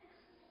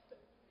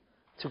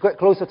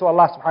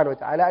Allah subhanahu wa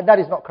ta'ala. And that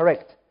is not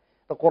correct.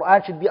 The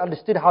Quran should be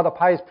understood how the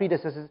pious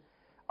predecessors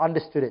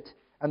understood it,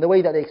 and the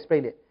way that they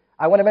explained it.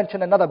 I want to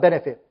mention another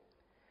benefit.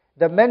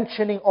 The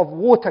mentioning of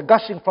water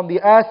gushing from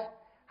the earth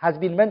has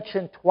been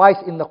mentioned twice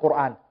in the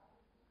Quran,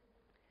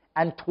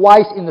 and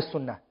twice in the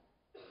Sunnah.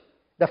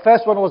 The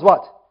first one was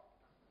what?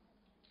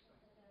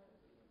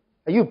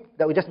 Ayyub,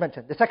 that we just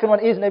mentioned. The second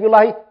one is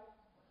Nabiullah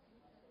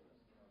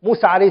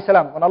Musa alayhi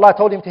salam, when Allah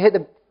told him to hit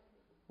the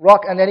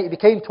rock and then it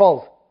became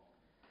 12.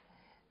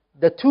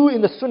 The two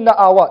in the Sunnah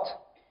are what?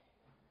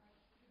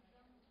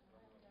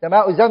 The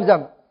Ma'u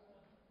Zamzam.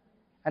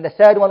 And the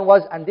third one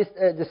was, and this,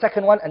 the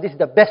second one, and this is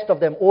the best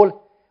of them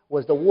all,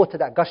 was the water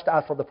that gushed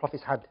out from the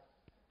Prophet's hand.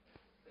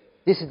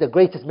 This is the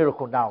greatest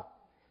miracle now.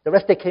 The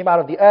rest, they came out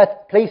of the earth,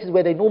 places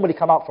where they normally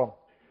come out from.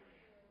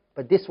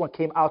 But this one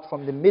came out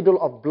from the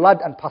middle of blood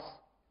and pus.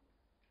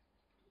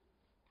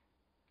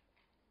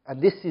 And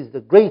this is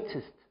the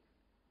greatest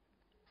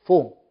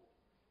form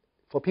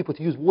for people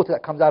to use water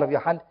that comes out of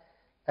your hand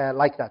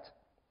like that.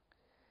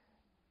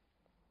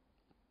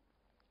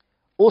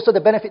 Also, the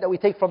benefit that we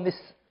take from this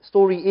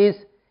story is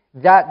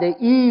that the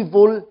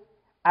evil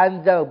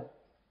and the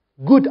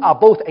good are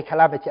both a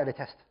calamity and a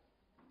test.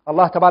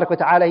 Allah Tabarak wa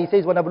Ta'ala, He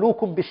says,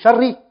 وَنَبْلُوكُمْ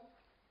بِالشَّرِّ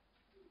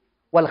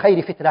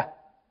وَالْخَيْرِ فِتْنَةً.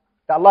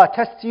 That Allah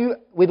tests you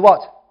with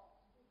what?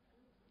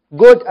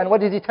 Good, and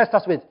what does He test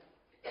us with?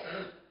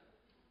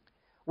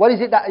 What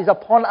is it that is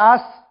upon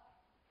us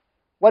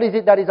What is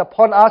it that is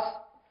upon us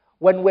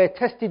when we're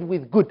tested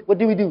with good? What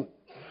do?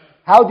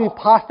 How do we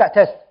pass that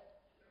test?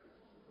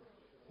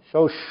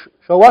 Show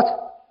what?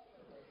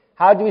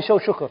 How do we show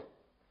shukr?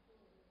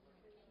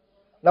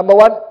 Number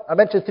one, I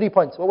mentioned 3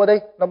 points. What were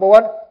they? Number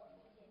one,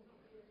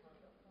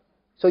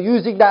 so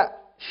using that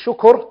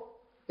shukr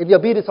in the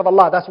obedience of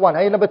Allah, that's one.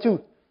 Hey, number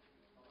two,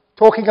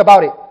 talking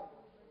about it,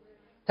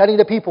 telling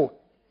the people.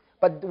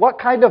 But what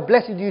kind of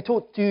blessing do you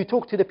talk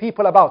to the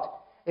people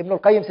about? Ibn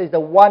al-Qayyim says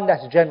the one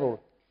that's general.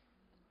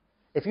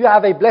 If you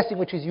have a blessing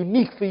which is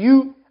unique for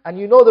you, and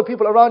you know the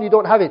people around you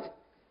don't have it,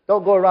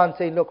 don't go around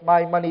saying, look,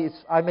 my money is,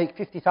 I make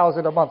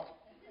 50,000 a month.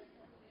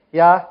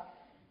 Yeah?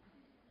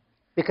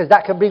 Because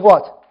that can bring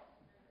what?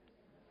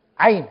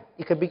 Ayn.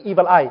 It can bring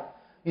evil eye.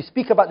 You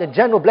speak about the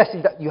general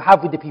blessings that you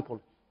have with the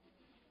people.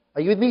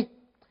 Are you with me?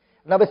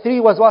 Number three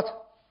was what?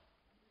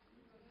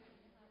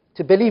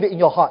 To believe it in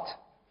your heart.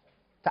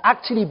 To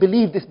actually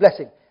believe this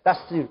blessing. That's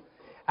true.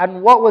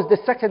 And what was the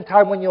second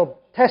time when you're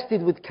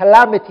tested with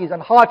calamities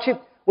and hardship?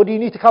 What do you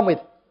need to come with?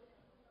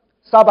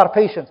 Sabar,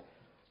 patience.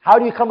 How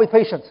do you come with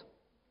patience?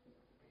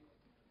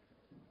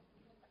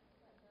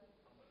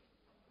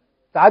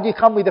 So how do you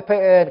come with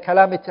the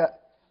calamity?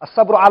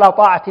 As-sabru ala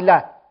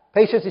ta'atillah.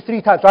 Patience is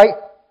 3 times, right?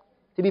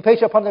 To be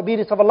patient upon the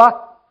obedience of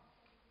Allah.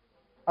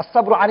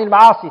 As-sabru anil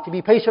ma'asi. To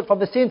be patient from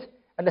the sins.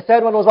 And the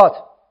third one was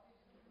what?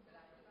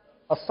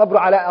 As-sabru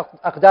ala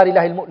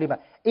aqdarillahi al-mu'lima.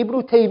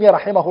 Ibn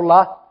Taymiyyah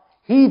rahimahullah,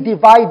 he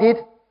divided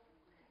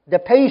the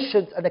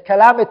patience and the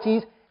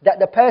calamities that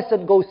the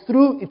person goes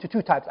through into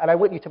 2 types. And I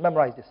want you to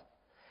memorize this.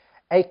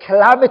 A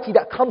calamity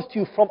that comes to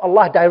you from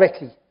Allah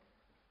directly.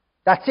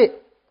 That's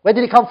it. Where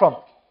did it come from?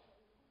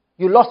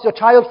 You lost your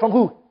child from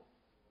who?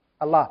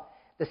 Allah.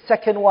 The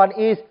second one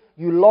is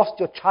you lost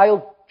your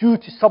child due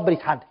to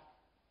somebody's hand.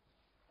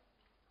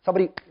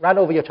 Somebody ran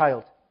over your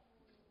child.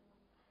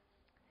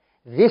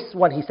 This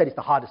one, he said, is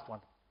the hardest one.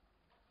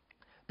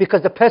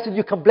 Because the person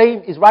you can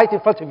blame is right in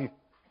front of you.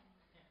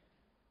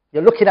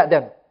 You're looking at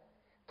them.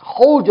 To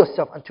hold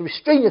yourself and to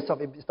restrain yourself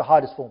is the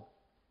hardest form.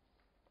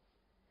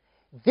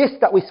 This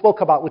that we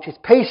spoke about, which is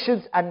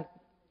patience and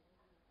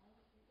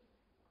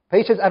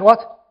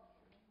what?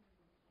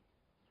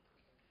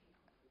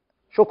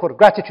 Shukr,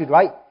 gratitude,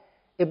 right?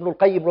 Ibn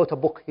al-Qayyim wrote a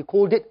book. He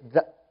called it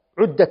the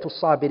Uddatu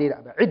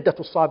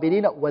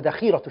Sabirina wa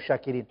Dakhiratu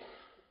Shakirin.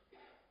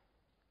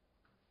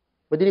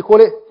 What did he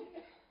call it?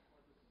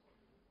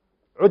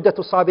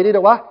 Uddatu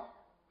Sabirina wa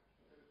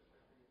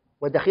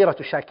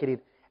Dakhiratu Shakirin.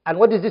 And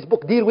what does this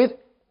book deal with?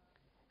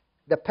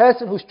 The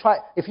person who's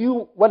trying, if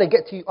you want to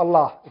get to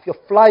Allah, if you're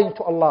flying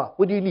to Allah,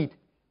 what do you need?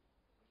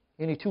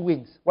 You need 2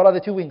 wings. What are the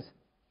 2 wings?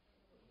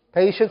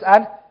 Patience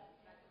and...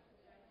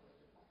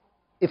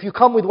 If you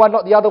come with one,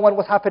 not the other one,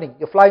 what's happening?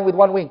 You're flying with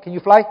 1 wing. Can you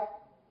fly?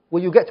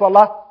 Will you get to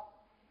Allah?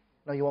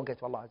 No, you won't get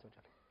to Allah Azza wa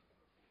Jalla.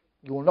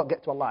 You will not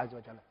get to Allah Azza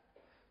wa Jalla.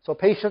 So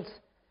patience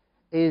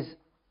is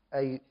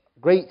a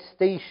great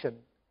station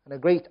and a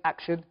great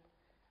action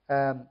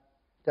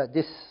that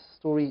this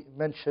story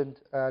mentioned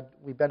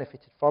we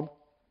benefited from.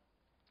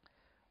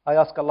 I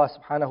ask Allah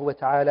subhanahu wa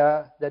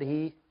ta'ala that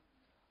He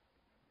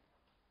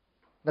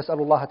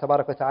نسأل الله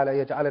تبارك وتعالى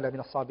يجعلنا من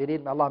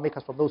الصابرين. May Allah make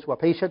us from those who are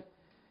patient.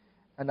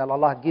 And that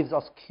Allah gives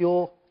us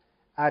cure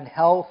and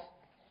health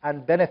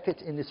and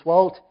benefit in this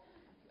world.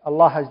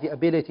 Allah has the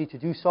ability to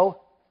do so.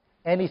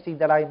 Anything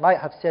that I might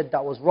have said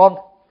that was wrong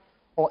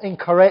or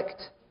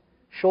incorrect,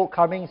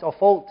 shortcomings or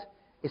fault,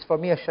 is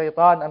from me as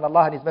shaitan, and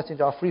Allah and His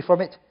Messenger are free from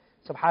it.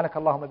 سبحانك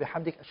اللهم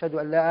بحمدك أشهد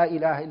أن لا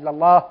إله إلا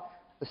الله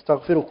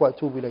أستغفرك وأتوب إليك.